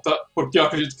volta, porque eu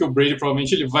acredito que o Brady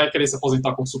provavelmente ele vai querer se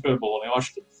aposentar com o Super Bowl, né? Eu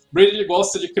acho que o Brady ele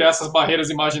gosta de criar essas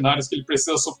barreiras imaginárias que ele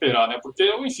precisa superar, né? Porque,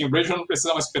 enfim, o Brady já não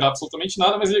precisa mais superar absolutamente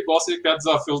nada, mas ele gosta de criar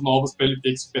desafios novos para ele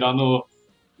ter que superar no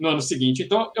ano seguinte.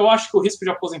 Então, eu acho que o risco de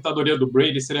aposentadoria do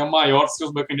Brady seria maior se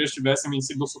os Buccaneers tivessem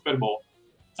vencido o Super Bowl.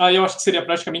 Aí eu acho que seria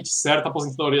praticamente certa a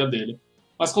aposentadoria dele.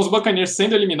 Mas com os Buccaneers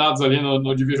sendo eliminados ali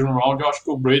no Division Round, eu acho que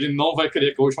o Brady não vai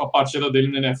querer que a última partida dele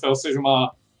no NFL seja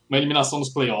uma eliminação nos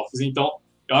playoffs. Então,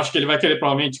 eu acho que ele vai querer,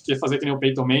 provavelmente, fazer que nem o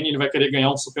Peyton Manning, ele vai querer ganhar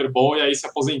um Super Bowl e aí se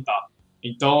aposentar.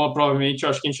 Então, provavelmente, eu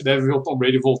acho que a gente deve ver o Tom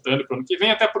Brady voltando para o ano que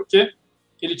vem, até porque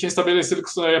ele tinha estabelecido que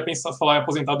você ia pensar falar em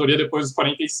aposentadoria depois dos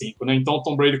 45, né? Então, o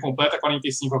Tom Brady completa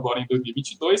 45 agora em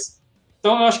 2022.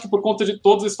 Então, eu acho que por conta de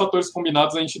todos esses fatores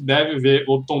combinados, a gente deve ver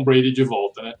o Tom Brady de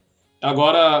volta, né?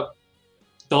 Agora,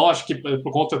 então, acho que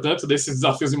por conta tanto desses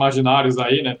desafios imaginários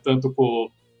aí, né? Tanto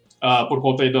por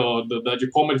conta aí de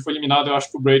como ele foi eliminado, eu acho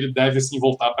que o Brady deve sim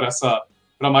voltar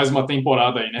para mais uma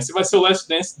temporada aí, né? Se vai ser o last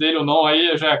dance dele ou não,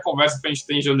 aí já é conversa que a gente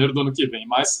tem em janeiro do ano que vem,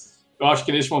 mas eu acho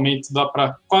que neste momento dá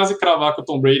para quase cravar que o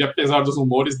Tom Brady, apesar dos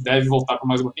rumores, deve voltar para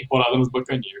mais uma temporada nos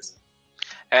Buccaneers.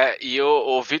 E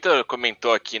o Vitor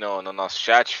comentou aqui no nosso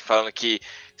chat, falando que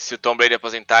se o Tom Brady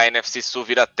aposentar, a NFC Sul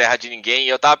vira terra de ninguém, e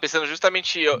eu tava pensando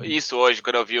justamente isso hoje,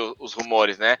 quando eu vi os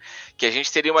rumores, né, que a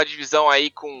gente teria uma divisão aí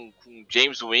com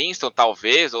James Winston,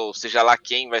 talvez, ou seja lá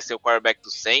quem vai ser o quarterback do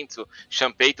Saints. O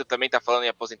Sean Payton também tá falando em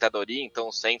aposentadoria, então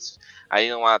o Saints aí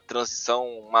numa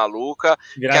transição maluca.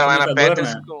 Carolina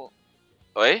Panthers, né?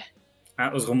 Oi?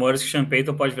 Os rumores que o Sean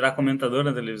Payton pode virar comentador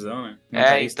na televisão,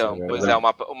 né? Então, pois é,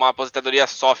 uma aposentadoria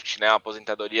soft, né? Uma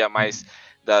aposentadoria mais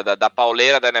da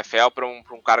pauleira da NFL para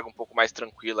um cargo um pouco mais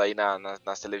tranquilo aí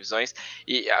nas televisões.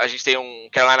 E a gente tem um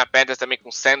Carolina Panthers também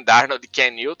com Sam Darnold e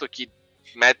Ken Newton, que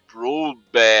Matt Rule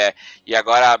e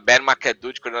agora Ben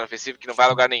McAdoo de coordenador ofensivo, que não vai a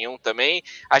lugar nenhum também.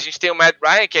 A gente tem o Matt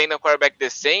Ryan, que ainda é um quarterback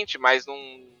decente, mas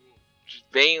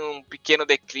vem um pequeno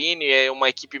declínio, é uma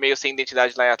equipe meio sem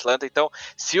identidade lá em Atlanta. Então,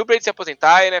 se o Brady se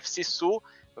aposentar, a NFC Sul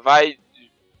vai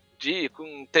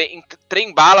com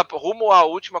trem-bala rumo à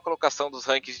última colocação dos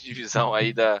rankings de divisão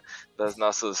aí das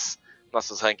nossos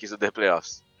rankings do The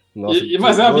Playoffs.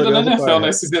 Mas é a vida da NFL, né?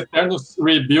 Esses eternos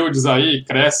rebuilds aí,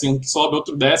 cresce, um que sobe,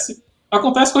 outro desce.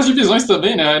 Acontece com as divisões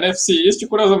também, né? A NFC East,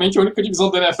 curiosamente, é a única divisão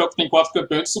da NFL que tem 4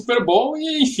 campeões de Super Bowl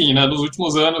e, enfim, né? Nos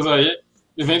últimos anos aí,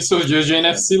 vivendo seus dias de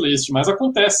NFC List, mas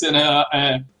acontece, né?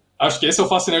 Acho que esse é o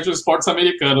fascinante dos esportes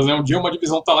americanos, né? Um dia uma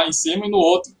divisão tá lá em cima e no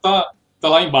outro tá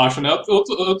lá embaixo, né?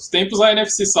 Outros tempos a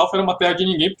NFC South era uma terra de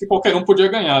ninguém porque qualquer um podia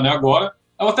ganhar, né? Agora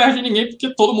é uma terra de ninguém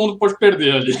porque todo mundo pode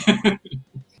perder ali.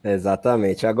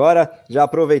 Exatamente. Agora, já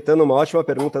aproveitando uma ótima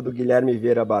pergunta do Guilherme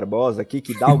Vieira Barbosa aqui,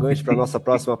 que dá o gancho para a nossa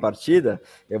próxima partida,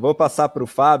 eu vou passar para o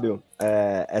Fábio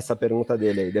essa pergunta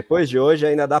dele aí. Depois de hoje,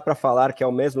 ainda dá para falar que é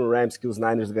o mesmo Rams que os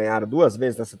Niners ganharam 2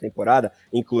 vezes nessa temporada,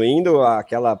 incluindo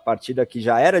aquela partida que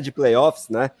já era de playoffs,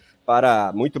 né?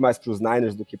 Muito mais para os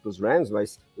Niners do que para os Rams,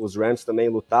 mas os Rams também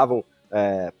lutavam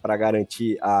para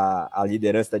garantir a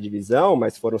liderança da divisão,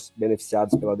 mas foram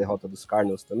beneficiados pela derrota dos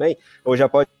Cardinals também, ou já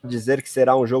pode dizer que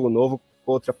será um jogo novo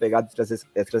com outra pegada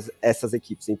entre essas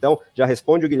equipes. Então, já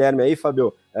responde o Guilherme aí,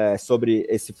 Fábio, sobre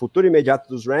esse futuro imediato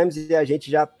dos Rams, e a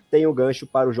gente já tem o gancho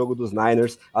para o jogo dos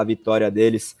Niners, a vitória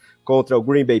deles contra o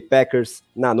Green Bay Packers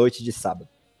na noite de sábado.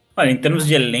 Olha, em termos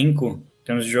de elenco, em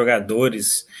termos de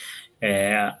jogadores,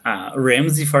 a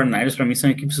Rams e 49ers para mim são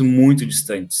equipes muito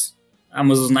distantes.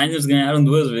 Mas os Niners ganharam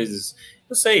 2 vezes.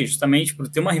 Eu sei, justamente por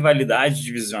ter uma rivalidade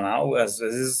divisional, às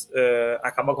vezes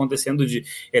acaba acontecendo de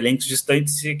elencos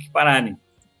distantes se equipararem.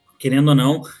 Querendo ou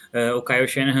não, o Kyle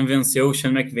Shanahan venceu o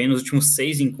Sean McVay nos últimos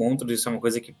 6 encontros, isso é uma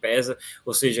coisa que pesa,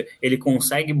 ou seja, ele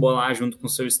consegue bolar junto com o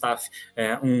seu staff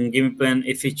um game plan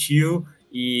efetivo.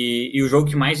 E o jogo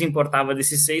que mais importava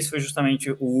desses 6 foi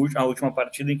justamente a última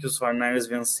partida em que os 49ers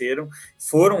venceram.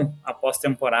 Foram a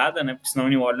pós-temporada, né? Porque senão o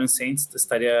New Orleans Saints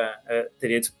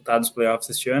teria disputado os playoffs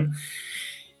este ano.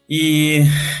 E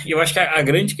eu acho que a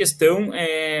grande questão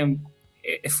é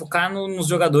focar nos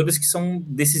jogadores que são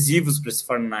decisivos para esse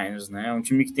 49ers, né? É um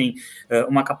time que tem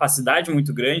uma capacidade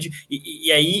muito grande,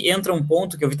 e aí entra um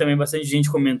ponto que eu vi também bastante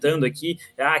gente comentando aqui,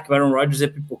 que o Aaron Rodgers é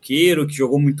pipoqueiro, que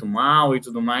jogou muito mal e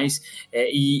tudo mais,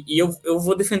 e eu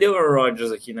vou defender o Aaron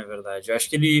Rodgers aqui, na verdade. Eu acho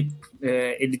que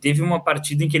ele teve uma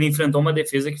partida em que ele enfrentou uma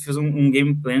defesa que fez um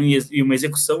game plan e uma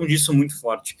execução disso muito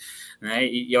forte, né?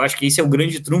 E eu acho que esse é o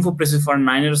grande trunfo para esses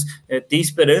 49ers ter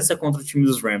esperança contra o time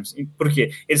dos Rams. Por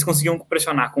quê? Eles conseguiam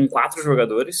pressionar com 4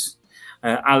 jogadores.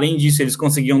 Além disso, eles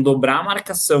conseguiam dobrar a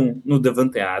marcação no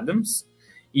Davante Adams.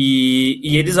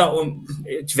 E eles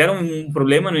tiveram um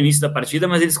problema no início da partida,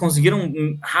 mas eles conseguiram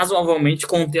razoavelmente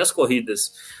conter as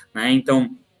corridas, né?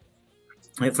 Então,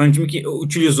 foi um time que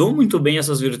utilizou muito bem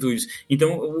essas virtudes.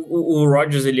 Então, o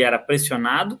Rodgers, ele era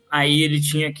pressionado, aí ele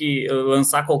tinha que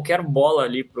lançar qualquer bola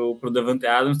ali pro Davante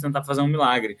Adams tentar fazer um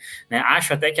milagre, né?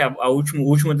 Acho até que a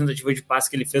última tentativa de passe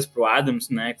que ele fez pro Adams,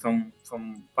 né, que foi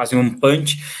quase um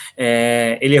punch,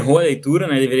 ele errou a leitura,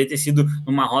 né? Deveria ter sido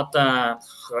numa rota,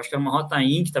 eu acho que era uma rota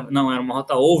in, não, era uma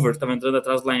rota over, estava entrando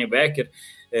atrás do linebacker.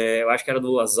 Eu acho que era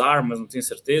do Lazar, mas não tenho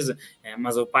certeza,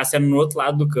 mas o passe era no outro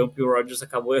lado do campo e o Rodgers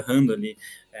acabou errando ali,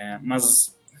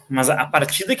 mas a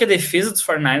partida que a defesa dos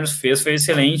 49ers fez foi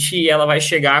excelente e ela vai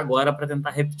chegar agora para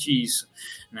tentar repetir isso,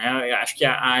 né? Eu acho que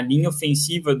a linha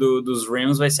ofensiva dos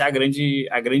Rams vai ser a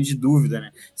grande dúvida,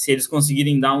 né? Se eles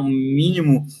conseguirem dar um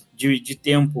mínimo de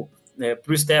tempo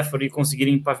para o Stafford e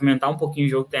conseguirem pavimentar um pouquinho o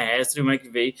jogo terrestre, o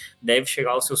McVay deve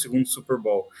chegar ao seu segundo Super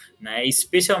Bowl, né?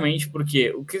 Especialmente porque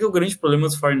o que é o grande problema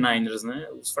dos 49ers, né?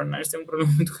 Os 49ers têm um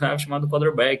problema muito grave chamado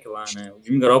quarterback lá, né? O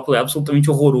Jimmy Garoppolo é absolutamente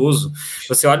horroroso.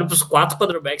 Você olha para os 4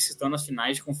 quarterbacks que estão nas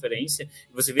finais de conferência,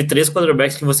 você vê 3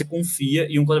 quarterbacks que você confia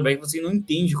e um quarterback que você não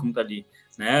entende como tá ali,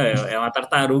 né? É uma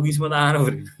tartaruga em cima da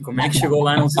árvore. Como é que chegou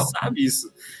lá? Não se sabe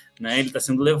isso, né? Ele está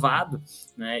sendo levado,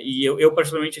 né? E eu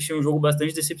particularmente achei um jogo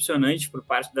bastante decepcionante por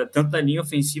parte tanto da linha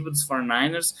ofensiva dos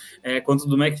 49ers quanto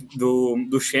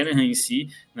do Shanahan em si,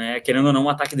 né? Querendo ou não, o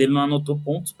ataque dele não anotou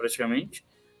pontos praticamente,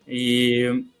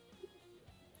 e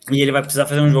ele vai precisar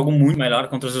fazer um jogo muito melhor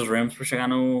contra os Rams para chegar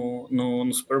no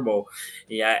Super Bowl.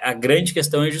 E a grande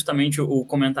questão é justamente o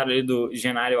comentário ali do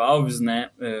Genário Alves,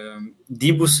 né?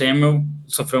 Deebo Samuel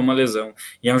sofreu uma lesão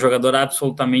e é um jogador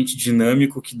absolutamente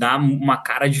dinâmico que dá uma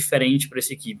cara diferente para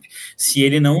essa equipe. Se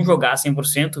ele não jogar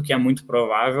 100%, o que é muito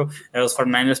provável, os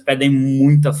 49ers perdem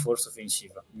muita força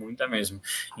ofensiva, muita mesmo.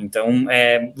 Então,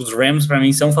 os Rams para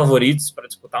mim são favoritos para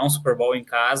disputar um Super Bowl em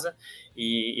casa.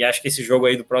 E acho que esse jogo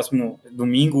aí do próximo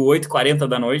domingo, 8h40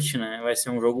 da noite, né, vai ser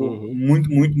um jogo muito,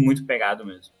 muito, muito pegado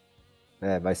mesmo.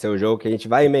 Vai ser o jogo que a gente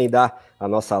vai emendar a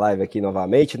nossa live aqui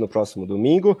novamente no próximo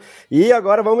domingo. E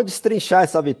agora vamos destrinchar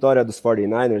essa vitória dos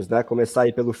 49ers, né? Começar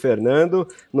aí pelo Fernando.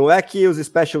 Não é que os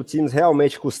special teams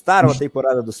realmente custaram a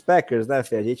temporada dos Packers, né,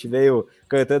 Fê? A gente veio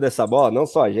cantando essa bola, não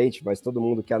só a gente, mas todo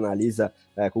mundo que analisa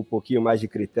com um pouquinho mais de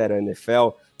critério a NFL,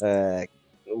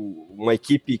 uma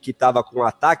equipe que estava com um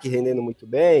ataque rendendo muito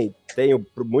bem, tem o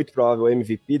muito provável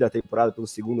MVP da temporada pelo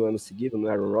segundo ano seguido no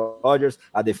Aaron Rodgers,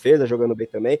 a defesa jogando bem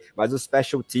também, mas os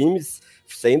special teams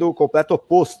sendo o completo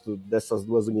oposto dessas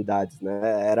duas unidades,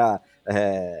 né? Era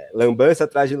lambança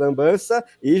atrás de lambança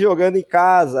e jogando em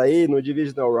casa aí no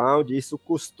Divisional Round, isso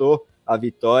custou a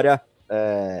vitória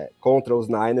contra os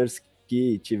Niners,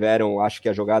 que tiveram, acho que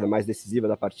a jogada mais decisiva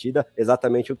da partida,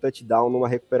 exatamente o touchdown numa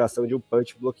recuperação de um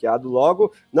punch bloqueado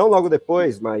não logo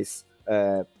depois, mas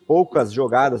poucas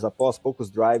jogadas após, poucos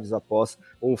drives após,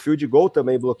 um field goal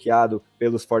também bloqueado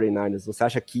pelos 49ers. Você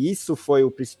acha que isso foi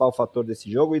o principal fator desse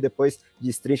jogo? E depois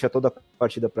destrincha toda a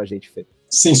partida pra gente, Fê.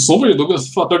 Sem sombra de dúvida,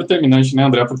 esse fator determinante, né,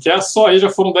 André? Porque só aí já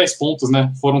foram 10 pontos,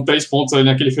 né? Foram 3 pontos ali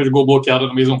naquele field goal bloqueado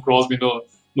no Mason Crosby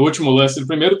no último lance do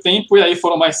primeiro tempo, e aí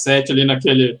foram mais 7 ali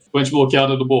naquele punch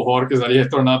bloqueado do Bo Horkins ali,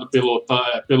 retornado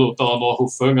pelo Talanoa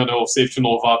Hufanga, né, o safety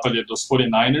novato ali dos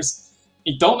 49ers.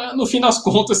 Então, né, no fim das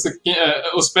contas,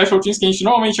 os special teams que a gente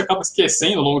normalmente acaba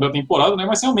esquecendo ao longo da temporada, né,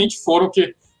 mas realmente foram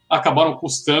que acabaram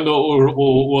custando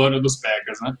o ano dos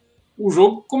Packers, né? O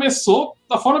jogo começou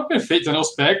da forma perfeita, né?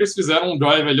 Os Packers fizeram um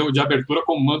drive ali de abertura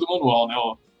com mando manual, né?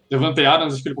 O Davante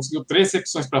Adams, acho que ele conseguiu 3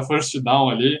 recepções para first down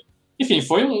ali. Enfim,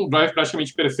 foi um drive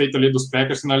praticamente perfeito ali dos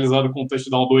Packers, finalizado com o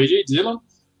touchdown do A.J. Dillon.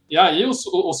 E aí os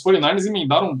 49ers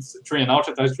emendaram train out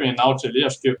atrás de train out ali,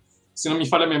 acho que, se não me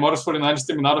falha a memória, os 49ers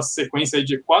terminaram a sequência aí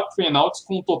de 4 train-outs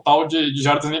com um total de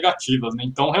jardas negativas, né?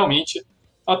 Então, realmente,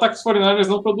 o ataque dos 49ers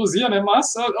não produzia, né?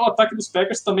 Mas o ataque dos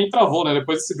Packers também travou, né?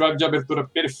 Depois desse drive de abertura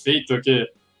perfeito, que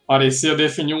parecia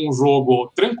definir um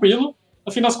jogo tranquilo,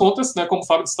 no fim das contas, né, como o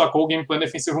Fábio destacou, o gameplay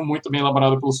defensivo muito bem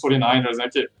elaborado pelos 49ers, né?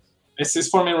 Que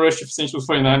esse four-man rush eficiente dos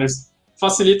 49ers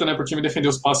facilita, né, para o time defender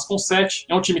os passes com 7.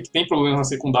 É um time que tem problemas na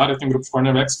secundária, tem um grupo de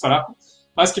cornerbacks fraco,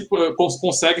 mas que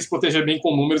consegue se proteger bem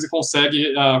com números e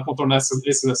consegue contornar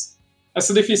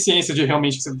essa deficiência de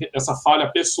realmente essa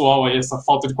falha pessoal, aí, essa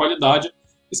falta de qualidade,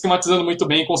 esquematizando muito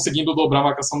bem e conseguindo dobrar a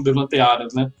marcação do Davante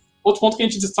Adams, né? Outro ponto que a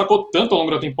gente destacou tanto ao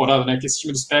longo da temporada, né, que esse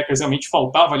time dos Packers realmente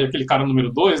faltava ali aquele cara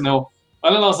número 2, né? O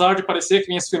Allen Lazard parecia que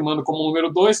vinha se firmando como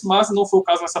número 2, mas não foi o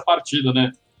caso nessa partida,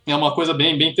 né? É uma coisa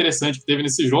bem interessante que teve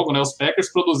nesse jogo, né? Os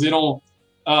Packers produziram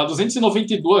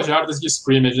 292 jardas de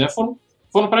scrimmage, né?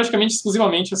 Foram praticamente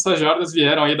exclusivamente essas jardas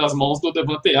vieram aí das mãos do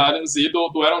Davante Adams e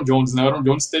do Aaron Jones, né? O Aaron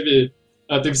Jones teve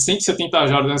 170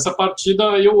 jardas nessa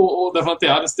partida e o Davante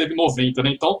Adams teve 90,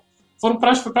 né? Então, foram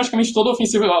praticamente toda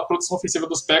a produção ofensiva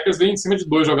dos Packers veio em cima de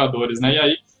 2 jogadores, né? E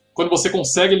aí, quando você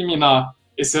consegue eliminar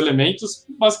esses elementos,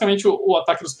 basicamente o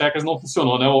ataque dos Packers não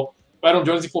funcionou, né? O Aaron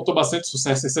Jones encontrou bastante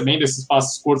sucesso recebendo esses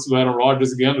passes curtos do Aaron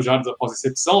Rodgers e ganhando jardas após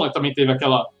recepção, né? Também teve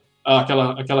aquela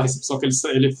recepção que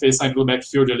ele fez saindo do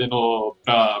backfield ali no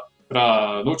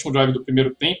último drive do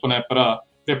primeiro tempo, né, para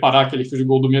preparar aquele field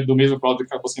goal do mesmo Crowder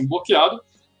que acabou sendo bloqueado,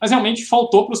 mas realmente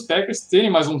faltou para os Packers terem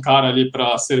mais um cara ali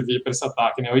para servir para esse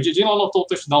ataque, né? O A.J. Dillon anotou o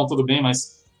touchdown, tudo bem,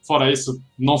 mas fora isso,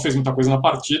 não fez muita coisa na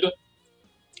partida.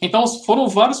 Então, foram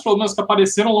vários problemas que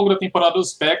apareceram ao longo da temporada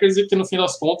dos Packers e que, no fim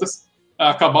das contas,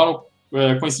 acabaram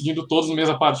coincidindo todos na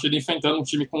mesma partida, enfrentando um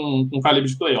time com calibre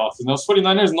de playoffs, né? Os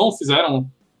 49ers não fizeram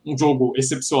um jogo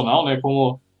excepcional, né?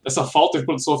 Como essa falta de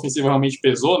produção ofensiva realmente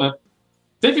pesou, né?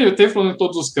 Teve problema em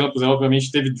todos os campos, né?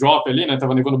 Obviamente teve drop ali, né?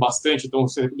 Tava nevando bastante, então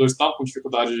os recebedores estavam com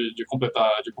dificuldade de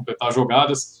completar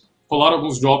jogadas. Rolaram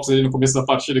alguns drops ali no começo da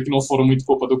partida que não foram muito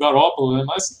culpa do Garoppolo, né?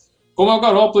 Mas como é o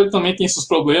Garoppolo, ele também tem seus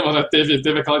problemas, né? Teve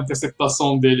aquela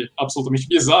interceptação dele absolutamente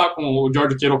bizarra, com o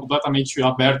George Kittle completamente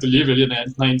aberto, livre ali, né,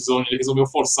 na endzone. Ele resolveu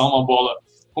forçar uma bola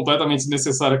completamente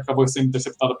desnecessária que acabou sendo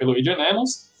interceptada pelo Adrian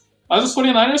Amos. Mas os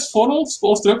 49ers foram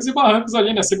aos trancos e barrancos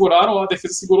ali, né? A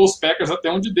defesa segurou os Packers até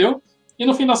onde deu, e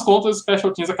no fim das contas os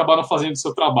special teams acabaram fazendo o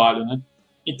seu trabalho, né?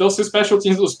 Então, se os special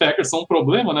teams dos Packers são um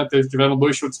problema, né? Tiveram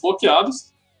 2 chutes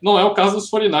bloqueados, não é o caso dos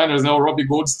 49ers, né? O Robbie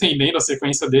Gould estendendo a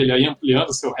sequência dele aí, ampliando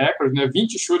o seu recorde, né?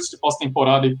 20 chutes de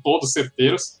pós-temporada e todos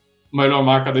certeiros, a melhor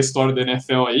marca da história da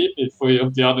NFL aí, e foi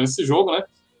ampliado nesse jogo, né?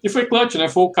 E foi clutch, né?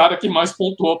 Foi o cara que mais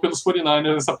pontuou pelos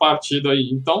 49ers nessa partida aí.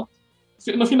 Então,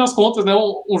 no fim das contas, né,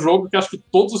 um jogo que acho que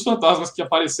todos os fantasmas que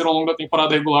apareceram ao longo da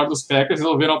temporada regular dos Packers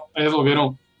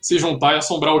resolveram se juntar e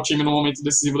assombrar o time no momento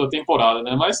decisivo da temporada,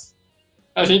 né? Mas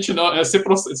a gente não, ser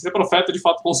profeta de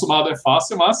fato consumado é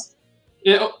fácil, mas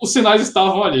os sinais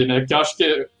estavam ali, né? Que acho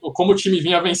que como o time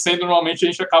vinha vencendo, normalmente a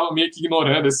gente acaba meio que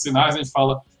ignorando esses sinais, a gente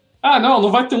fala,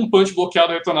 não vai ter um punch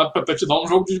bloqueado retornado para touchdown no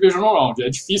jogo de divisional round, é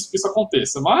difícil que isso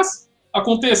aconteça, mas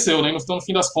aconteceu, né? Então, no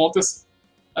fim das contas,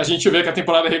 a gente vê que a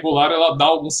temporada regular ela dá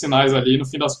alguns sinais ali,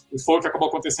 foi o que acabou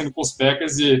acontecendo com os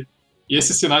Packers e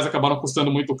esses sinais acabaram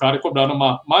custando muito caro e cobraram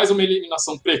mais uma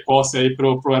eliminação precoce aí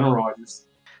pro Aaron Rodgers.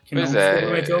 Que não se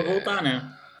prometeu voltar,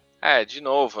 né? De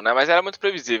novo, né? Mas era muito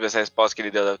previsível essa resposta que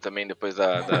ele deu também depois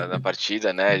da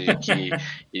partida, né? De que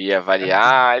iria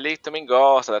variar. Ele também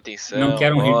gosta da atenção, não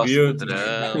quer um gosta review, do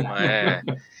drama,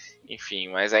 Enfim,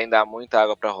 mas ainda há muita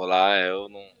água para rolar. Eu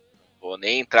não vou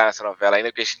nem entrar nessa novela ainda,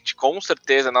 porque a gente, com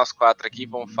certeza, nós 4 aqui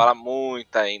vamos falar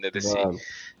muito ainda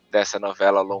dessa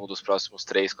novela ao longo dos próximos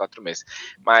 3, 4 meses.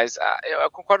 Mas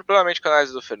eu concordo plenamente com a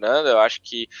análise do Fernando. Eu acho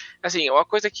que, assim, uma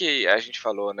coisa que a gente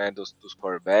falou, né, dos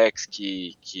quarterbacks,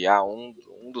 que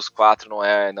um dos 4 não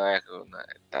é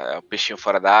o peixinho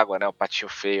fora d'água, né, o patinho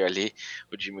feio ali,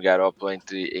 o Jimmy Garoppolo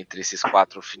entre esses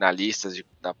 4 finalistas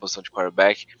na posição de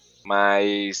quarterback.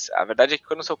 Mas a verdade é que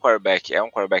quando o seu quarterback é um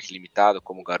quarterback limitado,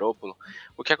 como o Garoppolo,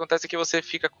 o que acontece é que você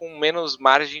fica com menos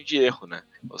margem de erro, né?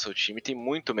 O seu time tem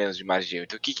muito menos de margem de erro.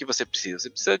 Então o que você precisa? Você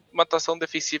precisa de uma atuação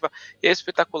defensiva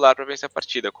espetacular para vencer a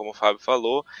partida. Como o Fábio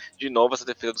falou, de novo essa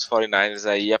defesa dos 49ers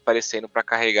aí aparecendo para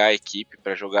carregar a equipe,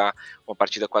 para jogar uma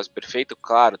partida quase perfeita.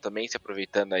 Claro, também se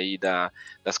aproveitando aí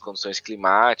das condições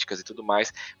climáticas e tudo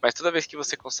mais. Mas toda vez que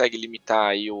você consegue limitar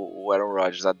aí o Aaron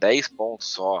Rodgers a 10 pontos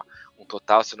só, um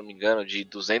total, se não me engano, de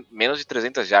menos de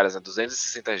 300 jardas, né?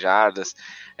 260 jardas,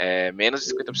 menos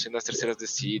de 50% das terceiras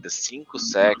descidas, 5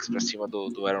 sacks para cima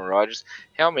do Aaron Rodgers,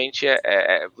 realmente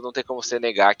não tem como você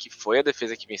negar que foi a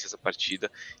defesa que venceu essa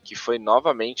partida, que foi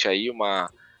novamente aí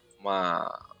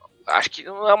acho que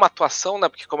não é uma atuação, né?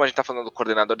 Porque como a gente tá falando do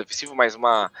coordenador defensivo, mas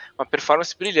uma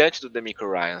performance brilhante do DeMeco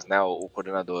Ryans, né? O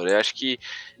coordenador. Eu acho que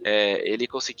ele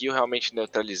conseguiu realmente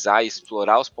neutralizar e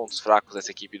explorar os pontos fracos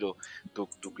dessa equipe do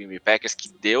Green Bay Packers, que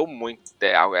deu muito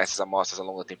essas amostras ao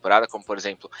longo da temporada, como por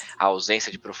exemplo a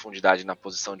ausência de profundidade na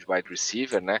posição de wide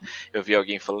receiver, né? Eu vi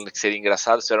alguém falando que seria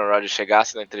engraçado se o Aaron Rodgers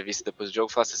chegasse na entrevista depois do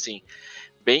jogo e falasse assim: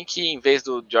 bem que em vez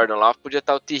do Jordan Love podia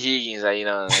estar o T. Higgins aí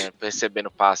recebendo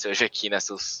passe hoje aqui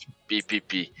nessas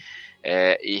PPP.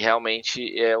 E realmente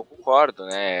eu concordo,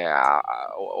 né?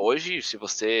 Hoje, se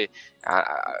você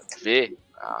vê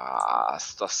a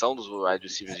situação dos wide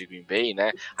receivers de Green Bay,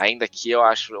 né? Ainda que eu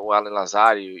acho o Allen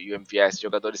Lazard e o MVS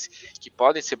jogadores que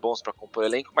podem ser bons para compor o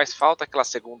elenco, mas falta aquela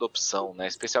segunda opção, né?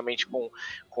 Especialmente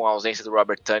com a ausência do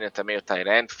Robert Tonyan também, o tight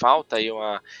end, falta aí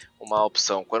uma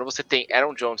opção. Quando você tem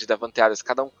Aaron Jones e Davante Adams,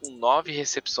 cada um com 9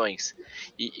 recepções,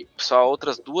 e só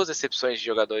outras 2 recepções de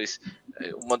jogadores,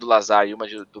 uma do Lazar e uma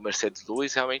do Mercedes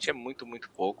Lewis, realmente é muito, muito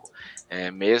pouco.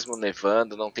 Mesmo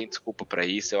nevando, não tem desculpa para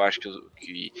isso. Eu acho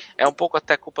que é um pouco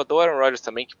até culpa do Aaron Rodgers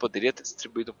também, que poderia ter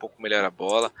distribuído um pouco melhor a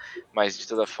bola, mas de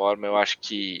toda forma eu acho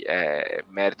que é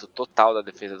mérito total da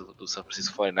defesa do San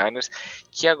Francisco 49ers,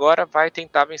 que agora vai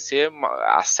tentar vencer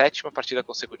a 7ª partida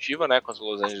consecutiva, né, contra os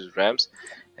Los Angeles Rams.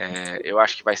 Eu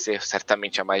acho que vai ser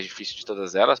certamente a mais difícil de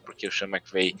todas elas, porque o Sean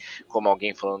McVay, como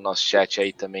alguém falou no nosso chat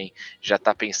aí também, já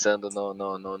está pensando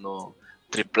no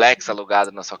triplex alugado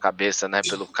na sua cabeça, né,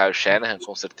 pelo Kyle Shanahan,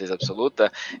 com certeza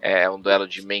absoluta. É um duelo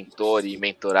de mentor e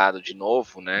mentorado de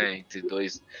novo, né, entre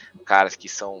 2 caras que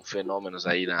são fenômenos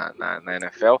aí na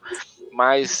NFL,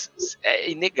 mas é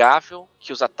inegável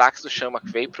que os ataques do Sean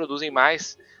McVay produzem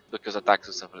mais do que os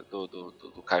ataques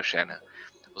do Kyle Shanahan.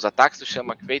 Os ataques do Sean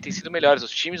McVay têm sido melhores, os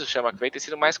times do Sean McVay têm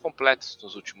sido mais completos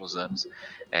nos últimos anos,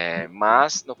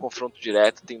 mas no confronto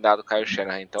direto tem dado Kyle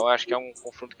Shanahan. Então eu acho que é um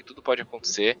confronto que tudo pode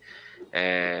acontecer.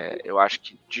 Eu acho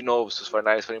que, de novo, se os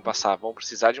 49ers forem passar, vão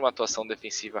precisar de uma atuação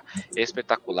defensiva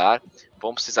espetacular,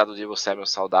 vão precisar do Deebo Samuel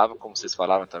saudável, como vocês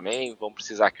falaram também, vão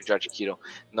precisar que o George Kittle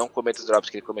não cometa os drops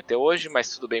que ele cometeu hoje,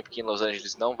 mas tudo bem, porque em Los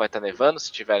Angeles não vai estar nevando. Se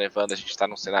estiver nevando, a gente está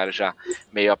num cenário já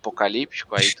meio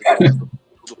apocalíptico, aí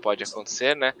tudo pode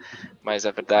acontecer, né? Mas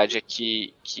a verdade é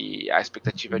que a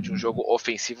expectativa é de um jogo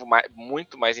ofensivo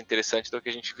muito mais interessante do que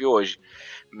a gente viu hoje.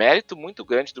 Mérito muito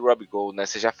grande do Robbie Gould, né?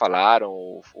 Vocês já falaram,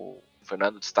 o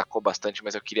Fernando destacou bastante,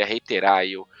 mas eu queria reiterar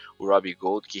aí o Robbie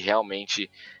Gould, que realmente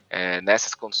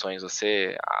nessas condições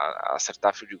você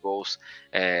acertar field goals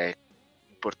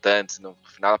importantes no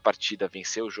final da partida,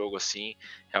 vencer o jogo assim,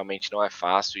 realmente não é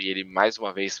fácil, e ele mais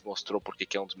uma vez mostrou porque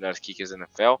que é um dos melhores kickers da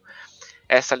NFL.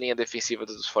 Essa linha defensiva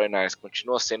dos 49ers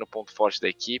continua sendo o ponto forte da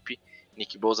equipe.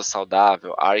 Nick Bosa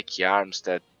saudável, Arik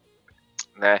Armstead,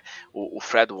 né? O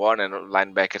Fred Warner, no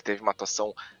linebacker, teve uma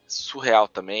atuação surreal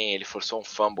também. Ele forçou um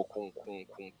fumble com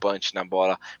um punch na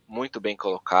bola muito bem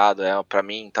colocado. Para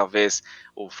mim, talvez,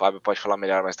 o Fábio pode falar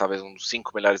melhor, mas talvez um dos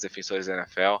 5 melhores defensores da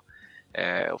NFL,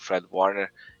 o Fred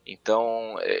Warner.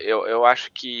 Então, eu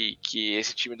acho que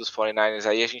esse time dos 49ers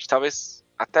aí, a gente talvez,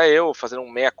 até eu, fazendo um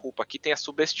meia-culpa aqui, tenha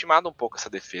subestimado um pouco essa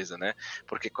defesa, né?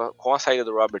 Porque com a saída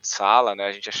do Robert Saleh, né,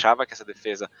 a gente achava que essa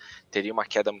defesa teria uma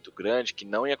queda muito grande, que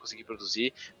não ia conseguir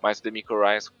produzir, mas o DeMeco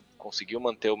Ryans conseguiu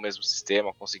manter o mesmo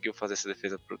sistema, conseguiu fazer essa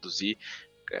defesa produzir,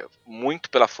 muito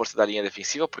pela força da linha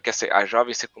defensiva, porque a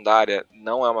jovem secundária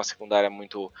não é uma secundária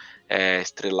muito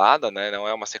estrelada, né? Não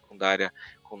é uma secundária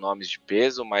com nomes de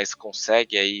peso, mas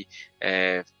consegue aí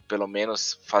pelo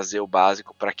menos fazer o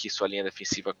básico para que sua linha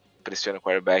defensiva pressione o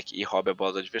quarterback e roube a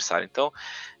bola do adversário. Então,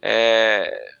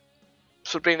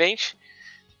 surpreendente,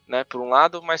 né, por um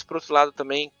lado, mas por outro lado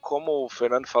também, como o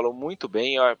Fernando falou muito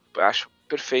bem, eu acho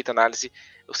perfeita análise,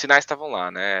 os sinais estavam lá,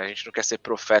 né, a gente não quer ser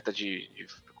profeta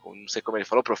não sei como ele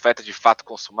falou, profeta de fato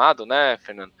consumado, né,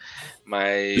 Fernando?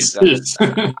 Mas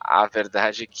a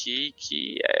verdade é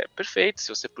que é perfeito. Se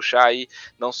você puxar aí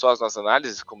não só as nossas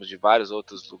análises, como de vários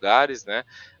outros lugares, né,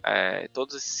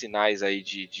 todos esses sinais aí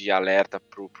de alerta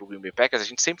pro Green Bay Packers, a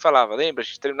gente sempre falava, lembra? A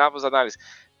gente terminava as análises.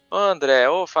 André,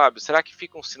 Fábio, será que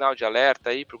fica um sinal de alerta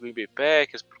aí pro Green Bay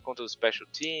Packers por conta dos special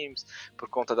teams, por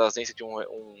conta da ausência de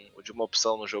uma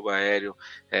opção no jogo aéreo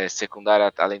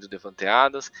secundária além do Davante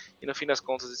Adams? E no fim das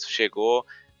contas isso chegou,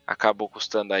 acabou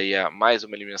custando aí mais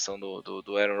uma eliminação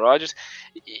do Aaron Rodgers.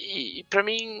 E para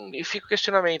mim fica o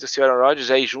questionamento se o Aaron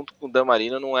Rodgers aí junto com o Dan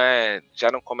Marino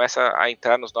já não começa a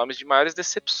entrar nos nomes de maiores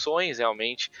decepções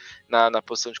realmente na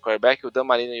posição de quarterback. O Dan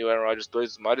Marino e o Aaron Rodgers, dois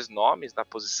dos maiores nomes na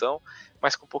posição,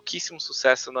 mas com pouquíssimo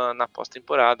sucesso na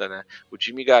pós-temporada, né? O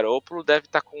Jimmy Garoppolo deve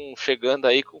estar chegando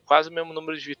aí com quase o mesmo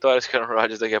número de vitórias que o Aaron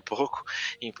Rodgers daqui a pouco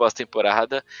em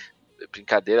pós-temporada.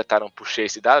 Brincadeira, tá? Não puxei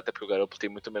esse dado, até porque o Garoppolo tem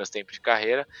muito menos tempo de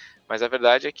carreira, mas a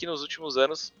verdade é que nos últimos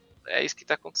anos é isso que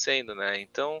tá acontecendo, né?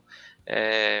 Então,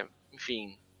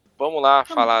 enfim, vamos lá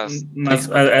falar. Mas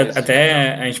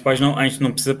até a gente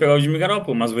não precisa pegar o Jimmy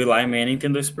Garoppolo, mas o Eli Manning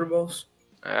tem 2 Super Bowls.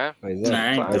 Pois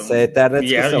Né? Claro. Essa é a eterna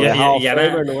discussão. É Hall of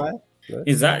Famer, não é?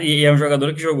 Exato, e é um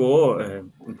jogador que jogou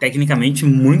tecnicamente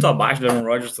muito abaixo do Aaron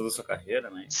Rodgers toda a sua carreira,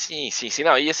 né? Sim,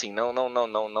 não, e assim, não,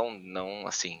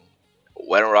 assim,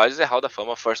 o Aaron Rodgers é Hall da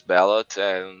Fama, first ballot,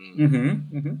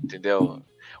 entendeu?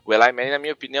 O Eli Manning, na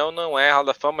minha opinião, não é Hall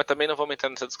da Fama, mas também não vamos entrar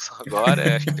nessa discussão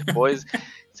agora, acho que depois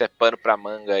isso é pano pra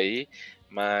manga aí,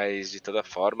 mas de toda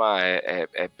forma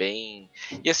é bem...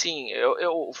 E assim,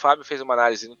 o Fábio fez uma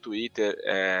análise no Twitter,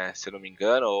 se eu não me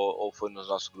engano, ou foi nos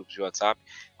nossos grupos de WhatsApp,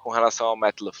 com relação ao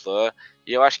Matt LaFleur,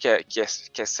 e eu acho que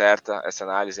é certa essa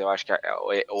análise. Eu acho que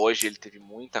hoje ele teve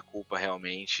muita culpa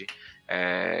realmente.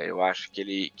 Eu acho que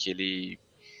ele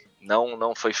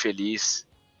não foi feliz,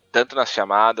 tanto nas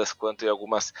chamadas quanto em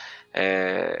algumas...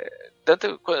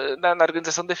 tanto na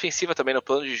organização defensiva também, no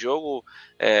plano de jogo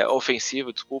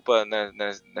ofensivo, desculpa, né,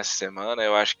 nessa semana.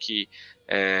 Eu acho que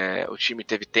o time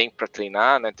teve tempo para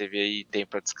treinar, né, teve aí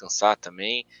tempo para descansar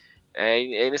também.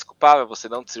 É inesculpável você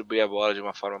não distribuir a bola de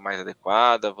uma forma mais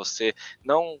adequada, você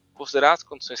não considerar as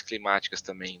condições climáticas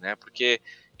também, né? Porque,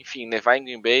 enfim, nevar em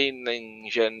Green Bay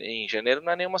em janeiro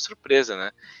não é nenhuma surpresa,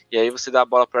 né? E aí você dá a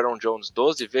bola para Aaron Jones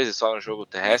 12 vezes só no jogo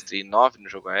terrestre e 9 no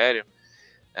jogo aéreo.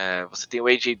 Você tem o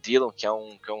A.J. Dillon, que é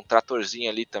um tratorzinho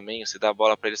ali também, você dá a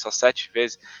bola para ele só 7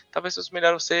 vezes. Talvez fosse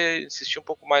melhor você insistir um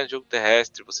pouco mais no jogo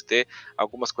terrestre, você ter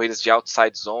algumas corridas de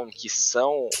outside zone, que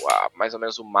são mais ou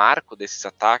menos o marco desses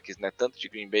ataques, né, tanto de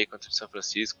Green Bay quanto de São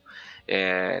Francisco.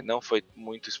 Não foi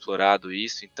muito explorado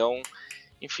isso, então,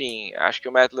 enfim, acho que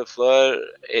o Matt LaFleur,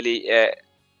 ele é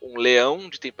um leão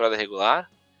de temporada regular,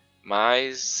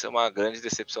 mas é uma grande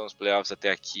decepção nos playoffs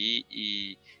até aqui,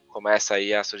 e começa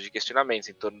aí a surgir questionamentos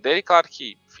em torno dele. Claro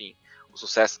que, enfim, o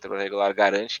sucesso da temporada regular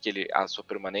garante a sua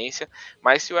permanência,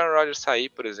 mas se o Aaron Rodgers sair,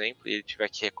 por exemplo, e ele tiver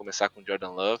que recomeçar com o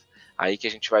Jordan Love, aí que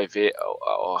a gente vai ver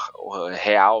o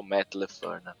real Matt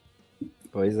LaFleur, né?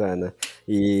 Pois é, né?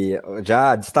 E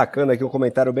já destacando aqui um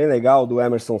comentário bem legal do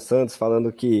Emerson Santos, falando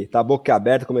que tá boca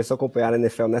aberta, começou a acompanhar a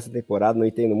NFL nessa temporada, não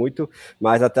entendo muito,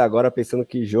 mas até agora pensando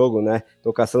que jogo, né?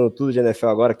 Tô caçando tudo de NFL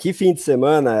agora. Que fim de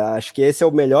semana, acho que esse é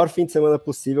o melhor fim de semana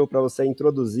possível para você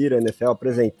introduzir a NFL,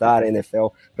 apresentar a NFL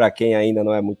para quem ainda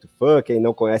não é muito fã, quem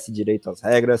não conhece direito as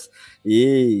regras.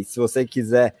 E se você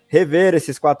quiser rever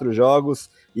esses 4 jogos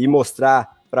e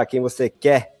mostrar para quem você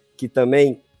quer que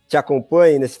também te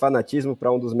acompanhe nesse fanatismo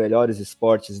para um dos melhores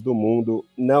esportes do mundo,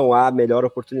 não há melhor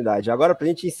oportunidade. Agora, para a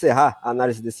gente encerrar a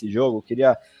análise desse jogo, eu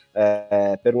queria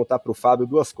perguntar para o Fábio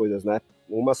 2 coisas, né?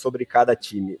 Uma sobre cada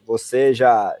time. Você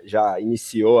já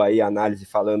iniciou aí a análise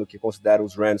falando que considera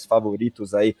os Rams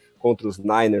favoritos aí contra os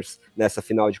Niners nessa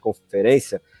final de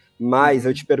conferência, mas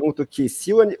eu te pergunto que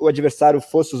se o adversário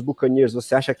fosse os Buccaneers,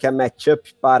 você acha que a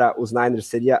matchup para os Niners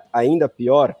seria ainda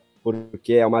pior?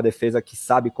 Porque é uma defesa que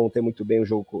sabe conter muito bem o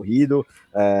jogo corrido,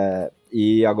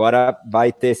 e agora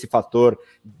vai ter esse fator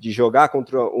de jogar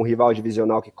contra um rival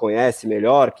divisional que conhece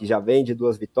melhor, que já vem de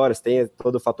 2 vitórias, tem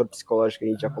todo o fator psicológico que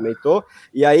a gente já comentou,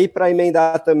 e aí para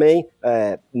emendar também,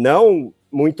 não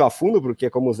muito a fundo, porque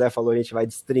como o Zé falou, a gente vai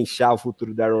destrinchar o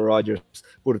futuro do Aaron Rodgers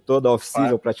por toda a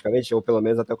off-season praticamente, ou pelo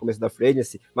menos até o começo da free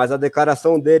agency, mas a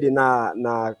declaração dele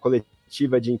na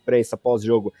coletiva de imprensa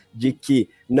pós-jogo de que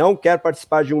não quer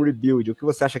participar de um rebuild, o que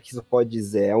você acha que isso pode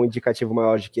dizer? É um indicativo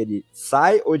maior de que ele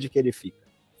sai ou de que ele fica?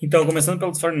 Então, começando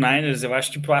pelos 49ers, eu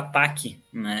acho que pro ataque,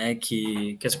 né,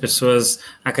 que as pessoas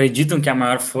acreditam que é a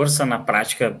maior força na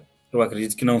prática, eu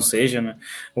acredito que não seja, né,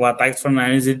 o ataque dos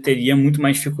 49ers ele teria muito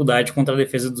mais dificuldade contra a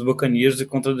defesa dos Buccaneers e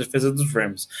contra a defesa dos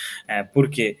Rams. Por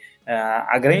quê?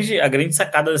 A grande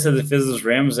sacada dessa defesa dos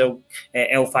Rams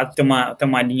é o fato de ter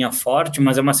uma linha forte,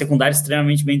 mas é uma secundária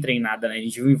extremamente bem treinada, né? A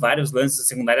gente viu em vários lances a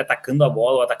secundária atacando a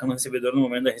bola ou atacando o recebedor no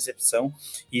momento da recepção.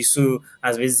 Isso,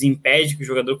 às vezes, impede que o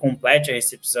jogador complete a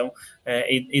recepção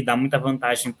e dá muita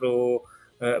vantagem para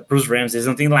os Rams. Eles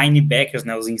não têm linebackers,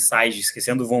 né, os inside,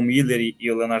 esquecendo o Von Miller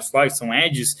e o Leonard Floyd, são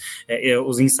edges,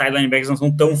 os inside linebackers não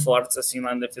são tão fortes assim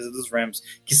lá na defesa dos Rams,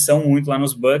 que são muito lá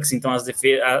nos Bucks, então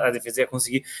a defesa ia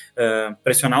conseguir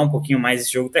pressionar um pouquinho mais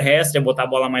esse jogo terrestre, ia botar a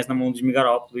bola mais na mão de Jimmy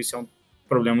Garoppolo. Isso é um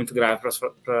problema muito grave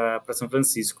para São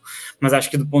Francisco. Mas acho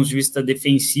que do ponto de vista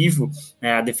defensivo,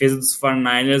 a defesa dos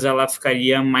 49ers ela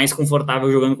ficaria mais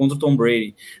confortável jogando contra o Tom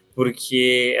Brady,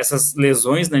 porque essas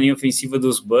lesões na linha ofensiva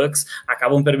dos Bucks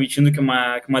acabam permitindo que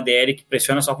uma DL que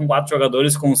pressiona só com 4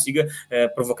 jogadores consiga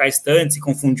provocar stunts e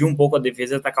confundir um pouco a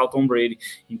defesa e atacar o Tom Brady.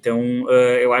 Então,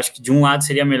 eu acho que de um lado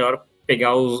seria melhor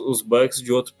pegar os Bucks,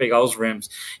 de outro pegar os Rams.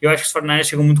 Eu acho que os 49ers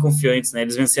chegam muito confiantes, né?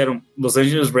 Eles venceram Los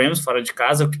Angeles Rams fora de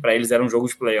casa, o que para eles era um jogo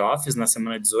de playoffs na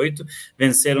semana 18,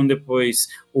 venceram depois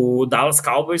o Dallas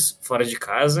Cowboys fora de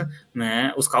casa,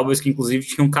 né? Os Cowboys que inclusive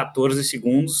tinham 14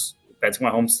 segundos, o Patrick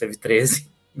Mahomes teve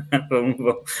 13.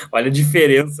 Olha a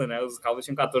diferença, né? Os Cowboys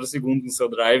tinham 14 segundos no seu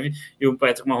drive e o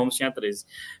Patrick Mahomes tinha 13.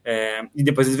 E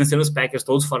depois eles venceram os Packers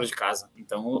todos fora de casa.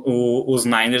 Então os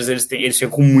Niners eles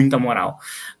chegam com muita moral,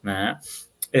 né?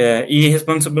 E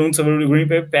respondendo sobre o Green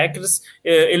Bay Packers,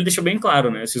 ele deixou bem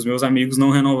claro, né? Se os meus amigos não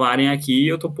renovarem aqui,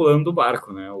 eu tô pulando do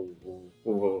barco, né?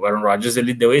 O Aaron Rodgers,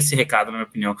 ele deu esse recado, na minha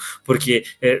opinião, porque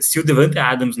se o Davante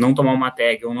Adams não tomar uma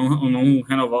tag ou não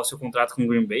renovar o seu contrato com o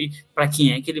Green Bay, para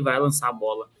quem é que ele vai lançar a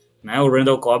bola? Né? O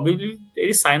Randall Cobb,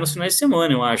 ele sai nos finais de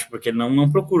semana, eu acho, porque ele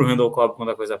não procura o Randall Cobb quando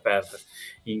a coisa aperta.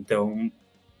 Então,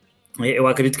 eu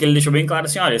acredito que ele deixou bem claro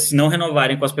assim, olha, se não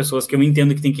renovarem com as pessoas que eu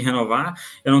entendo que tem que renovar,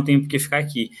 eu não tenho por que ficar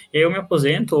aqui. Eu me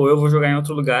aposento ou eu vou jogar em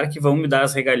outro lugar que vão me dar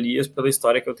as regalias pela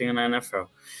história que eu tenho na NFL.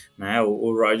 Né?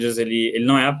 O Rodgers, ele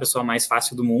não é a pessoa mais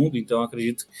fácil do mundo, então eu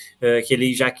acredito que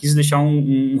ele já quis deixar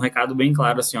um recado bem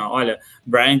claro assim, ó, olha,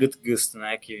 Brian Gutekunst,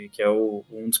 né, que é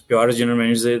um dos piores general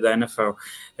managers da NFL,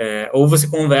 ou você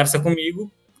conversa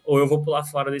comigo, ou eu vou pular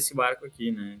fora desse barco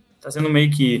aqui, né? Tá sendo meio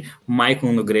que o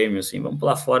Maicon no Grêmio, assim, vamos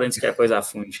pular fora antes que a coisa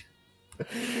afunde.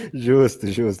 Justo.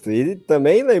 E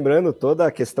também lembrando toda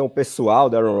a questão pessoal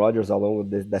do Aaron Rodgers ao longo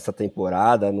dessa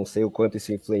temporada, não sei o quanto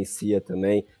isso influencia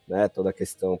também, né, toda a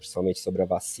questão, principalmente sobre a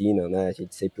vacina, né, a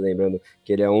gente sempre lembrando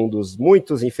que ele é um dos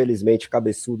muitos, infelizmente,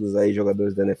 cabeçudos aí,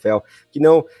 jogadores da NFL, que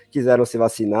não quiseram se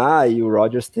vacinar, e o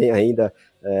Rodgers tem ainda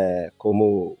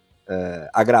como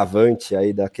agravante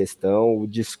aí da questão o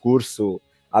discurso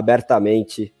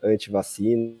abertamente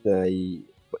anti-vacina e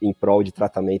em prol de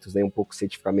tratamentos um pouco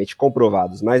cientificamente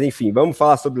comprovados. Mas enfim, vamos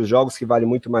falar sobre os jogos que valem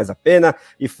muito mais a pena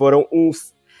e foram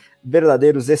uns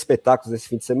verdadeiros espetáculos esse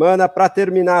fim de semana. Para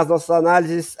terminar as nossas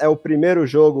análises, é o primeiro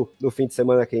jogo do fim de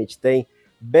semana que a gente tem.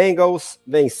 Bengals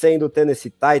vencendo o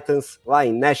Tennessee Titans lá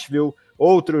em Nashville.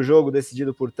 Outro jogo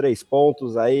decidido por 3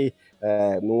 pontos aí,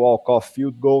 no walk-off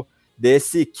field goal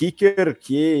desse kicker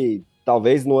que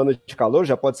talvez no ano de calor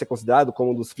já pode ser considerado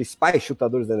como um dos principais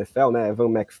chutadores da NFL, né?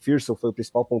 Evan McPherson foi o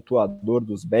principal pontuador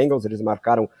dos Bengals, eles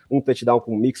marcaram um touchdown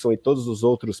com o Mixon e todos os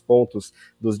outros pontos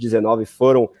dos 19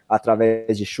 foram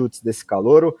através de chutes desse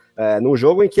calouro, num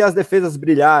jogo em que as defesas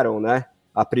brilharam, né?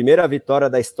 A primeira vitória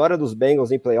da história dos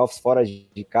Bengals em playoffs fora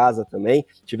de casa também.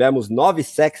 Tivemos 9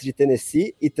 sacks de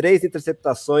Tennessee e 3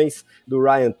 interceptações do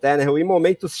Ryan Tannehill em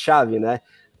momentos-chave, né?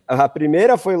 A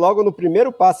primeira foi logo no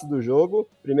primeiro passe do jogo,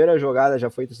 primeira jogada já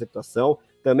foi interceptação,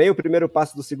 também o primeiro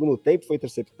passe do segundo tempo foi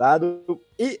interceptado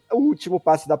e o último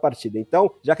passe da partida.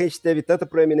 Então, já que a gente teve tanta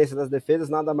proeminência das defesas,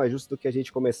 nada mais justo do que a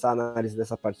gente começar a análise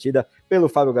dessa partida pelo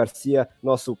Fábio Garcia,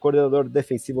 nosso coordenador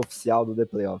defensivo oficial do The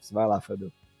Playoffs. Vai lá, Fábio.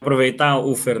 Aproveitar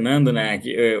o Fernando, né,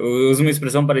 que eu uso uma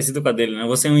expressão parecida com a dele, né,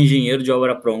 você é um engenheiro de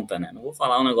obra pronta, né, não vou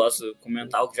falar um negócio,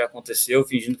 comentar o que já aconteceu,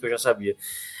 fingindo que eu já sabia.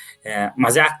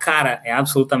 Mas é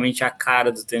absolutamente a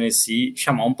cara do Tennessee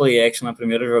chamar um play action na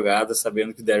primeira jogada,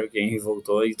 sabendo que o Derrick Henry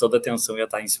voltou e toda a atenção ia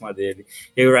estar em cima dele.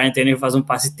 E aí o Ryan Tannehill faz um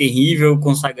passe terrível,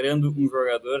 consagrando um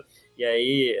jogador, e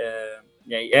aí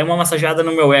E aí é uma massageada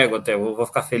no meu ego até, eu vou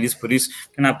ficar feliz por isso,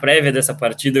 porque na prévia dessa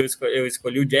partida eu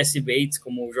escolhi o Jesse Bates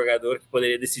como o jogador que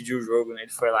poderia decidir o jogo, né?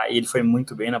 Ele foi lá e ele foi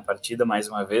muito bem na partida, mais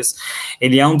uma vez.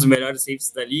 Ele é um dos melhores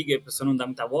safeties da liga, a pessoa não dá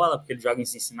muita bola, porque ele joga em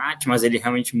Cincinnati, mas ele é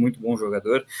realmente muito bom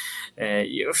jogador.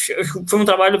 Foi um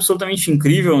trabalho absolutamente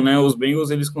incrível, né? Os Bengals,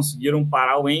 eles conseguiram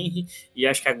parar o Henry, e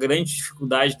acho que a grande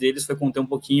dificuldade deles foi conter um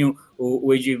pouquinho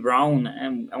o A.J. Brown,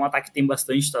 né? É um ataque que tem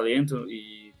bastante talento,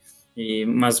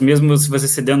 mas mesmo se você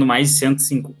cedendo mais de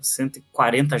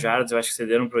 140 jardas, eu acho que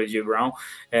cederam para o A.J. Brown,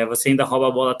 você ainda rouba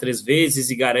a bola 3 vezes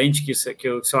e garante que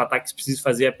o seu ataque precisa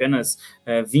fazer apenas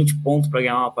 20 pontos para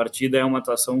ganhar uma partida. É uma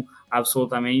atuação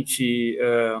absolutamente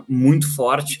muito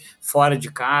forte, fora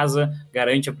de casa,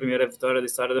 garante a primeira vitória da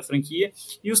história da franquia,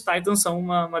 e os Titans são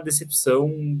uma decepção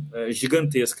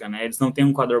gigantesca, né? Eles não têm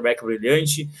um quarterback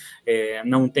brilhante,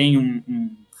 não tem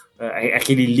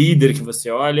aquele líder que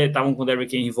você olha, estavam com o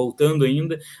Derrick Henry voltando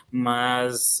ainda,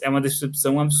 mas é uma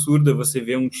decepção absurda você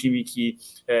ver um time que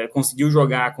conseguiu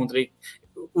jogar contra...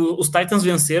 Os Titans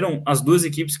venceram as duas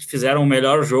equipes que fizeram o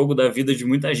melhor jogo da vida de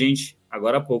muita gente,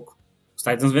 agora há pouco. Os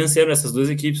Titans venceram essas duas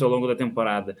equipes ao longo da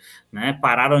temporada, né?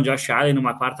 Pararam Josh Allen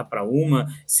numa 4-1,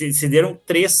 se deram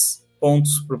 3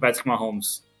 pontos para o Patrick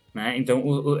Mahomes, né?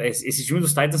 Então, esse time dos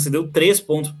Titans cedeu 3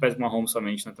 pontos para o Patrick Mahomes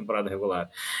somente na temporada regular.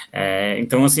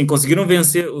 Então, assim, conseguiram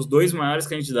vencer os dois maiores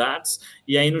candidatos,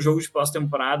 e aí no jogo de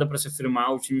pós-temporada, para se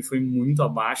afirmar, o time foi muito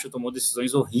abaixo, tomou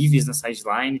decisões horríveis na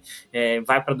sideline,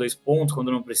 vai para 2 pontos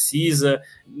quando não precisa.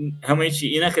 Realmente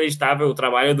inacreditável o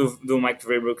trabalho do Mike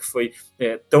Vrabel, que foi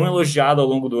tão elogiado ao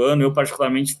longo do ano. Eu,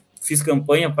 particularmente, fiz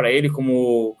campanha para ele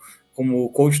como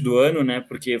coach do ano, né?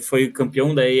 Porque foi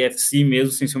campeão da AFC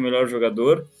mesmo sem ser o melhor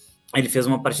jogador. Ele fez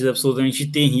uma partida absolutamente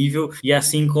terrível, e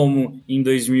assim como em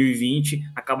 2020,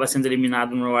 acaba sendo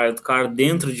eliminado no Wild Card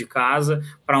dentro de casa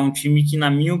para um time que,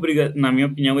 na minha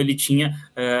opinião, ele tinha,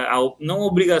 não a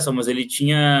obrigação, mas ele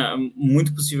tinha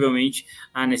muito possivelmente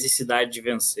a necessidade de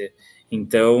vencer.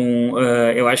 Então,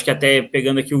 eu acho que até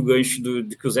pegando aqui o gancho do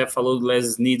que o Zé falou do Les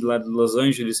Snead lá de Los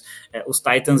Angeles, os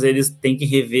Titans, eles têm que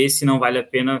rever se não vale a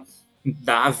pena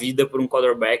dar a vida por um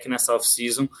quarterback nessa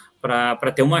off-season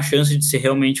para ter uma chance de ser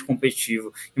realmente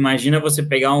competitivo. Imagina você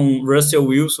pegar um Russell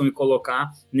Wilson e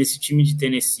colocar nesse time de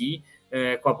Tennessee,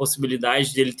 com a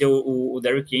possibilidade dele ter o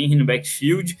Derrick Henry no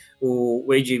backfield,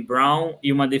 o A.J. Brown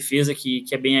e uma defesa que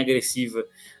é bem agressiva,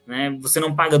 né? Você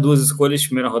não paga 2 escolhas de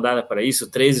primeira rodada para isso,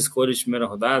 3 escolhas de primeira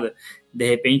rodada. De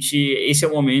repente, esse é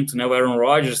o momento, né? O Aaron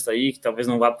Rodgers está aí, que talvez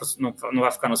não vá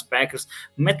ficar nos Packers.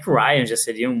 O Matt Ryan já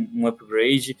seria um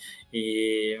upgrade,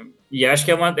 e acho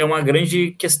que é uma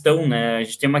grande questão, né? A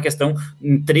gente tem uma questão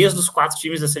em 3 dos 4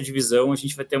 times dessa divisão, a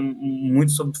gente vai ter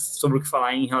muito sobre o que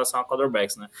falar em relação a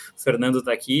quarterbacks, né? O Fernando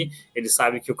está aqui, ele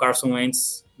sabe que o Carson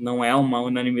Wentz não é uma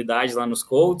unanimidade lá nos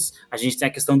Colts. A gente tem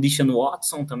a questão de Deshaun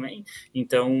Watson também,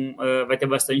 então vai ter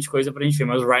bastante coisa pra gente ver,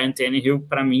 mas o Ryan Tannehill,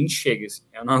 pra mim, chega assim.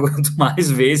 Eu não aguento mais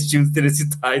ver esse time do Tennessee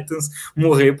Titans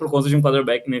morrer por conta de um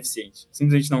quarterback ineficiente,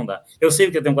 simplesmente não dá. Eu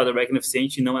sei que tem um quarterback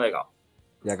ineficiente e não é legal.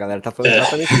 E a galera tá falando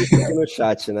exatamente isso aqui no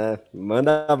chat, né?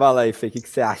 Manda a bala aí, Fê, o que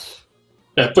você acha?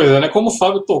 Pois é, né? Como o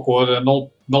Fábio tocou, né?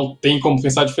 Não tem como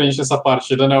pensar diferente nessa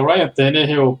partida, né? O Ryan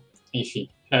Tannehill, enfim,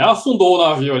 afundou o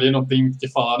navio ali, não tem o que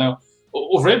falar, né?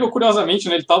 O Vrabel, curiosamente,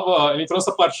 né, ele entrou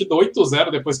nessa partida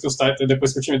 8-0 depois que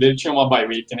o time dele tinha uma bye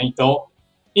week, né? Então,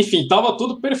 enfim, tava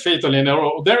tudo perfeito ali, né?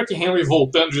 O Derrick Henry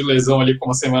voltando de lesão ali com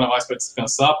uma semana a mais para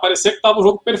descansar, parecia que tava o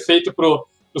jogo perfeito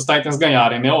os Titans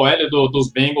ganharem, né? O L dos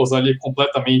Bengals ali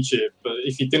completamente,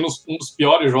 enfim, tendo um dos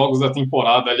piores jogos da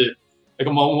temporada ali.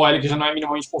 Uma L que já não é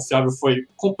minimamente confiável, foi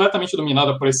completamente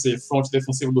dominada por esse front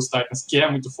defensivo dos Titans, que é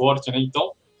muito forte, né?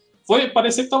 Então,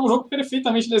 parecia que estava um jogo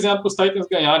perfeitamente desenhado para os Titans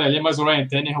ganharem ali, mas o Ryan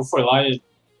Tannehill foi lá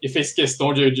e fez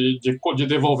questão de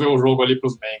devolver o jogo ali para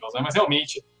os Bengals, né? Mas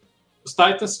realmente, os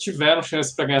Titans tiveram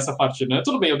chance para ganhar essa partida, né?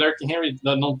 Tudo bem, o Derrick Henry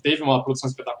não teve uma produção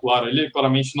espetacular ali,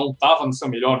 claramente não estava no seu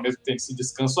melhor, mesmo tendo esse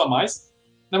descanso a mais,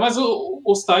 né? Mas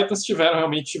os Titans tiveram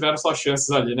suas chances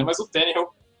ali, né? Mas o Tannehill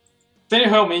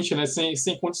realmente, né,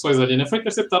 sem condições ali, né? Foi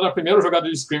interceptado na primeira jogada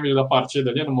de scrimmage da partida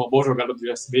ali, numa boa jogada do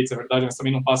Jesse Bates, é verdade, mas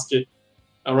também não passa que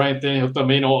a Ryan Tannehill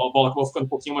também, a bola acabou ficando um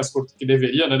pouquinho mais curta do que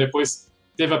deveria, né? Depois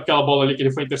teve aquela bola ali que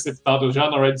ele foi interceptado já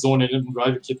na red zone, ali no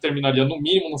drive, que terminaria no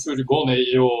mínimo no field goal, né?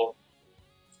 E o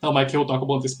Mike Hilton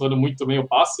acabou antecipando muito bem o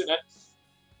passe, né?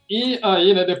 E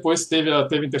aí, né, depois teve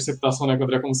interceptação, né,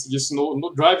 André, como se disse,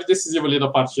 no drive decisivo ali da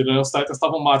partida, né? Os Titans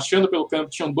estavam marchando pelo campo,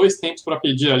 tinham 2 tempos para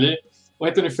pedir ali. O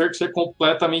Anthony Ferguson é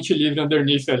completamente livre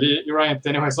underneath ali, e o Ryan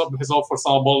Tannehill resolve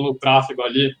forçar uma bola no tráfego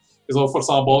ali, resolve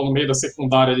forçar uma bola no meio da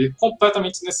secundária ali,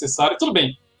 completamente desnecessário. Tudo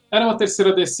bem, era uma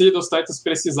terceira descida, os Titans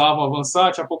precisavam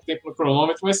avançar, tinha pouco tempo no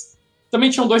cronômetro, mas Também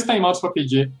tinham 2 timeouts para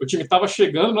pedir. O time estava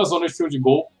chegando na zona de field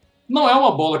goal. Não é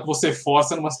uma bola que você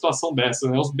força numa situação dessa,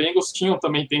 né? Os Bengals tinham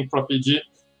também tempo para pedir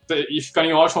e ficar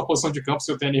em ótima posição de campo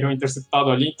se o Tannehill interceptado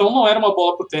ali. Então não era uma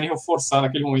bola para o Tannehill forçar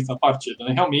naquele momento da partida,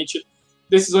 né? Realmente,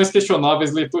 decisões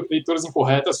questionáveis, leituras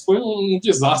incorretas. Foi um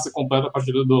desastre completo a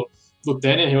partida do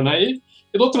Tannehill, né?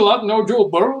 E do outro lado, né, o Joe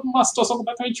Burrow, uma situação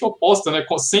completamente oposta, né?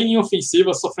 Sem linha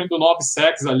ofensiva, sofrendo 9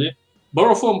 sacks ali.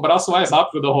 Burrow foi um braço mais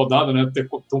rápido da rodada, né?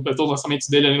 Completou os lançamentos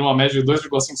dele ali numa média de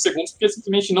 2,5 segundos, porque ele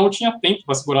simplesmente não tinha tempo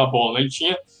para segurar a bola, né?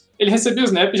 Ele recebia o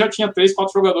snap e já tinha 3,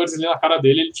 4 jogadores ali na cara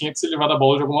dele, ele tinha que se livrar da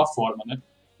bola de alguma forma, né?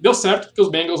 Deu certo, porque os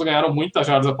Bengals ganharam muitas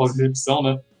jardas após a recepção,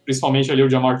 né? Principalmente ali o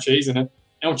Ja'Marr Chase, né?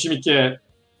 É um time que é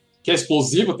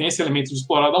explosivo, tem esse elemento de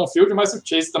explorar downfield, mas o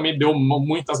Chase também deu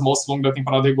muitas mostras ao longo da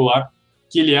temporada regular,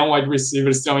 que ele é um wide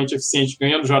receiver extremamente eficiente,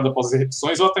 ganhando jardas após as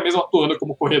recepções, ou até mesmo atuando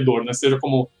como corredor, né? Seja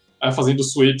como fazendo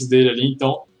os sweeps dele ali.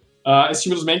 Então, esse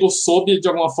time dos Bengals soube, de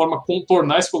alguma forma,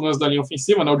 contornar esses problemas da linha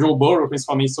ofensiva, né? O Joe Burrow,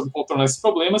 principalmente, soube contornar esses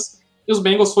problemas, e os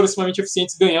Bengals foram extremamente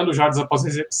eficientes, ganhando jardas após a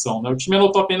recepção, né? O time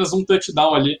anotou apenas um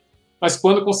touchdown ali, mas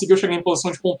quando conseguiu chegar em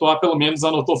posição de pontuar, pelo menos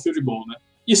anotou field goal, né?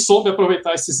 E soube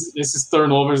aproveitar esses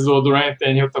turnovers do Ryan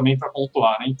Tannehill também para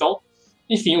pontuar, né? Então,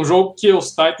 enfim, um jogo que os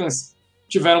Titans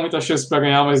tiveram muitas chances para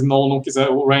ganhar, mas não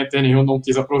quiseram, o Ryan Tannehill não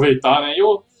quis aproveitar, né? E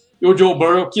o Joe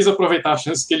Burrow quis aproveitar a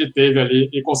chance que ele teve ali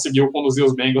e conseguiu conduzir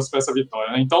os Bengals para essa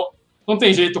vitória, né? Então, não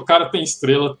tem jeito, o cara tem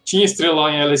estrela, tinha estrela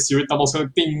lá em LSU e tá mostrando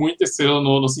que tem muita estrela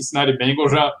no Cincinnati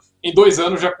Bengals, já em 2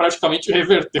 anos já praticamente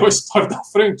reverteu a história da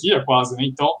franquia quase, né?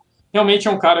 Então, realmente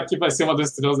é um cara que vai ser uma das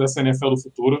estrelas dessa NFL do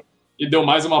futuro e deu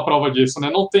mais uma prova disso,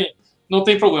 né? Não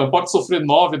tem problema, pode sofrer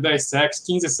 9, 10 sacks,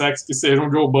 15 sacks que sejam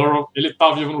o Joe Burrow, ele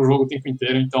tá vivo no jogo o tempo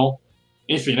inteiro, então,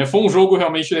 enfim, né? Foi um jogo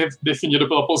realmente definido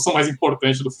pela posição mais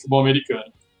importante do futebol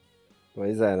americano.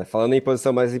 Pois é, né? Falando em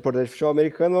posição mais importante do futebol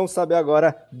americano, vamos saber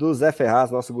agora do Zé Ferraz,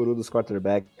 nosso guru dos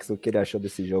quarterbacks, o que ele achou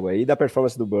desse jogo aí e da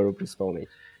performance do Burrow, principalmente.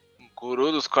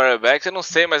 Guru dos quarterbacks, eu não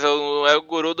sei, mas é o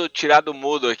guru do tirar do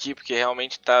mudo aqui, porque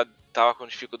realmente tava com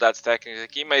dificuldades técnicas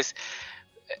aqui, mas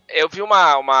eu vi um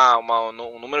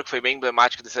número que foi bem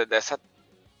emblemático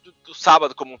do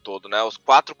sábado como um todo, né? Os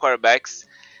 4 quarterbacks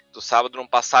do sábado não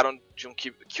passaram de um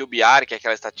QBR, que é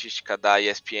aquela estatística da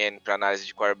ESPN para análise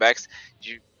de quarterbacks,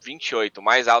 de 28. O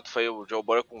mais alto foi o Joe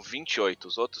Burrow com 28.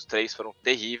 Os outros 3 foram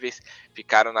terríveis,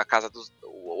 ficaram na casa dos...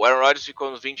 O Aaron Rodgers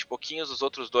ficou nos 20 e pouquinhos, os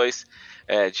outros 2,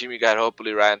 Jimmy Garoppolo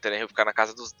e Ryan Tannehill, ficaram na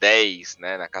casa dos 10,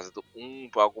 né? Na casa do 1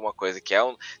 por alguma coisa, que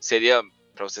seria,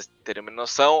 para vocês terem uma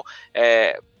noção,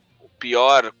 o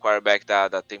pior quarterback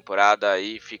da temporada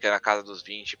aí fica na casa dos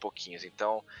 20 e pouquinhos.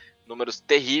 Então, números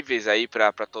terríveis aí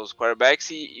para todos os quarterbacks,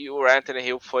 e o Ryan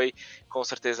Tannehill foi com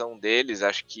certeza um deles.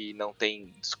 Acho que não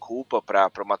tem desculpa para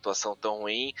uma atuação tão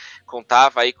ruim.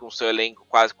 Contava aí com o seu elenco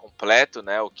quase completo,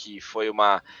 né? O que foi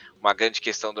uma grande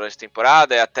questão durante a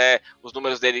temporada, e até os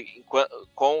números dele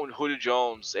com Julio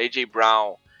Jones, A.J.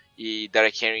 Brown e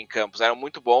Derrick Henry em campos eram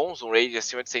muito bons, um rating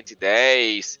acima de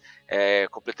 110,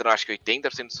 completando acho que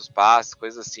 80% dos seus passes,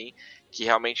 coisas assim, que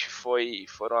realmente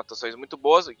foram atuações muito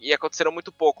boas e aconteceram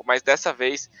muito pouco, mas dessa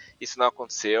vez isso não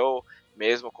aconteceu,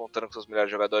 mesmo contando com seus melhores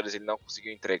jogadores, ele não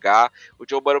conseguiu entregar. O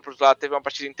Joe Burrow, por outro lado, teve uma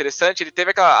partida interessante, ele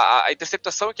teve a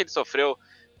interceptação que ele sofreu,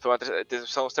 foi uma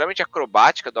interceptação extremamente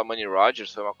acrobática do Amani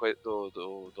Rodgers, foi uma coisa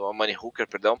do Amani Hooker,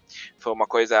 perdão, foi uma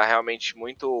coisa realmente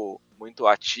muito, muito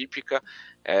atípica,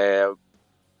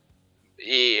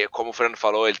 e como o Fernando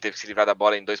falou, ele teve que se livrar da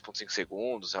bola em 2,5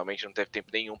 segundos, realmente não teve tempo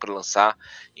nenhum para lançar,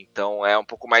 então é um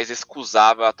pouco mais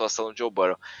excusável a atuação do Joe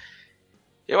Burrow.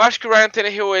 Eu acho que o Ryan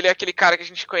Tannehill, ele é aquele cara que a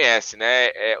gente conhece,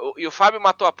 né? E o Fábio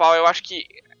matou a pau. Eu acho que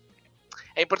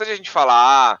é importante a gente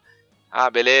falar,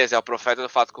 beleza, é o profeta do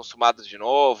fato consumado de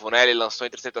novo, né? Ele lançou a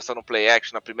interceptação no play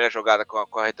action na primeira jogada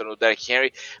com a retorno do Derrick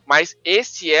Henry, mas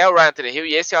esse é o Ryan Tannehill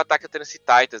e esse é o ataque do Tennessee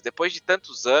Titans. Depois de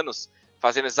tantos anos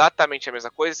fazendo exatamente a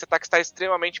mesma coisa, esse ataque está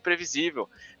extremamente previsível,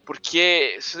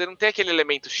 porque você não tem aquele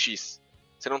elemento X,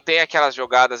 você não tem aquelas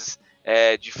jogadas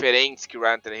diferentes que o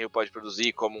Ryan Tannehill pode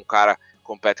produzir, como um cara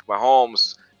com Patrick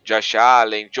Mahomes, Josh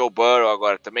Allen, Joe Burrow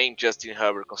agora também, Justin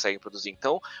Herbert conseguem produzir.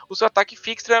 Então, o seu ataque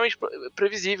fica extremamente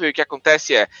previsível. E o que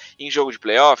acontece em jogo de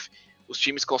playoff, os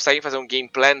times conseguem fazer um game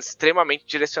plan extremamente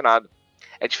direcionado.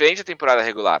 É diferente da temporada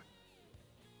regular.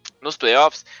 Nos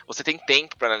playoffs, você tem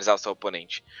tempo para analisar o seu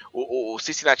oponente. O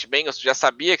Cincinnati Bengals já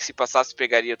sabia que se passasse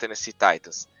pegaria o Tennessee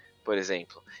Titans, por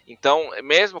exemplo. Então,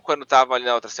 mesmo quando estava ali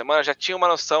na outra semana, já tinha uma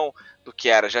noção do que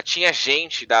era, já tinha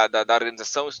gente da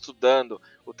organização estudando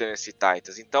o Tennessee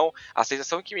Titans. Então, a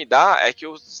sensação que me dá é que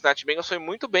o Cincinnati Bengals foi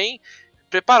muito bem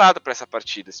preparado para essa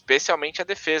partida, especialmente a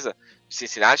defesa de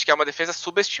Cincinnati, que é uma defesa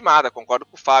subestimada, concordo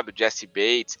com o Fábio, Jesse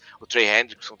Bates, o Trey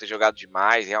Hendrickson ter jogado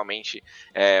demais, realmente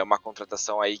é uma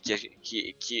contratação aí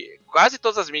que quase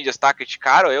todas as mídias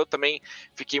criticaram, eu também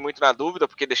fiquei muito na dúvida,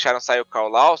 porque deixaram sair o Carl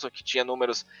Lawson, que tinha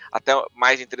números até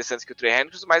mais interessantes que o Trey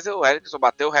Hendrickson, mas o Hendrickson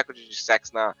bateu o recorde de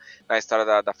sacks na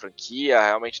história da franquia,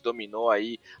 realmente dominou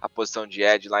aí a posição de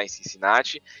edge lá em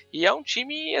Cincinnati, e é um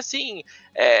time, assim,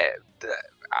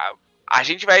 a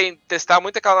gente vai testar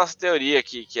muito aquela nossa teoria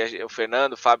que o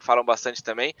Fernando, o Fábio falam bastante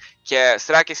também, que é,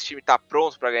 será que esse time está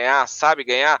pronto para ganhar, sabe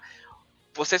ganhar?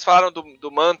 Vocês falaram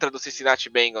do mantra do Cincinnati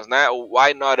Bengals, né? O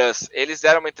Why Not Us? Eles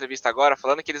deram uma entrevista agora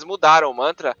falando que eles mudaram o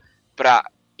mantra para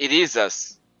It is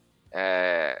us.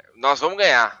 Nós vamos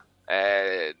ganhar.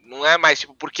 Não é mais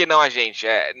tipo, por que não a gente?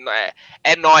 É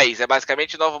nós. É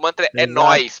basicamente o novo mantra, é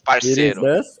nós, parceiro.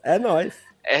 It is us, é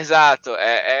nós. Exato,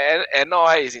 é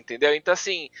nós, entendeu? Então,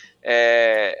 assim,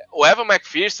 o Evan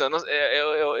McPherson,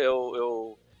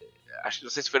 eu acho,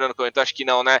 não sei se o Fernando comentou, acho que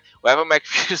não, né? O Evan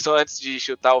McPherson, antes de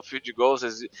chutar o field goals,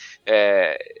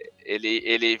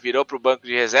 ele virou pro banco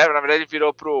de reserva, na verdade ele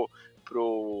virou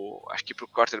acho que pro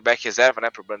quarterback reserva, né,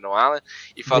 pro Brandon Allen,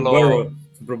 e falou...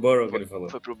 Pro Burrow que ele falou.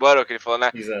 Foi pro Burrow que ele falou, né?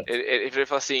 Exato. Ele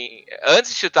falou assim,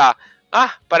 antes de chutar,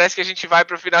 parece que a gente vai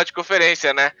pro final de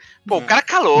conferência, né? Pô, o cara é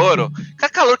calouro,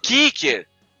 kicker.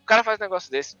 O cara faz um negócio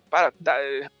desse.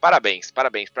 Parabéns.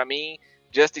 Pra mim,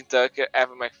 Justin Tucker,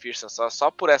 Evan McPherson,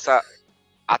 só por essa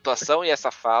atuação e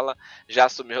essa fala, já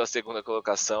assumiu a segunda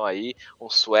colocação aí. Um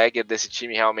swagger desse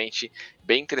time realmente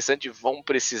bem interessante. Vão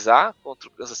precisar contra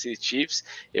o Kansas City Chiefs.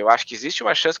 Eu acho que existe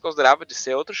uma chance considerável de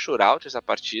ser outro shootout essa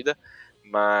partida,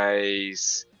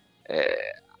 mas...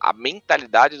 a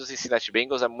mentalidade dos Cincinnati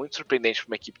Bengals é muito surpreendente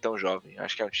para uma equipe tão jovem.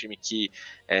 Acho que é um time que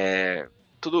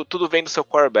tudo vem do seu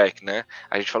quarterback, né?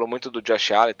 A gente falou muito do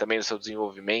Josh Allen, também do seu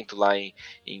desenvolvimento lá em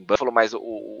Buffalo, mas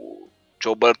o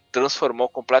Joe Burrow transformou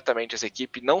completamente essa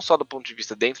equipe, não só do ponto de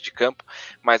vista dentro de campo,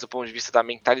 mas do ponto de vista da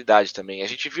mentalidade também. A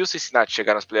gente viu o Cincinnati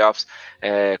chegar nos playoffs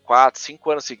 4,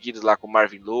 5 anos seguidos lá com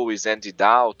Marvin Lewis, Andy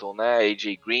Dalton, né,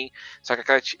 AJ Green, só que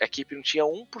aquela equipe não tinha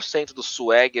 1% do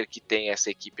swagger que tem essa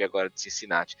equipe agora de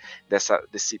Cincinnati,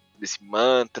 desse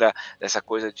mantra, dessa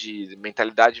coisa de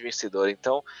mentalidade vencedora.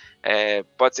 Então,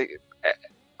 pode ser...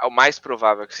 o mais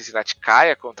provável é que o Cincinnati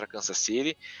caia contra Kansas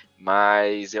City,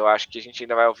 mas eu acho que a gente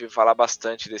ainda vai ouvir falar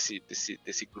bastante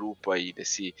desse grupo aí,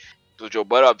 do Joe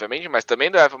Burrow, obviamente, mas também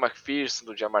do Evan McPherson,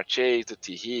 do Ja'Marr Chase, do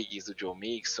T. Higgins, do Joe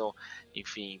Mixon,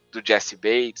 enfim, do Jesse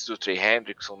Bates, do Trey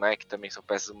Hendrickson, né, que também são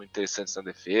peças muito interessantes na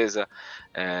defesa,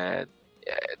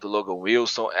 do Logan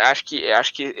Wilson. Acho que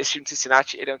esse time de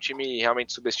Cincinnati ele é um time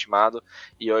realmente subestimado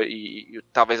e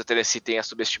talvez o Tennessee tenha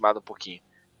subestimado um pouquinho.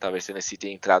 Talvez o Tennessee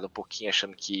tenha entrado um pouquinho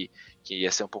achando que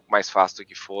ia ser um pouco mais fácil do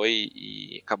que foi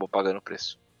e acabou pagando o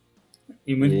preço.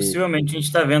 E muito possivelmente a gente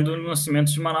está vendo o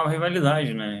nascimento de uma nova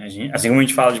rivalidade, né? Assim como a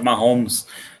gente fala de Mahomes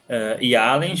e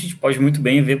Allen, a gente pode muito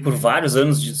bem ver por vários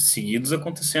anos seguidos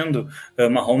acontecendo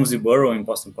Mahomes e Burrow em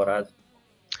pós-temporada.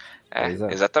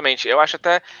 Exatamente. Eu acho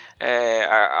até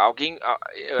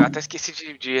eu até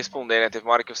esqueci de responder, né? Teve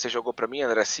uma hora que você jogou pra mim,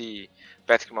 André, se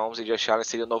Patrick Mahomes e Josh Allen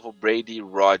seria o novo Brady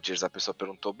Rodgers. A pessoa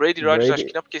perguntou. Brady Rodgers, acho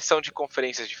que não, porque são de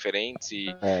conferências diferentes.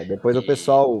 Depois o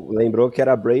pessoal lembrou que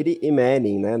era Brady e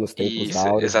Manning, né? Nos tempos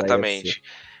áureos. Exatamente.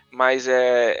 Mas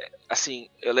assim,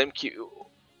 eu lembro que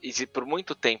por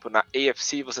muito tempo na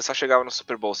AFC você só chegava no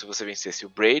Super Bowl se você vencesse o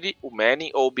Brady, o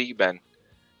Manning ou o Big Ben.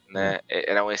 Né,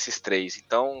 eram esses três.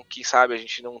 Então, quem sabe a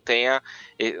gente não tenha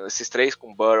esses três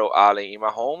com Burrow, Allen e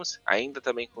Mahomes, ainda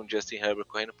também com Justin Herbert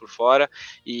correndo por fora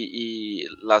e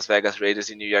Las Vegas Raiders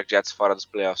e New York Jets fora dos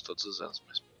playoffs todos os anos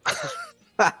mesmo.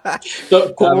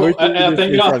 Então, é até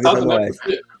engraçado, né?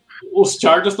 Porque os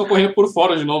Chargers estão correndo por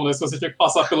fora de novo, né? Se você tinha que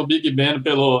passar pelo Big Ben,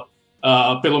 pelo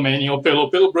Manning ou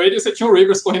pelo Brady, você tinha o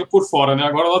Rivers correndo por fora, né?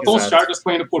 Agora lá estão os Chargers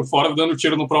correndo por fora, dando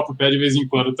tiro no próprio pé de vez em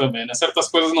quando também, né? Certas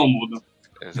coisas não mudam.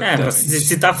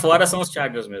 Se tá fora, são os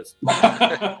Chargers mesmo.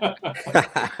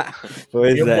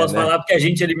 Eu posso falar porque a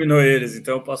gente eliminou eles,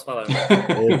 então eu posso falar.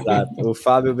 Exato, o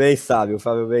Fábio bem sabe.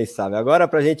 Agora,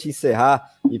 para a gente encerrar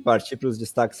e partir para os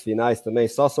destaques finais também,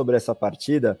 só sobre essa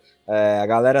partida, a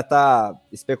galera tá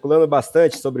especulando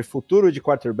bastante sobre o futuro de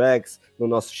quarterbacks no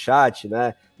nosso chat,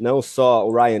 né? Não só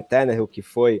o Ryan Tannehill, que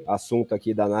foi assunto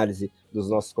aqui da análise dos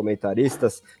nossos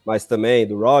comentaristas, mas também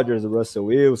do Rodgers, do Russell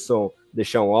Wilson,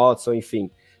 Deshaun Watson,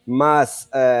 enfim. Mas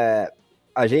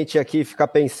a gente aqui fica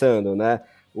pensando, né?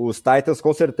 Os Titans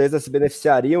com certeza se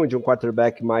beneficiariam de um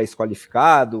quarterback mais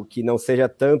qualificado, que não seja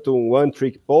tanto um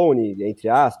one-trick pony, entre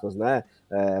aspas, né?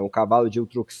 Um cavalo de um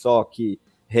truque só que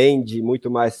rende muito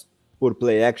mais por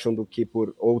play action do que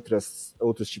por outros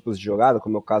tipos de jogada,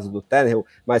 como é o caso do Tannehill.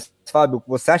 Mas, Fábio,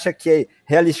 você acha que,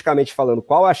 realisticamente falando,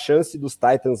 qual a chance dos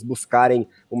Titans buscarem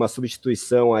uma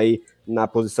substituição aí na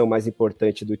posição mais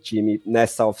importante do time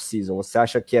nessa off-season? Você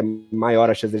acha que é maior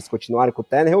a chance deles continuarem com o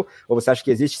Tannehill, ou você acha que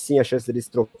existe sim a chance deles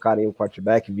trocarem o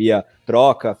quarterback via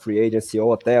troca, free agency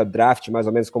ou até o draft, mais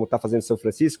ou menos como está fazendo o São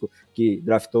Francisco, que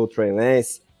draftou o Trey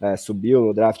Lance, subiu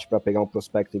no draft para pegar um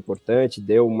prospecto importante,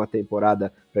 deu uma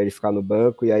temporada para ele ficar no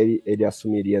banco e aí ele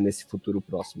assumiria nesse futuro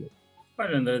próximo?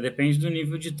 Olha, André, depende do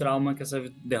nível de trauma que essa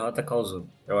derrota causou.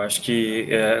 Eu acho que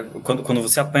quando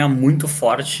você apanha muito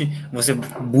forte, você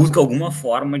busca alguma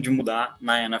forma de mudar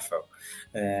na NFL.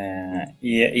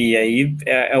 E aí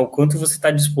é o quanto você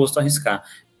está disposto a arriscar.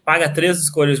 Paga 3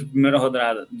 escolhas de primeira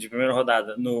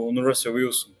rodada no Russell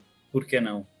Wilson. Por que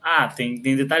não? Tem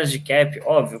detalhes de cap,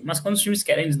 óbvio, mas quando os times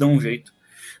querem, eles dão um jeito.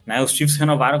 Né? Os Chiefs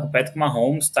renovaram com o Patrick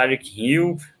Mahomes, Tyreek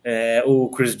Hill, o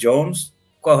Chris Jones.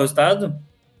 Qual é o resultado?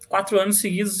 4 anos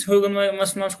seguidos jogando uma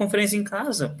final de conferência em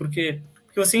casa. Por quê?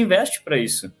 Porque você investe para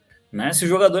isso. Né? Se o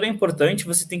jogador é importante,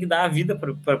 você tem que dar a vida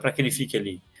para que ele fique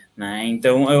ali. Né?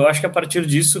 Então, eu acho que a partir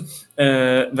disso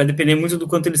vai depender muito do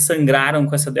quanto eles sangraram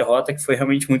com essa derrota, que foi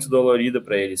realmente muito dolorida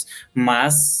para eles.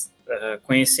 Mas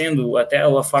conhecendo até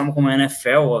a forma como a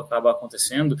NFL acaba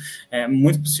acontecendo,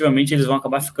 muito possivelmente eles vão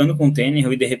acabar ficando com o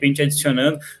Tannehill e de repente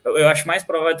adicionando. Eu acho mais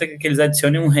provável que eles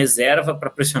adicionem um reserva para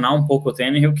pressionar um pouco o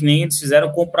Tannehill, que nem eles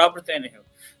fizeram com o próprio Tannehill.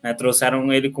 Né?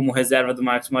 Trouxeram ele como reserva do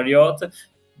Marcus Mariota,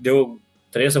 deu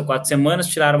 3 ou 4 semanas,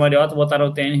 tiraram o Mariota, botaram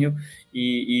o Tannehill,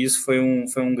 e isso foi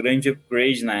um grande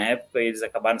upgrade na época, e eles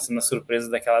acabaram sendo a surpresa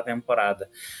daquela temporada.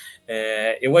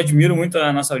 Eu admiro muito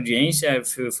a nossa audiência, eu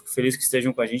fico feliz que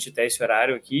estejam com a gente até esse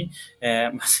horário aqui,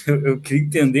 mas eu queria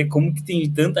entender como que tem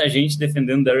tanta gente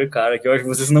defendendo o Derek Carr, que eu acho que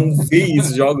vocês não veem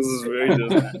esses jogos dos Raiders,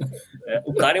 né?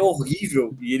 O cara é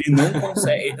horrível e ele não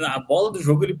consegue, a bola do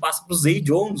jogo ele passa pro Zay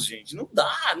Jones, gente, não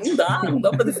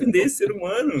dá para defender esse ser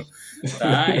humano,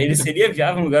 tá? Ele seria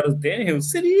viável no lugar do Tannehill?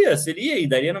 Seria, e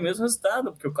daria no mesmo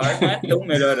resultado, porque o cara não é tão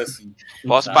melhor assim.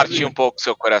 Posso partir um pouco do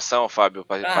seu coração, Fábio?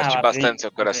 Partir bastante do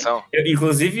seu coração?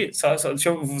 Inclusive, só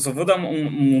vou dar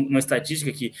uma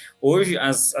estatística aqui. Hoje,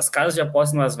 as casas de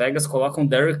aposta em Las Vegas colocam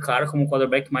Derek Carr como o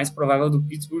quarterback mais provável do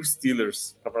Pittsburgh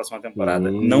Steelers para a próxima temporada,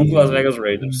 não do Las Vegas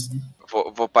Raiders.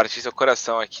 Vou partir seu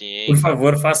coração aqui, hein? Por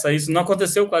favor, faça isso. Não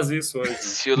aconteceu quase isso hoje.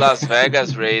 Se o Las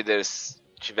Vegas Raiders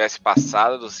tivesse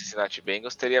passado do Cincinnati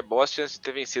Bengals, teria boas chances de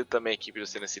ter vencido também a equipe do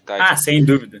Tennessee Titans. Sem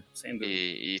dúvida.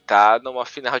 E tá numa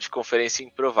final de conferência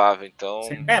improvável, então...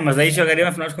 mas aí jogaria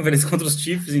uma final de conferência contra os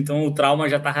Chiefs, então o trauma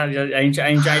já tá... A gente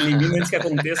já elimina antes que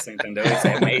aconteça, entendeu? Isso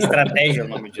é uma estratégia o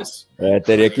nome disso.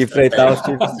 Teria que enfrentar os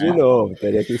Chiefs de novo.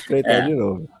 De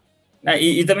novo.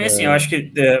 E também assim, eu acho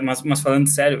que, mas falando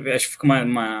sério, eu acho que fica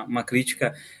uma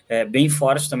crítica bem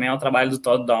forte também ao trabalho do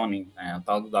Todd Downing, né? O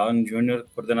Todd Downing Jr.,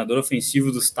 coordenador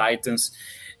ofensivo dos Titans.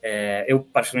 Eu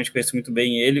particularmente conheço muito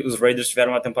bem ele. Os Raiders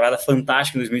tiveram uma temporada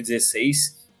fantástica em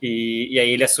 2016 e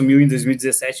aí ele assumiu em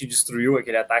 2017 e destruiu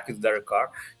aquele ataque do Derek Carr,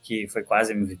 que foi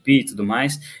quase MVP e tudo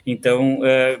mais. Então,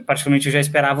 particularmente eu já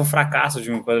esperava o fracasso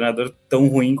de um coordenador tão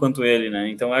ruim quanto ele, né?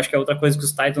 Então eu acho que é outra coisa que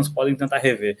os Titans podem tentar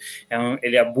rever.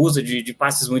 Ele abusa de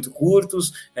passes muito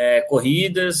curtos,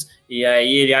 corridas, e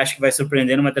aí ele acha que vai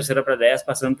surpreender numa 3ª para 10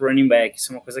 passando pro running back.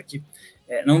 Isso é uma coisa que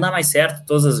não dá mais certo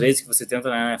todas as vezes que você tenta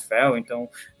na NFL, então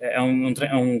é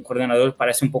um coordenador que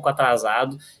parece um pouco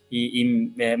atrasado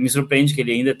e me surpreende que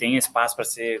ele ainda tenha espaço para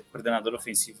ser coordenador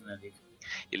ofensivo na liga.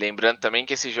 E lembrando também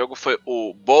que esse jogo foi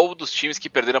o bowl dos times que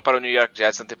perderam para o New York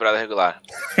Jets na temporada regular.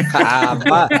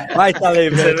 Vai tá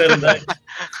lembrando. Isso é verdade.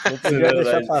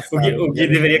 O que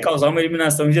deveria causar uma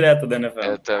eliminação direta da NFL.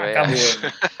 Eu também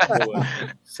Acabou.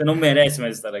 Você não merece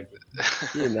mais estar aqui.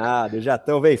 Que nada, já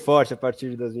estão bem forte a partir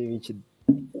de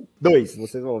 2022,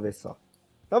 vocês vão ver só.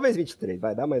 Talvez 23,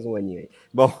 vai dar mais um aninho aí.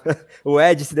 Bom, o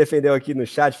Ed se defendeu aqui no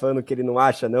chat falando que ele não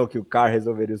acha não que o Carr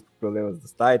resolveria os problemas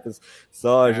dos Titans,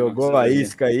 só jogou a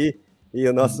isca aí e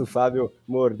o nosso Fábio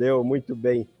mordeu muito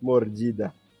bem,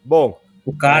 mordida. Bom,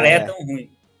 o cara é tão ruim.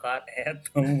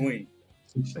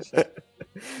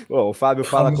 Bom, o Fábio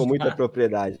fala com muita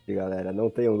propriedade, galera, não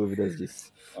tenham dúvidas disso.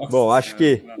 Bom, acho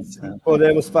que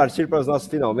podemos partir para os nossos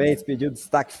finalmente, pedir o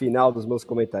destaque final dos meus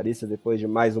comentaristas depois de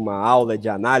mais uma aula de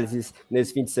análises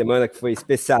nesse fim de semana que foi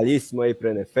especialíssimo aí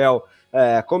para a NFL.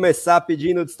 Começar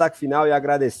pedindo o destaque final e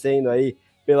agradecendo aí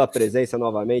pela presença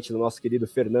novamente do nosso querido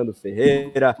Fernando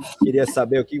Ferreira. Queria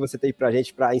saber o que você tem para a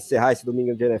gente para encerrar esse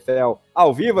domingo de NFL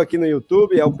ao vivo aqui no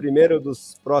YouTube. É o primeiro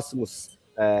dos próximos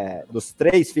dos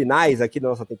 3 finais aqui da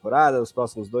nossa temporada. Os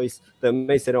próximos 2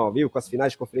 também serão ao vivo, com as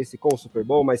finais de conferência e com o Super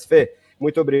Bowl. Mas, Fê,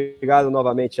 muito obrigado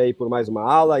novamente aí por mais uma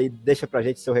aula e deixa pra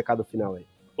gente seu recado final aí.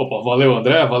 Opa, valeu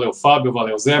André, valeu Fábio,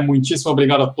 valeu Zé, muitíssimo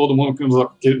obrigado a todo mundo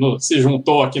que se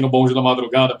juntou aqui no Bonde da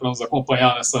Madrugada para nos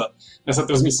acompanhar nessa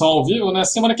transmissão ao vivo, né?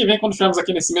 Semana que vem, quando estivermos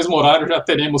aqui nesse mesmo horário, já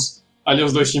teremos ali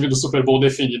os 2 times do Super Bowl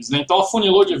definidos, né? Então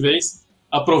afunilou de vez,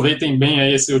 aproveitem bem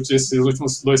aí esses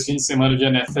últimos 2 fins de semana de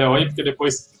NFL aí, porque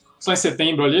depois só em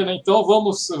setembro ali, né? Então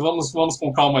vamos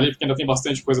com calma ali, porque ainda tem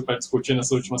bastante coisa para discutir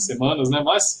nessas últimas semanas, né?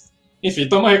 Mas enfim,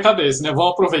 então o recado é esse, né?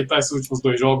 Vamos aproveitar esses últimos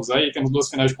 2 jogos aí, temos 2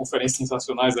 finais de conferência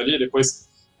sensacionais ali, depois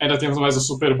ainda temos mais o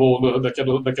Super Bowl daqui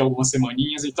a algumas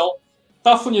semaninhas, então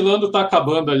tá afunilando, tá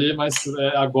acabando ali, mas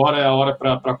agora é a hora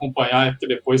para acompanhar, porque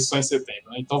depois só em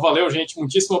setembro, né? Então valeu, gente,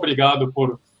 muitíssimo obrigado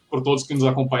por todos que nos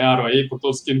acompanharam aí, por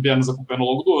todos que vieram nos acompanhando ao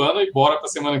longo do ano, e bora para a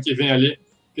semana que vem ali,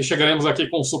 que chegaremos aqui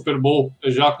com o Super Bowl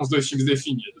já com os 2 times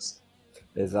definidos.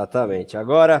 Exatamente.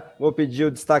 Agora vou pedir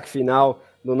o destaque final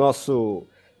do nosso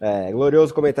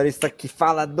glorioso comentarista que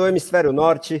fala do Hemisfério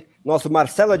Norte, nosso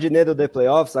Marcelo Adnet do The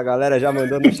Playoffs. A galera já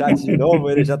mandando no chat de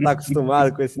novo, ele já está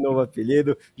acostumado com esse novo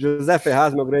apelido. José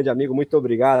Ferraz, meu grande amigo, muito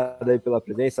obrigado aí pela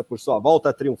presença, por sua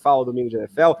volta triunfal ao domingo de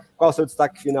NFL. Qual o seu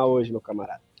destaque final hoje, meu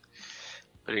camarada?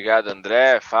 Obrigado,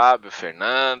 André, Fábio,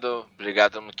 Fernando.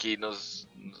 Obrigado que nos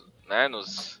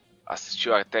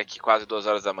assistiu até aqui quase 2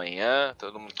 horas da manhã.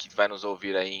 Todo mundo que vai nos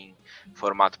ouvir aí em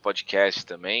formato podcast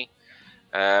também.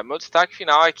 Meu destaque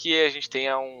final é que a gente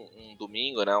tenha um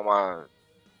domingo, né, uma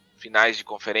finais de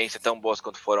conferência tão boas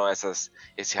quanto foram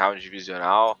esse round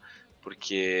divisional,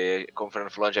 porque, como o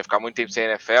Fernando falou, a gente vai ficar muito tempo sem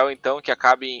NFL, então que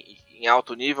acabe em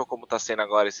alto nível, como está sendo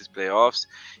agora esses playoffs,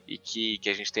 e que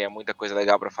a gente tenha muita coisa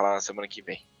legal para falar na semana que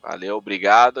vem. Valeu,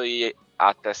 obrigado e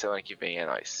até semana que vem, é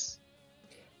nóis.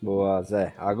 Boa,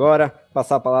 Zé. Agora,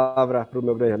 passar a palavra para o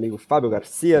meu grande amigo Fábio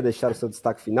Garcia, deixar o seu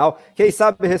destaque final. Quem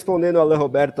sabe respondendo o Alain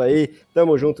Roberto aí.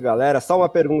 Tamo junto, galera. Só uma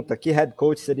pergunta: que head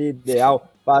coach seria ideal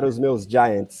para os meus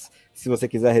Giants? Se você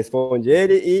quiser, responde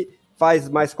ele e faz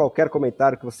mais qualquer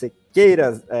comentário que você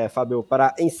queira, Fábio,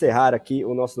 para encerrar aqui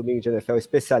o nosso Domingo de NFL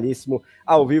especialíssimo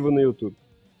ao vivo no YouTube.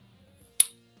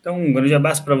 Então, um grande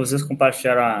abraço para vocês,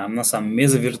 compartilharam a nossa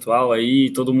mesa virtual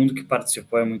aí, todo mundo que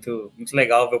participou, é muito, muito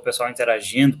legal ver o pessoal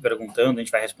interagindo, perguntando, a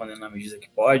gente vai respondendo na medida que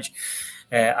pode.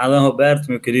 Alan Roberto,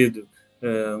 meu querido,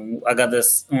 um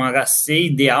HC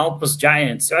ideal para os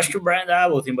Giants. Eu acho que o Brian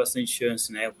Daboll tem bastante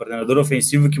chance, né? O coordenador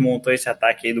ofensivo que montou esse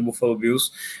ataque aí do Buffalo Bills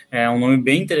é um nome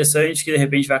bem interessante que de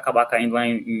repente vai acabar caindo lá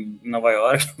em Nova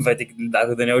York, vai ter que lidar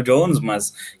com o Daniel Jones,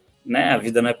 mas né, a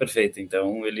vida não é perfeita,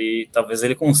 então talvez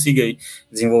ele consiga aí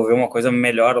desenvolver uma coisa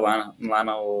melhor lá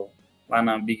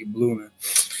na Big Blue, né?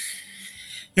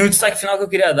 E um destaque final que eu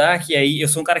queria dar, que aí eu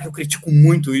sou um cara que eu critico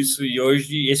muito isso, e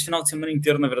hoje, esse final de semana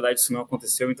inteiro, na verdade, isso não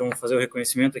aconteceu, então vou fazer o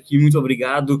reconhecimento aqui. Muito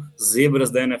obrigado,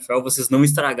 zebras da NFL, vocês não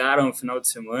estragaram o final de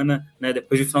semana, né?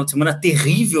 Depois de um final de semana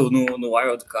terrível no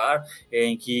Wild Card,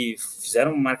 em que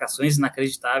fizeram marcações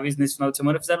inacreditáveis, nesse final de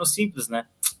semana fizeram simples, né?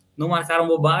 Não marcaram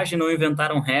bobagem, não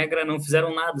inventaram regra, não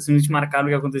fizeram nada, simplesmente marcaram o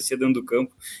que acontecia dentro do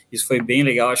campo. Isso foi bem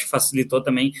legal, acho que facilitou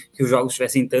também que os jogos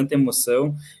tivessem tanta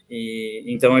emoção. E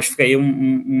então acho que fica aí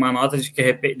uma nota de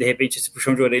que de repente esse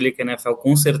puxão de orelha que a NFL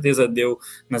com certeza deu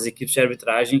nas equipes de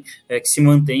arbitragem, que se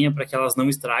mantenha para que elas não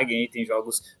estraguem. Aí tem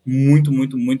jogos muito,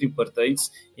 muito, muito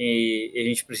importantes e a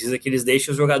gente precisa que eles deixem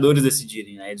os jogadores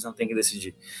decidirem, né? Eles não têm que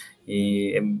decidir.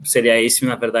 E seria esse,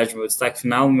 na verdade, o meu destaque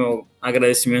final, o meu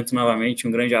agradecimento novamente,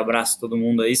 um grande abraço a todo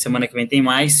mundo aí. Semana que vem tem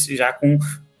mais, já com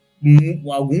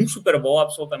algum Super Bowl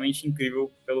absolutamente incrível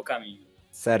pelo caminho.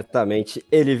 Certamente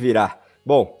ele virá.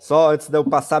 Bom, só antes de eu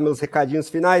passar meus recadinhos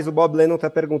finais, o Bob Lennon está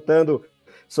perguntando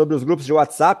sobre os grupos de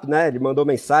WhatsApp, né? Ele mandou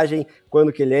mensagem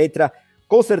quando que ele entra.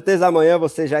 Com certeza amanhã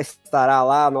você já estará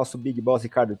lá, nosso Big Boss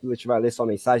Ricardo Pillet vai ler sua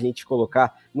mensagem e te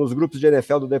colocar nos grupos de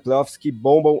NFL do The Playoffs que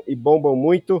bombam e bombam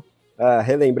muito.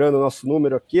 Relembrando o nosso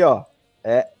número aqui, ó,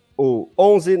 é o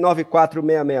 11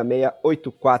 94666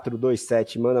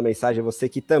 8427. Manda mensagem você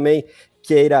que também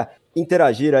queira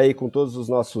interagir aí com todos os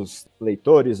nossos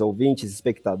leitores, ouvintes,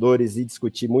 espectadores e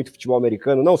discutir muito futebol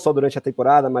americano, não só durante a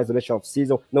temporada, mas durante a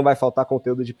off-season. Não vai faltar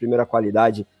conteúdo de primeira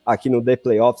qualidade aqui no The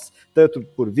Playoffs, tanto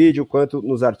por vídeo, quanto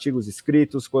nos artigos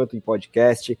escritos, quanto em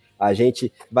podcast. A gente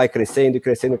vai crescendo e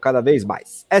crescendo cada vez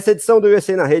mais. Essa edição do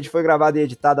USA na Rede foi gravada e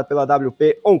editada pela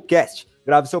WP Oncast.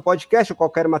 Grave seu podcast ou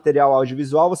qualquer material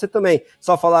audiovisual, você também.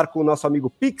 Só falar com o nosso amigo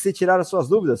Pix e tirar as suas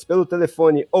dúvidas pelo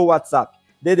telefone ou WhatsApp.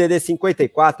 DDD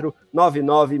 54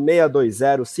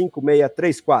 99620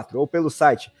 5634 ou pelo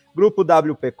site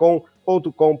grupowpcom.com.br.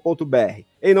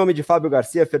 Em nome de Fábio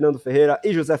Garcia, Fernando Ferreira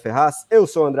e José Ferraz, eu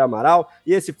sou o André Amaral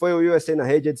e esse foi o USA na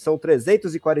Rede, edição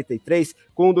 343,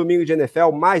 com um domingo de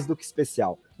NFL mais do que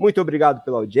especial. Muito obrigado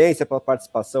pela audiência, pela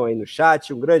participação aí no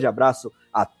chat, um grande abraço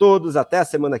a todos, até a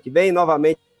semana que vem,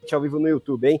 novamente ao vivo no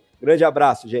YouTube, hein? Grande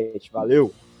abraço, gente,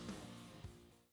 valeu!